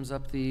of sums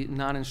up the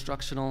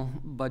non-instructional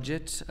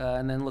budget.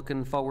 And then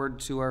looking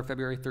forward to our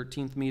February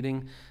 13th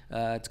meeting,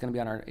 it's going to be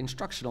on our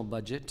instructional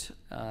budget.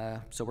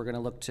 So we're going to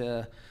look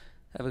to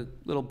have a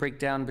little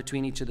breakdown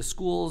between each of the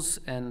schools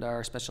and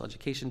our special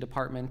education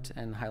department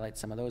and highlight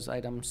some of those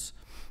items.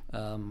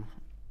 So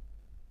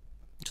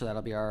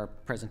that'll be our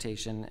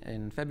presentation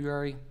in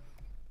February.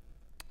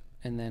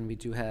 And then we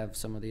do have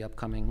some of the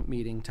upcoming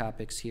meeting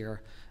topics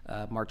here.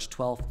 March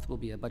 12th will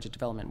be a budget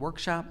development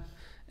workshop.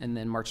 And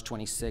then March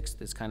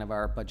 26th is kind of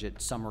our budget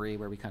summary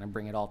where we kind of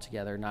bring it all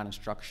together,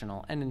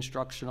 non-instructional and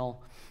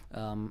instructional.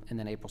 And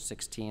then April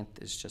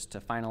 16th is just to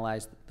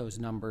finalize those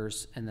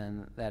numbers. And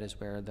then that is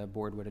where the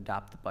board would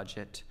adopt the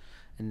budget.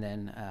 And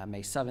then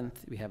May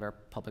 7th, we have our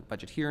public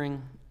budget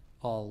hearing,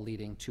 all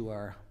leading to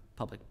our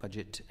public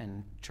budget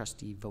and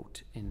trustee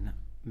vote in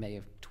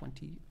May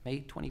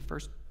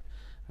 21st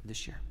of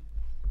this year.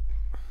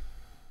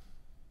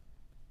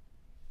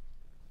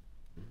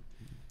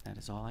 That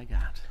is all I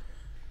got.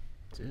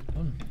 That's it.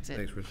 That's it.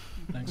 Thanks, Chris.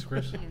 Thanks,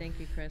 Chris. Thank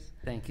you, Chris.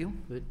 Thank you.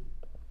 Good.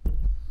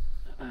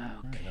 All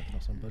right, nothing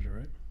else on budget,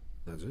 right?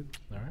 That's it.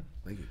 All right.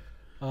 Thank you.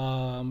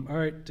 All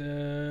right,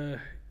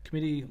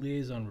 committee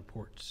liaison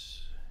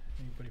reports.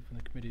 Anybody from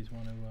the committees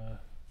want to,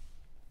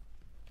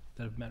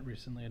 that have met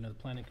recently? I know the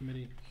planning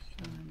committee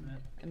met.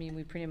 I mean,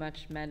 we pretty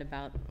much met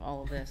about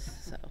all of this,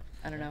 so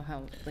I don't know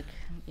how, like,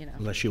 you know.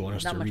 Unless you want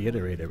us not to much more.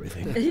 reiterate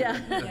everything.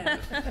 Yeah.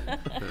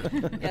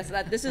 Yes,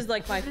 this is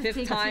like my fifth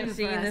Take time two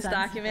seeing for this us.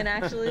 document,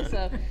 actually,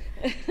 so.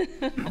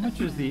 How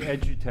much is the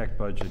edutech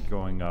budget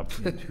going up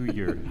in 2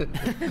 years? We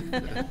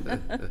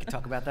could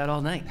talk about that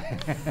all night.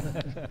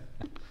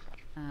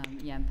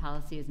 Yeah, and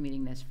policy is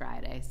meeting this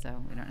Friday,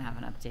 so we don't have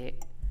an update.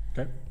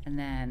 Okay. And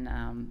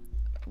then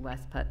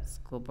West Putt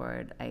School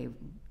Board, I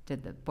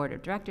did the Board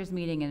of Directors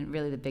meeting, and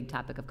really the big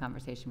topic of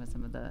conversation was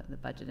some of the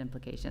budget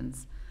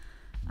implications.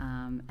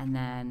 And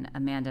then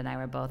Amanda and I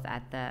were both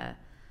at the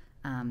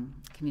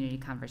community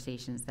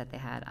conversations that they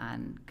had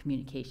on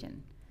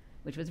communication,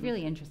 which was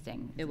really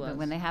interesting. It was.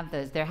 When they have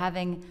those, they're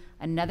having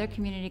another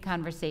community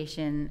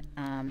conversation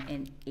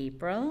in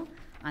April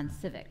on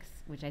civics,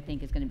 which I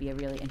think is going to be a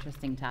really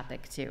interesting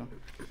topic too.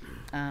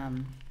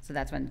 So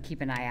that's one to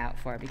keep an eye out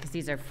for, because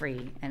these are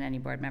free and any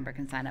board member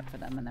can sign up for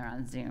them, and they're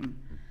on Zoom.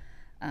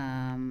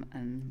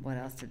 And what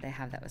else did they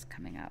have that was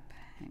coming up?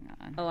 Hang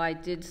on. Oh, I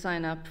did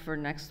sign up for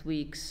next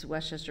week's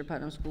Westchester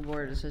Putnam School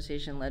Board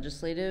Association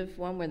legislative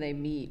one, where they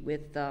meet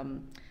with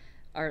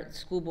our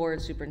school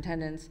board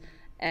superintendents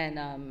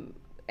and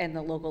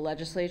the local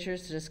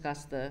legislatures to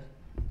discuss the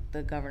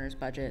governor's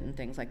budget and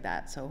things like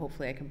that. So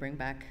hopefully I can bring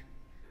back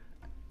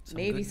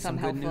maybe some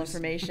good helpful news.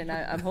 information.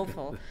 I'm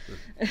hopeful.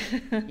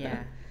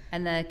 Yeah,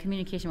 and the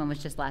communication one was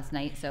just last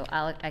night, so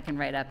I can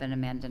write up, and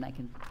Amanda and I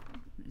can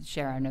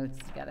share our notes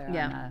together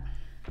Yeah.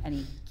 on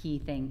any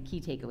key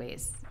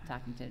takeaways,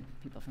 talking to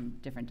people from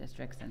different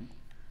districts and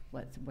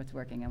what's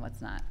working and what's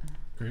not.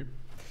 Great.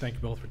 Thank you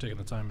both for taking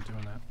the time and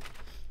doing that.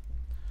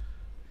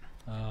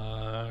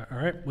 All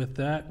right, with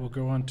that, we'll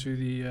go on to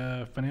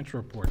the financial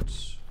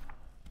reports.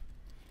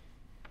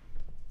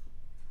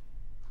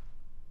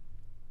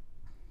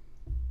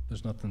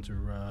 There's nothing to,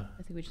 I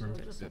think we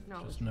just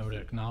just note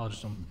it,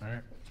 acknowledge them. All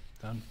right,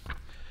 done.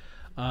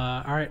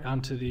 All right, on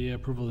to the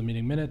approval of the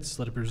meeting minutes.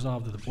 Let it be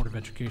resolved that the Board of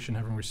Education,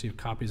 having received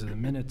copies of the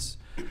minutes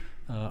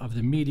of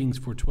the meetings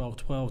for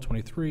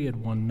 12/12/23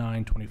 and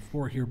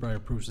 1/9/24, hereby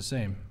approves the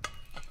same.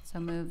 So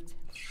moved.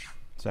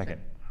 Second.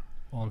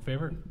 All in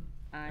favor?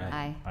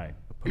 Aye. Aye.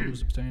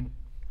 Opposed, abstained?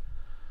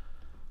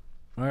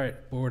 All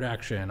right, board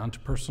action. Onto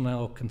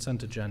personnel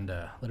consent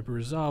agenda. Let it be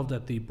resolved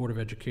that the Board of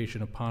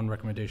Education, upon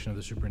recommendation of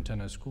the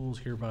superintendent of schools,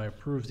 hereby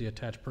approves the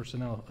attached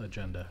personnel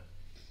agenda.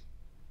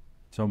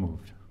 So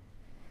moved.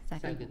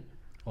 Second.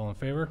 All in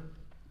favor?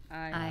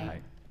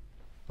 Aye.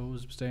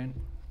 Opposed, abstained?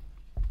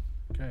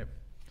 Okay.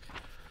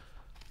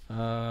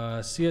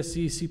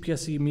 CSE,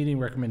 CPSE meeting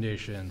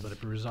recommendations. Let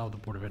it be resolved the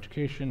Board of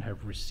Education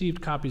have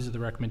received copies of the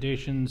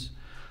recommendations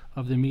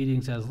of the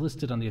meetings as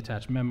listed on the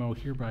attached memo,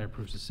 hereby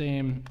approves the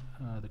same.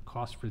 The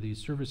costs for these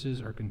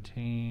services are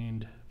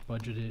contained,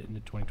 budgeted in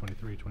the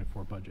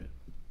 2023-24 budget.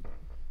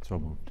 So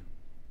moved.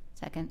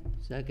 Second.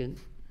 Second.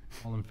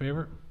 All in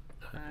favor?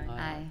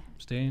 Aye.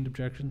 Abstained,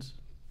 objections?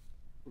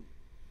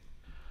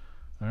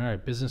 All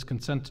right, business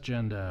consent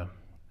agenda.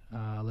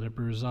 Let it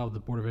be resolved the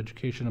Board of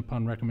Education,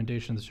 upon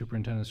recommendation of the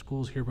superintendent of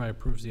schools, hereby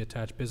approves the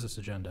attached business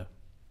agenda.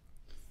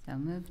 So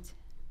moved.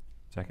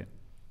 Second.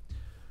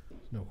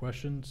 No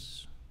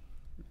questions?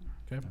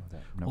 Okay.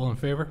 No. All in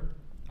favor?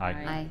 Aye.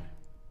 Aye.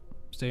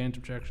 Abstained,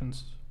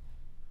 objections?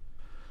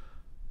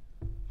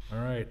 All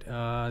right,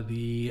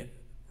 the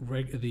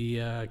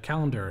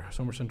calendar,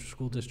 Somer Central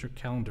School District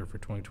calendar for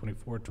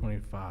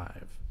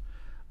 2024-25.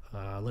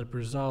 Let it be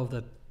resolved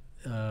that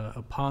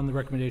upon the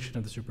recommendation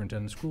of the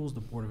superintendent of schools,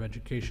 the Board of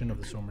Education of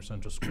the Somer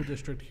Central School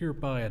District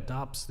hereby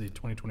adopts the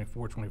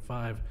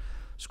 2024-25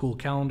 school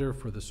calendar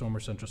for the Somer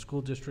Central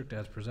School District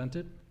as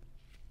presented.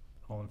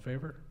 All in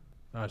favor?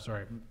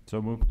 Sorry.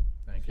 So moved.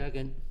 Thank you.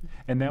 Second.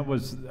 And that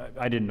was,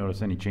 I didn't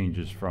notice any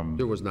changes from.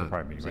 There was the not.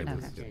 prior meeting, right?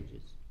 Okay.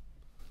 Changes.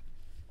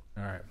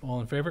 All right, all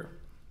in favor?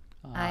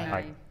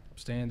 Aye.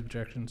 Abstained,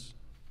 objections?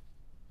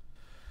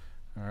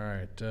 All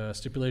right,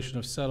 stipulation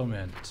of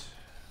settlement.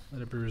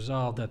 Let it be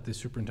resolved that the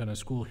superintendent of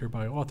school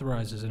hereby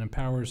authorizes and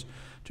empowers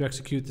to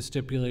execute the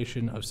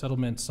stipulation of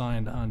settlement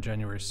signed on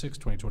January 6,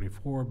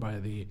 2024 by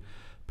the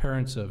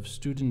parents of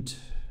student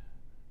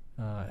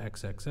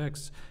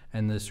XXX,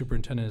 and the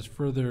superintendent is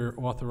further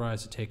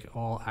authorized to take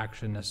all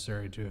action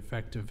necessary to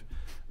effective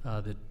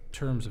the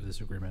terms of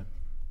this agreement.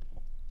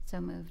 So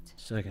moved.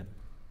 Second.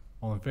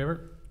 All in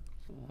favor?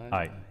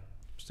 Aye.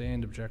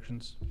 Abstained,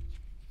 objections?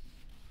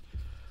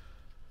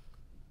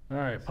 All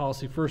right,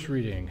 policy first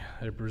reading.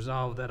 It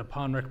resolved that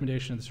upon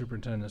recommendation of the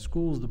superintendent of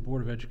schools, the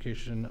Board of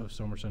Education of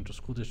Somer Central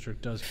School District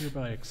does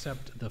hereby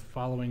accept the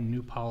following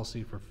new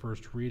policy for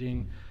first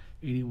reading: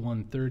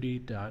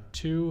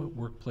 8130.2,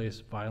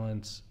 workplace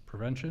violence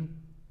prevention.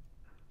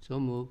 So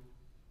moved.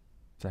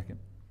 Second.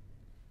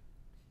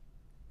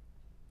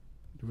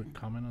 Do we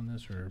comment on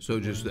this, or? So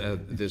just,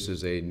 this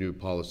is a new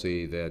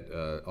policy that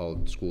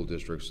all school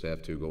districts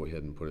have to go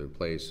ahead and put in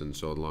place, and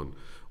so along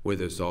with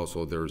this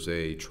also, there's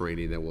a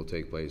training that will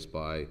take place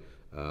by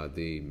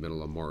the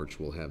middle of March,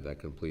 we'll have that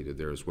completed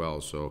there as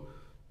well. So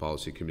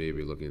policy committee will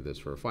be looking at this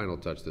for a final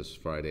touch this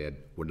Friday. I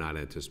would not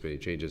anticipate any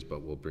changes,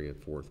 but we'll bring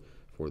it forth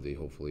for the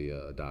hopefully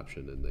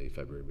adoption in the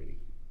February meeting.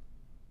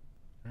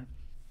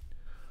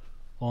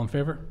 All in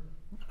favor?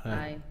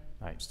 Aye.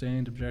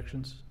 Abstained,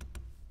 objections?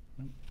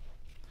 Nope.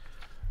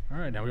 All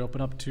right, now we open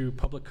up to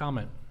public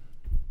comment.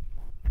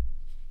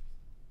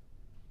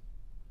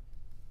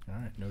 All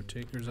right, no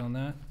takers on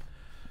that.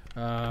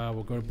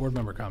 We'll go to board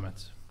member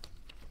comments.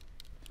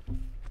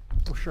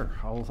 Oh, sure.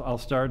 I'll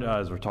start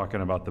as we're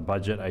talking about the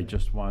budget. I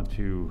just want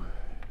to,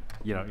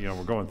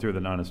 we're going through the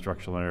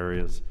non-instructional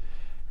areas,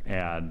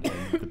 and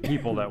the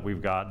people that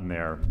we've gotten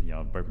there,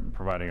 by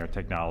providing our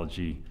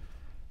technology,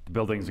 the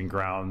buildings and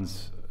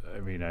grounds. I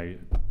mean,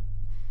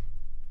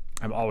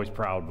 I'm always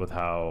proud with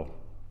how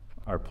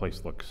our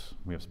place looks.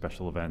 We have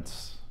special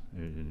events,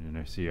 and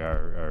I see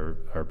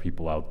our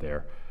people out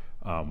there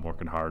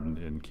working hard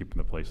and keeping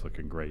the place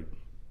looking great.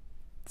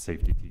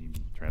 Safety team,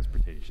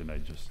 transportation. I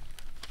just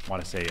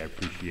want to say I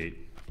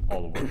appreciate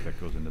all the work that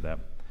goes into that.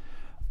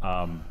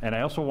 And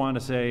I also want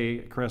to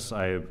say, Chris,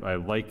 I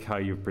like how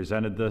you've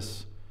presented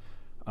this.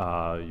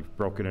 You've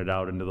broken it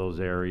out into those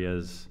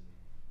areas.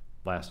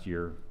 Last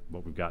year,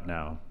 what we've got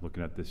now,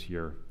 looking at this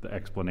year, the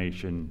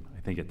explanation,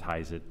 I think it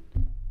ties it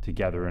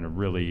together in a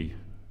really,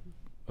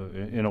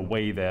 in a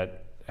way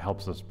that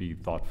helps us be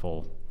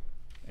thoughtful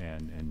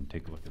and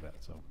take a look at that.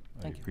 So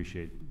I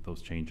appreciate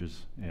those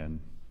changes, and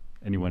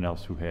anyone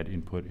else who had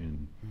input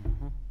in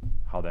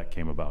how that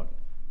came about.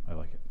 I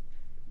like it.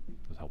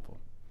 It was helpful.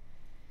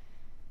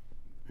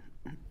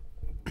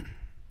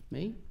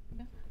 Me?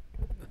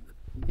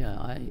 Yeah,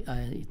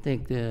 I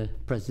think the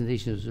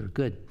presentations are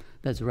good.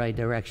 That's the right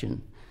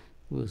direction.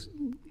 We're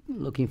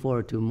looking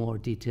forward to more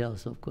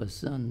details, of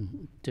course,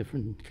 on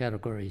different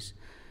categories.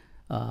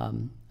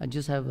 I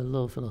just have a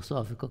little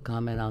philosophical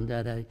comment on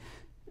that. I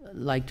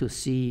like to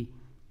see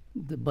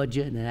the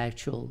budget and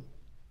actual.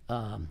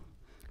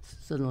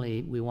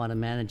 Certainly, we want to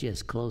manage it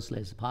as closely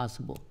as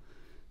possible.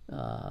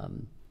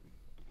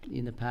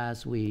 In the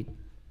past, we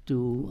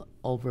do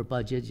over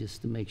budget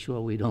just to make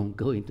sure we don't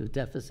go into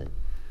deficit.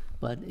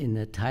 But in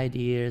the tight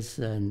years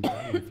and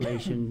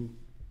inflation,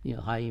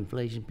 high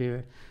inflation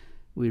period,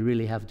 we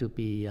really have to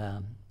be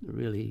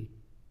really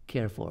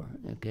careful,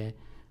 okay?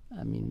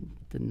 I mean,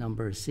 the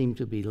numbers seem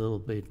to be a little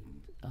bit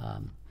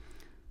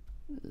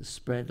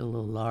spread a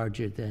little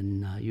larger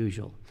than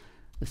usual.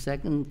 The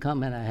second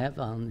comment I have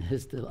on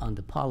is on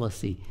the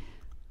policy.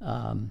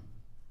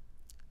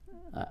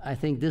 I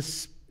think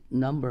this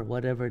number,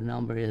 whatever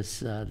number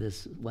is,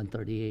 this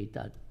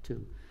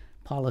 138.2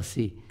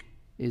 policy,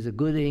 is a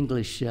good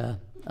English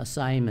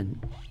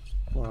assignment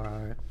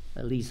for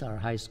at least our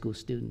high school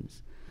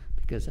students,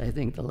 because I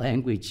think the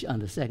language on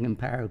the second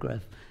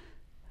paragraph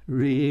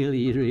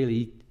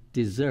really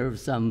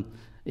deserves some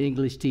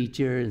English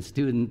teacher and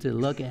student to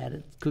look at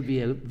it. Could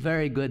be a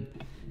very good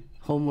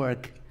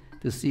homework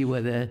to see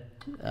whether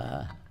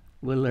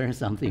we'll learn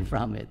something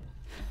from it.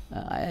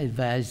 I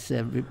advise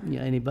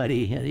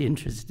anybody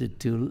interested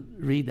to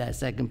read that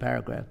second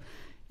paragraph.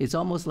 It's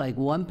almost like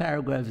one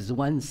paragraph is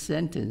one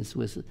sentence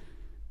with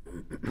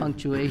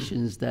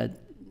punctuations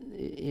that,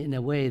 in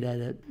a way,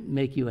 that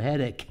make you a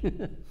headache.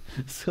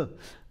 So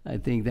I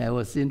think that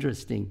was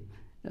interesting.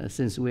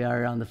 Since we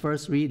are on the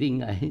first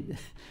reading,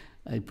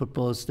 I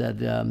propose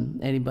that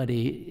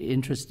anybody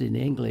interested in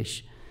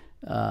English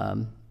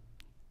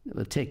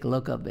will take a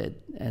look at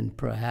it, and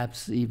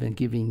perhaps even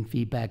giving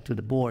feedback to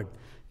the board.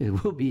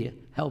 It will be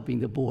helping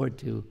the board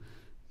to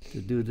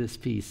do this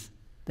piece.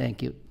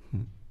 Thank you.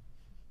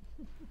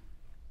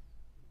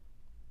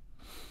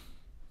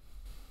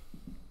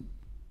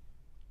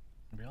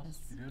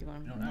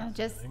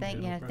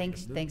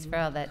 Thanks for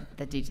all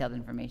that detailed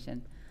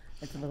information.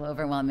 It's a little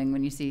overwhelming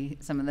when you see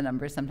some of the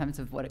numbers sometimes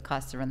of what it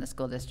costs to run the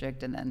school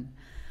district, and then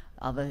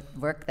all the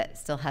work that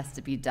still has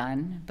to be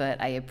done.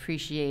 But I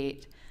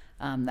appreciate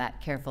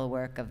that careful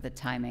work of the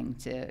timing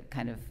to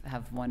kind of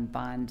have one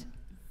bond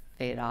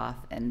fade off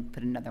and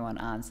put another one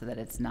on, so that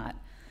it's not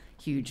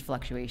huge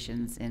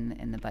fluctuations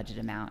in the budget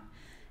amount,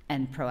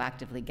 and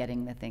proactively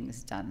getting the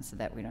things done so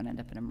that we don't end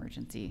up in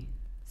emergency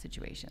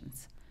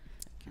situations.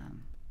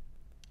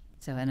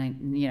 So, and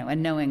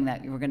and knowing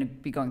that we're going to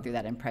be going through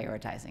that and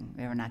prioritizing.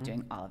 We're not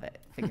doing all of it,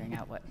 figuring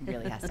out what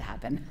really has to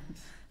happen.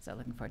 So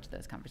looking forward to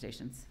those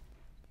conversations.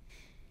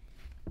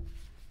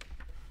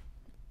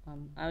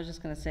 I was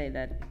just going to say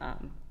that,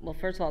 well,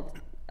 first of all,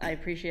 I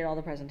appreciate all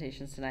the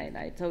presentations tonight.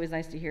 It's always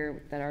nice to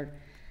hear that our,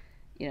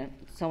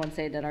 someone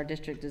say that our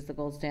district is the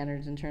gold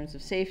standards in terms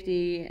of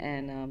safety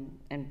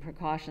and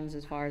precautions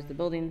as far as the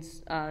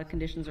buildings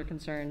conditions are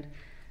concerned.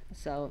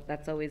 So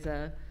that's always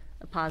a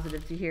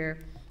positive to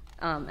hear.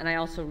 And I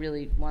also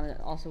really want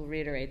to also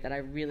reiterate that I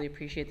really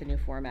appreciate the new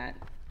format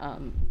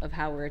of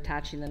how we're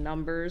attaching the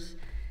numbers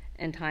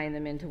and tying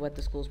them into what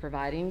the school's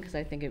providing, because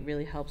I think it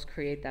really helps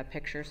create that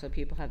picture so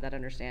people have that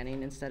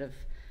understanding, instead of,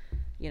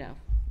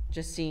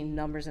 just seeing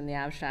numbers in the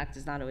abstract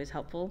is not always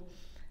helpful,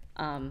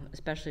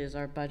 especially as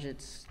our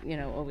budgets,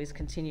 always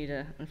continue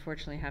to,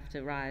 unfortunately, have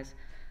to rise.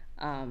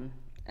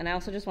 And I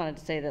also just wanted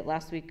to say that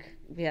last week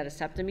we had a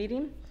SEPTA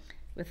meeting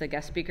with a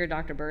guest speaker,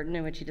 Dr. Burton,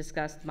 in which he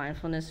discussed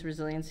mindfulness,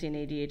 resiliency, and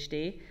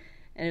ADHD.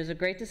 And it was a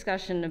great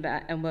discussion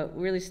about, and what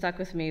really stuck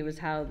with me was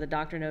how the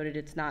doctor noted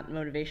it's not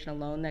motivation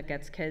alone that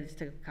gets kids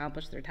to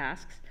accomplish their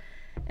tasks.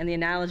 And the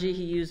analogy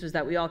he used was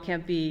that we all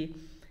can't be,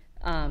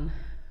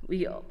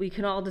 we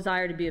can all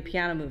desire to be a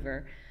piano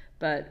mover,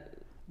 but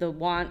the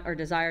want or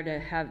desire to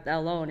have that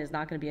alone is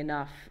not going to be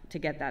enough to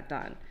get that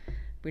done.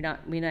 We're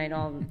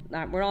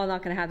all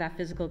not going to have that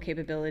physical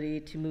capability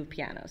to move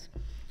pianos.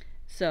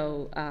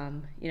 So,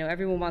 you know,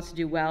 everyone wants to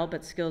do well,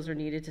 but skills are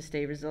needed to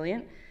stay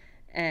resilient.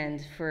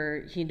 And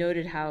he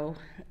noted how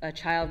a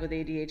child with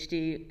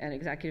ADHD and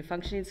executive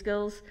functioning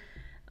skills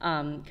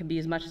can be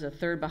as much as a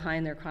third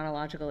behind their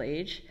chronological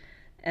age.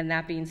 And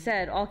that being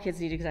said, all kids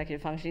need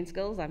executive functioning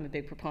skills. I'm a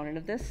big proponent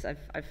of this.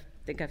 I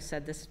think I've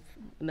said this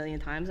a million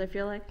times, I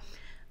feel like.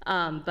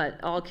 But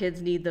all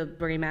kids need the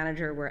brain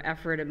manager where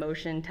effort,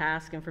 emotion,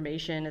 task,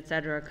 information, et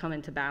cetera, come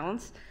into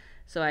balance.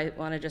 So I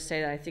want to just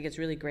say that I think it's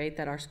really great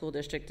that our school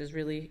district is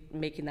really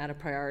making that a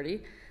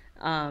priority,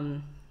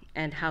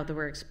 and how that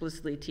we're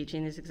explicitly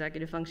teaching these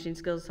executive functioning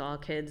skills to all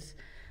kids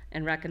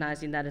and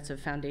recognizing that it's a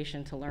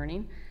foundation to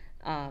learning.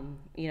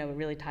 You know, it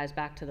really ties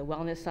back to the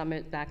Wellness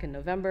Summit back in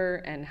November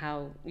and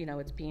how, you know,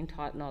 it's being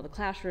taught in all the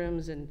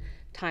classrooms and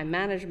time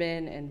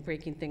management and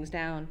breaking things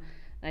down.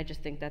 And I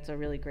just think that's a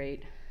really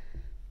great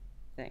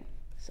thing,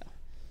 so.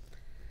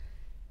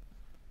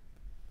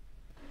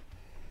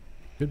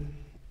 Good.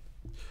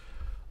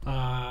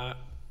 All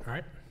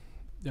right.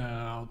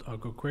 I'll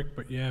go quick,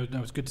 but yeah,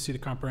 no, it's good to see the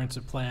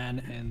comprehensive plan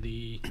and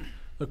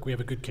look, we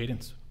have a good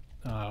cadence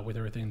with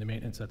everything, the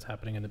maintenance that's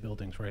happening in the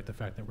buildings, right? The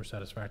fact that we're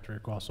satisfactory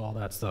across all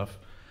that stuff,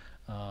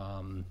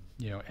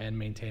 you know, and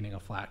maintaining a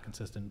flat,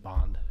 consistent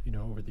bond, you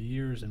know, over the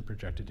years and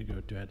projected to go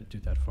to do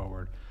that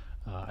forward.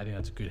 I think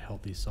that's a good,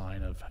 healthy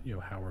sign of, you know,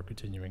 how we're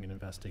continuing and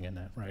investing in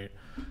that, right?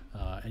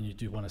 And you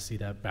do want to see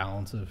that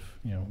balance of,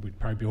 you know, we'd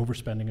probably be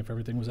overspending if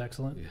everything was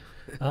excellent,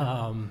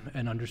 and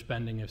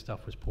underspending if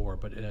stuff was poor.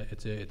 But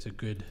it's a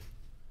good.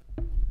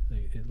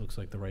 It looks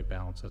like the right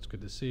balance. That's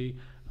good to see.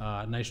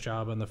 Nice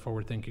job on the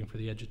forward thinking for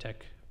the edutech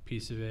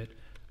piece of it.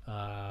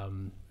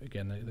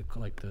 Again,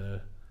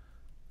 the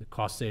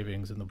cost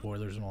savings and the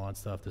boilers and all that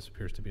stuff. This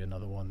appears to be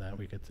another one that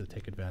we get to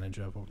take advantage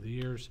of over the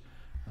years.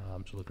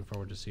 So looking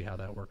forward to see how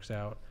that works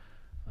out.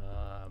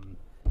 I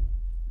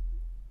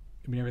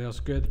mean, everything else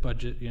good. The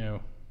budget, you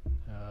know,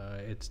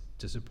 it's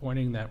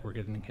disappointing that we're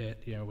getting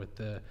hit, you know, with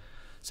the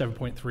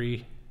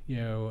 7.3, you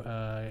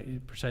know,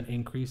 %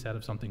 increase out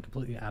of something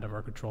completely out of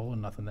our control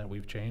and nothing that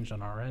we've changed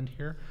on our end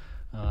here.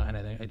 And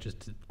I think I just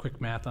did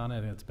quick math on it.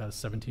 I think it's about a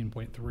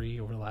 17.3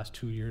 over the last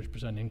 2 years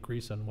 %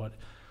 increase on what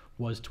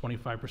was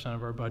 25%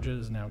 of our budget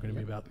is now going to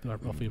be about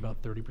roughly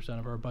about 30%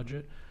 of our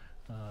budget.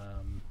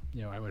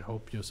 You know, I would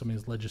hope, you know, some of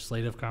these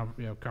legislative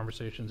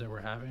conversations that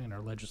we're having and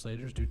our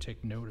legislators do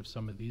take note of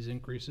some of these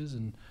increases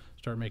and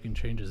start making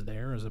changes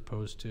there as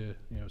opposed to,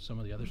 you know, some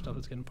of the other stuff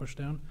that's getting pushed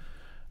down.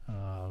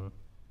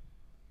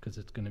 Because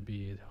it's going to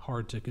be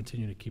hard to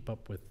continue to keep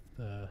up with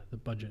the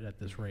budget at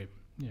this rate,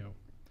 you know.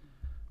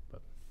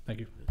 But thank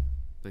you.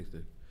 Thanks,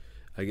 Dave.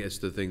 I guess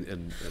the thing,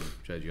 and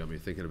Chad, you got me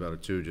thinking about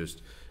it too,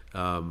 just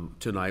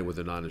tonight with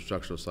the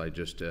non-instructional side,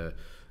 just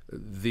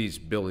these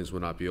buildings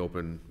would not be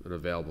open and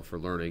available for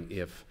learning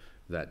if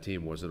that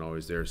team wasn't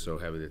always there. So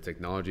having the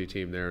technology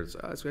team there,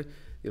 it's great.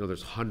 You know,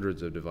 there's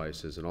hundreds of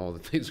devices and all the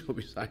things go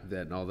beside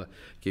that and all the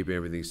keeping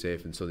everything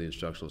safe. And so the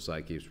instructional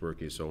side keeps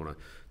working. So I want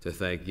to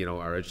thank, you know,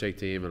 our EdTech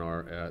team and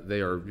our, they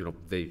are, you know,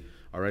 they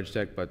are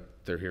EdTech,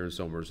 but they're here in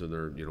Somers and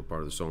they're, you know,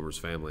 part of the Somers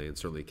family, and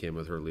certainly Kim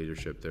with her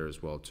leadership there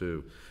as well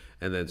too.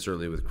 And then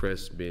certainly with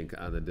Chris being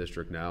on the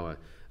district now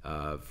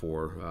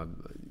for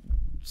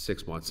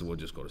 6 months, and we'll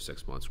just go to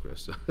 6 months,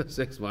 Chris,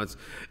 6 months,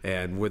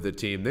 and with the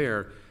team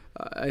there,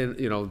 and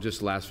you know, just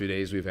the last few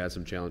days we've had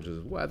some challenges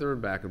with weather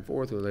and back and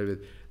forth.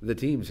 The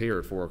team's here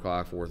at 4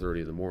 o'clock,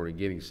 4:30 in the morning,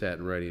 getting set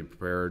and ready and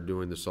prepared,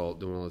 doing the salt,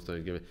 doing all those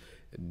things.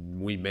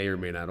 We may or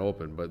may not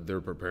open, but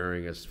they're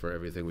preparing us for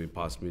everything we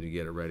possibly to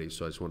get it ready.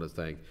 So I just want to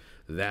thank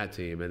that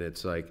team, and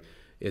it's like,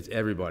 it's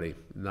everybody,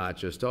 not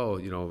just, oh,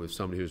 you know, if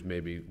somebody who's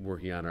maybe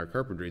working on our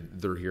carpentry,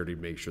 they're here to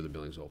make sure the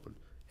building's open.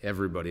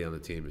 Everybody on the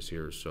team is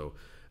here. So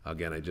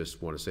again, I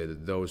just want to say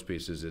that those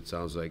pieces, it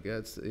sounds like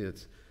it's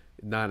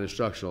not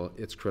instructional,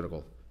 it's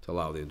critical to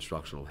allow the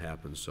instructional to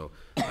happen. So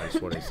I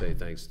just want to say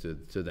thanks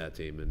to that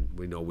team. And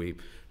we know we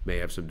may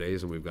have some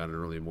days, and we've got an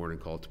early morning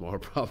call tomorrow,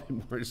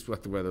 probably more just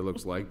what the weather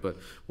looks like, but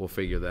we'll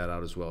figure that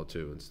out as well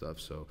too and stuff.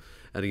 So,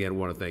 and again, I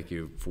want to thank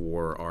you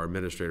for our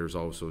administrators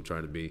also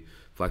trying to be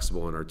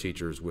flexible, and our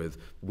teachers with,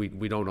 we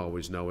don't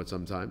always know it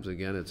sometimes.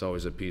 Again, it's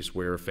always a piece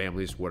where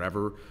families,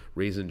 whatever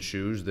reason,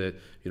 choose that,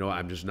 you know,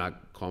 I'm just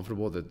not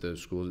comfortable that the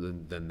school,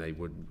 then they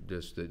would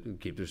just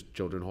keep their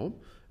children home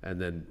and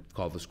then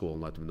call the school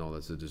and let them know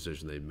that's the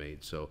decision they've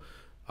made. So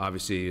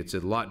obviously it's a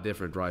lot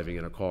different driving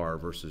in a car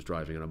versus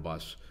driving in a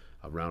bus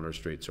around our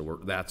street. So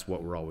that's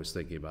what we're always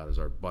thinking about, is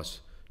our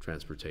bus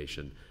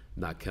transportation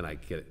not can I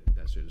get it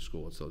necessarily to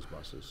school, it's those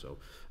buses. So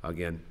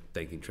again,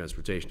 thanking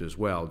transportation as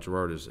well.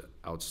 Gerard is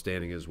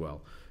outstanding as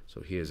well.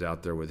 So he is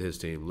out there with his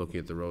team, looking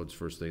at the roads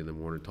first thing in the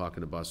morning,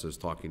 talking to buses,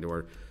 talking to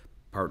our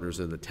partners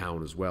in the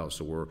town as well.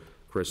 So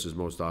Chris is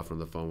most often on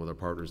the phone with our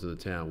partners in the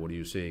town. What are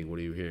you seeing? What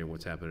are you hearing?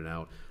 What's happening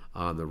out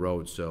on the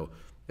road? So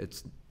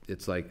it's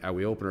like, are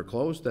we open or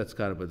closed? That's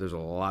kind of, but there's a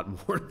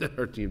lot more that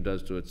our team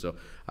does to it. So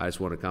I just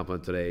want to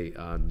compliment today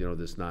on,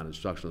 this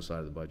non-instructional side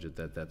of the budget,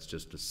 that's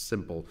just a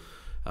simple,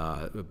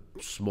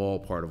 small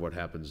part of what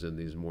happens in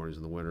these mornings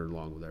in the winter,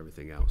 along with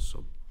everything else.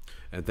 So,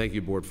 and thank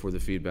you, board, for the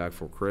feedback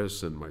for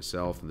Chris and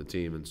myself and the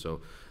team. And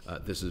so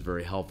this is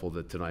very helpful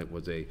that tonight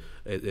was a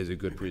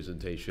good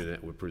presentation.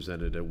 It we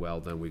presented it well.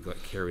 Then we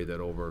carry that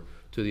over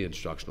to the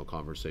instructional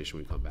conversation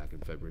when we come back in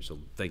February. So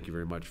thank you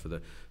very much for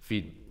the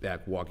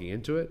feedback walking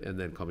into it and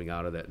then coming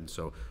out of that. And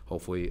so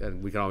hopefully,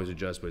 and we can always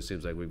adjust, but it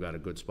seems like we've got a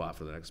good spot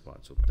for the next spot.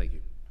 So thank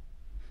you.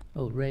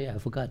 Oh, Ray, I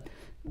forgot.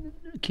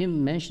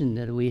 Kim mentioned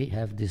that we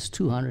have this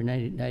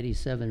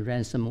 297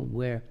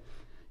 ransomware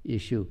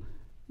issue.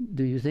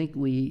 Do you think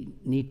we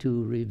need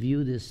to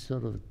review this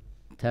sort of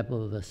type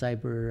of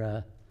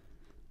cyber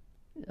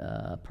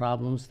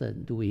problems?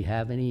 Do we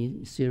have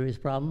any serious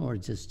problem, or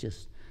just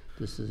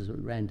this is a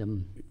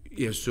random?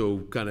 Yeah,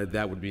 so kind of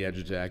that would be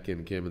EduTech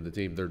and Kim and the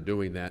team. They're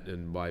doing that,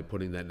 and by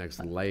putting that next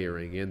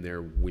layering in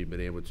there, we've been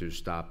able to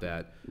stop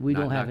that. We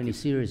don't have any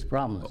serious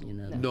problems,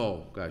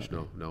 No, gosh,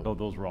 no. Oh,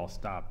 those were all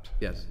stopped.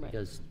 Yes.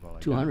 Because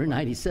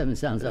 297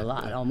 sounds a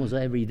lot. Almost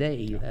every day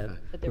you have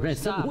But they were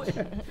stopped.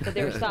 ransomware. But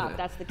they were stopped,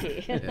 that's the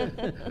key.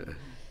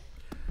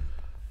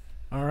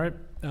 All right,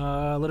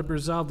 let it be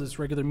resolved, this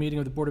regular meeting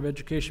of the Board of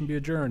Education be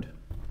adjourned.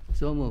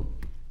 So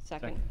moved.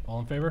 Second.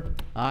 All in favor?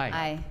 Aye.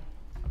 Aye.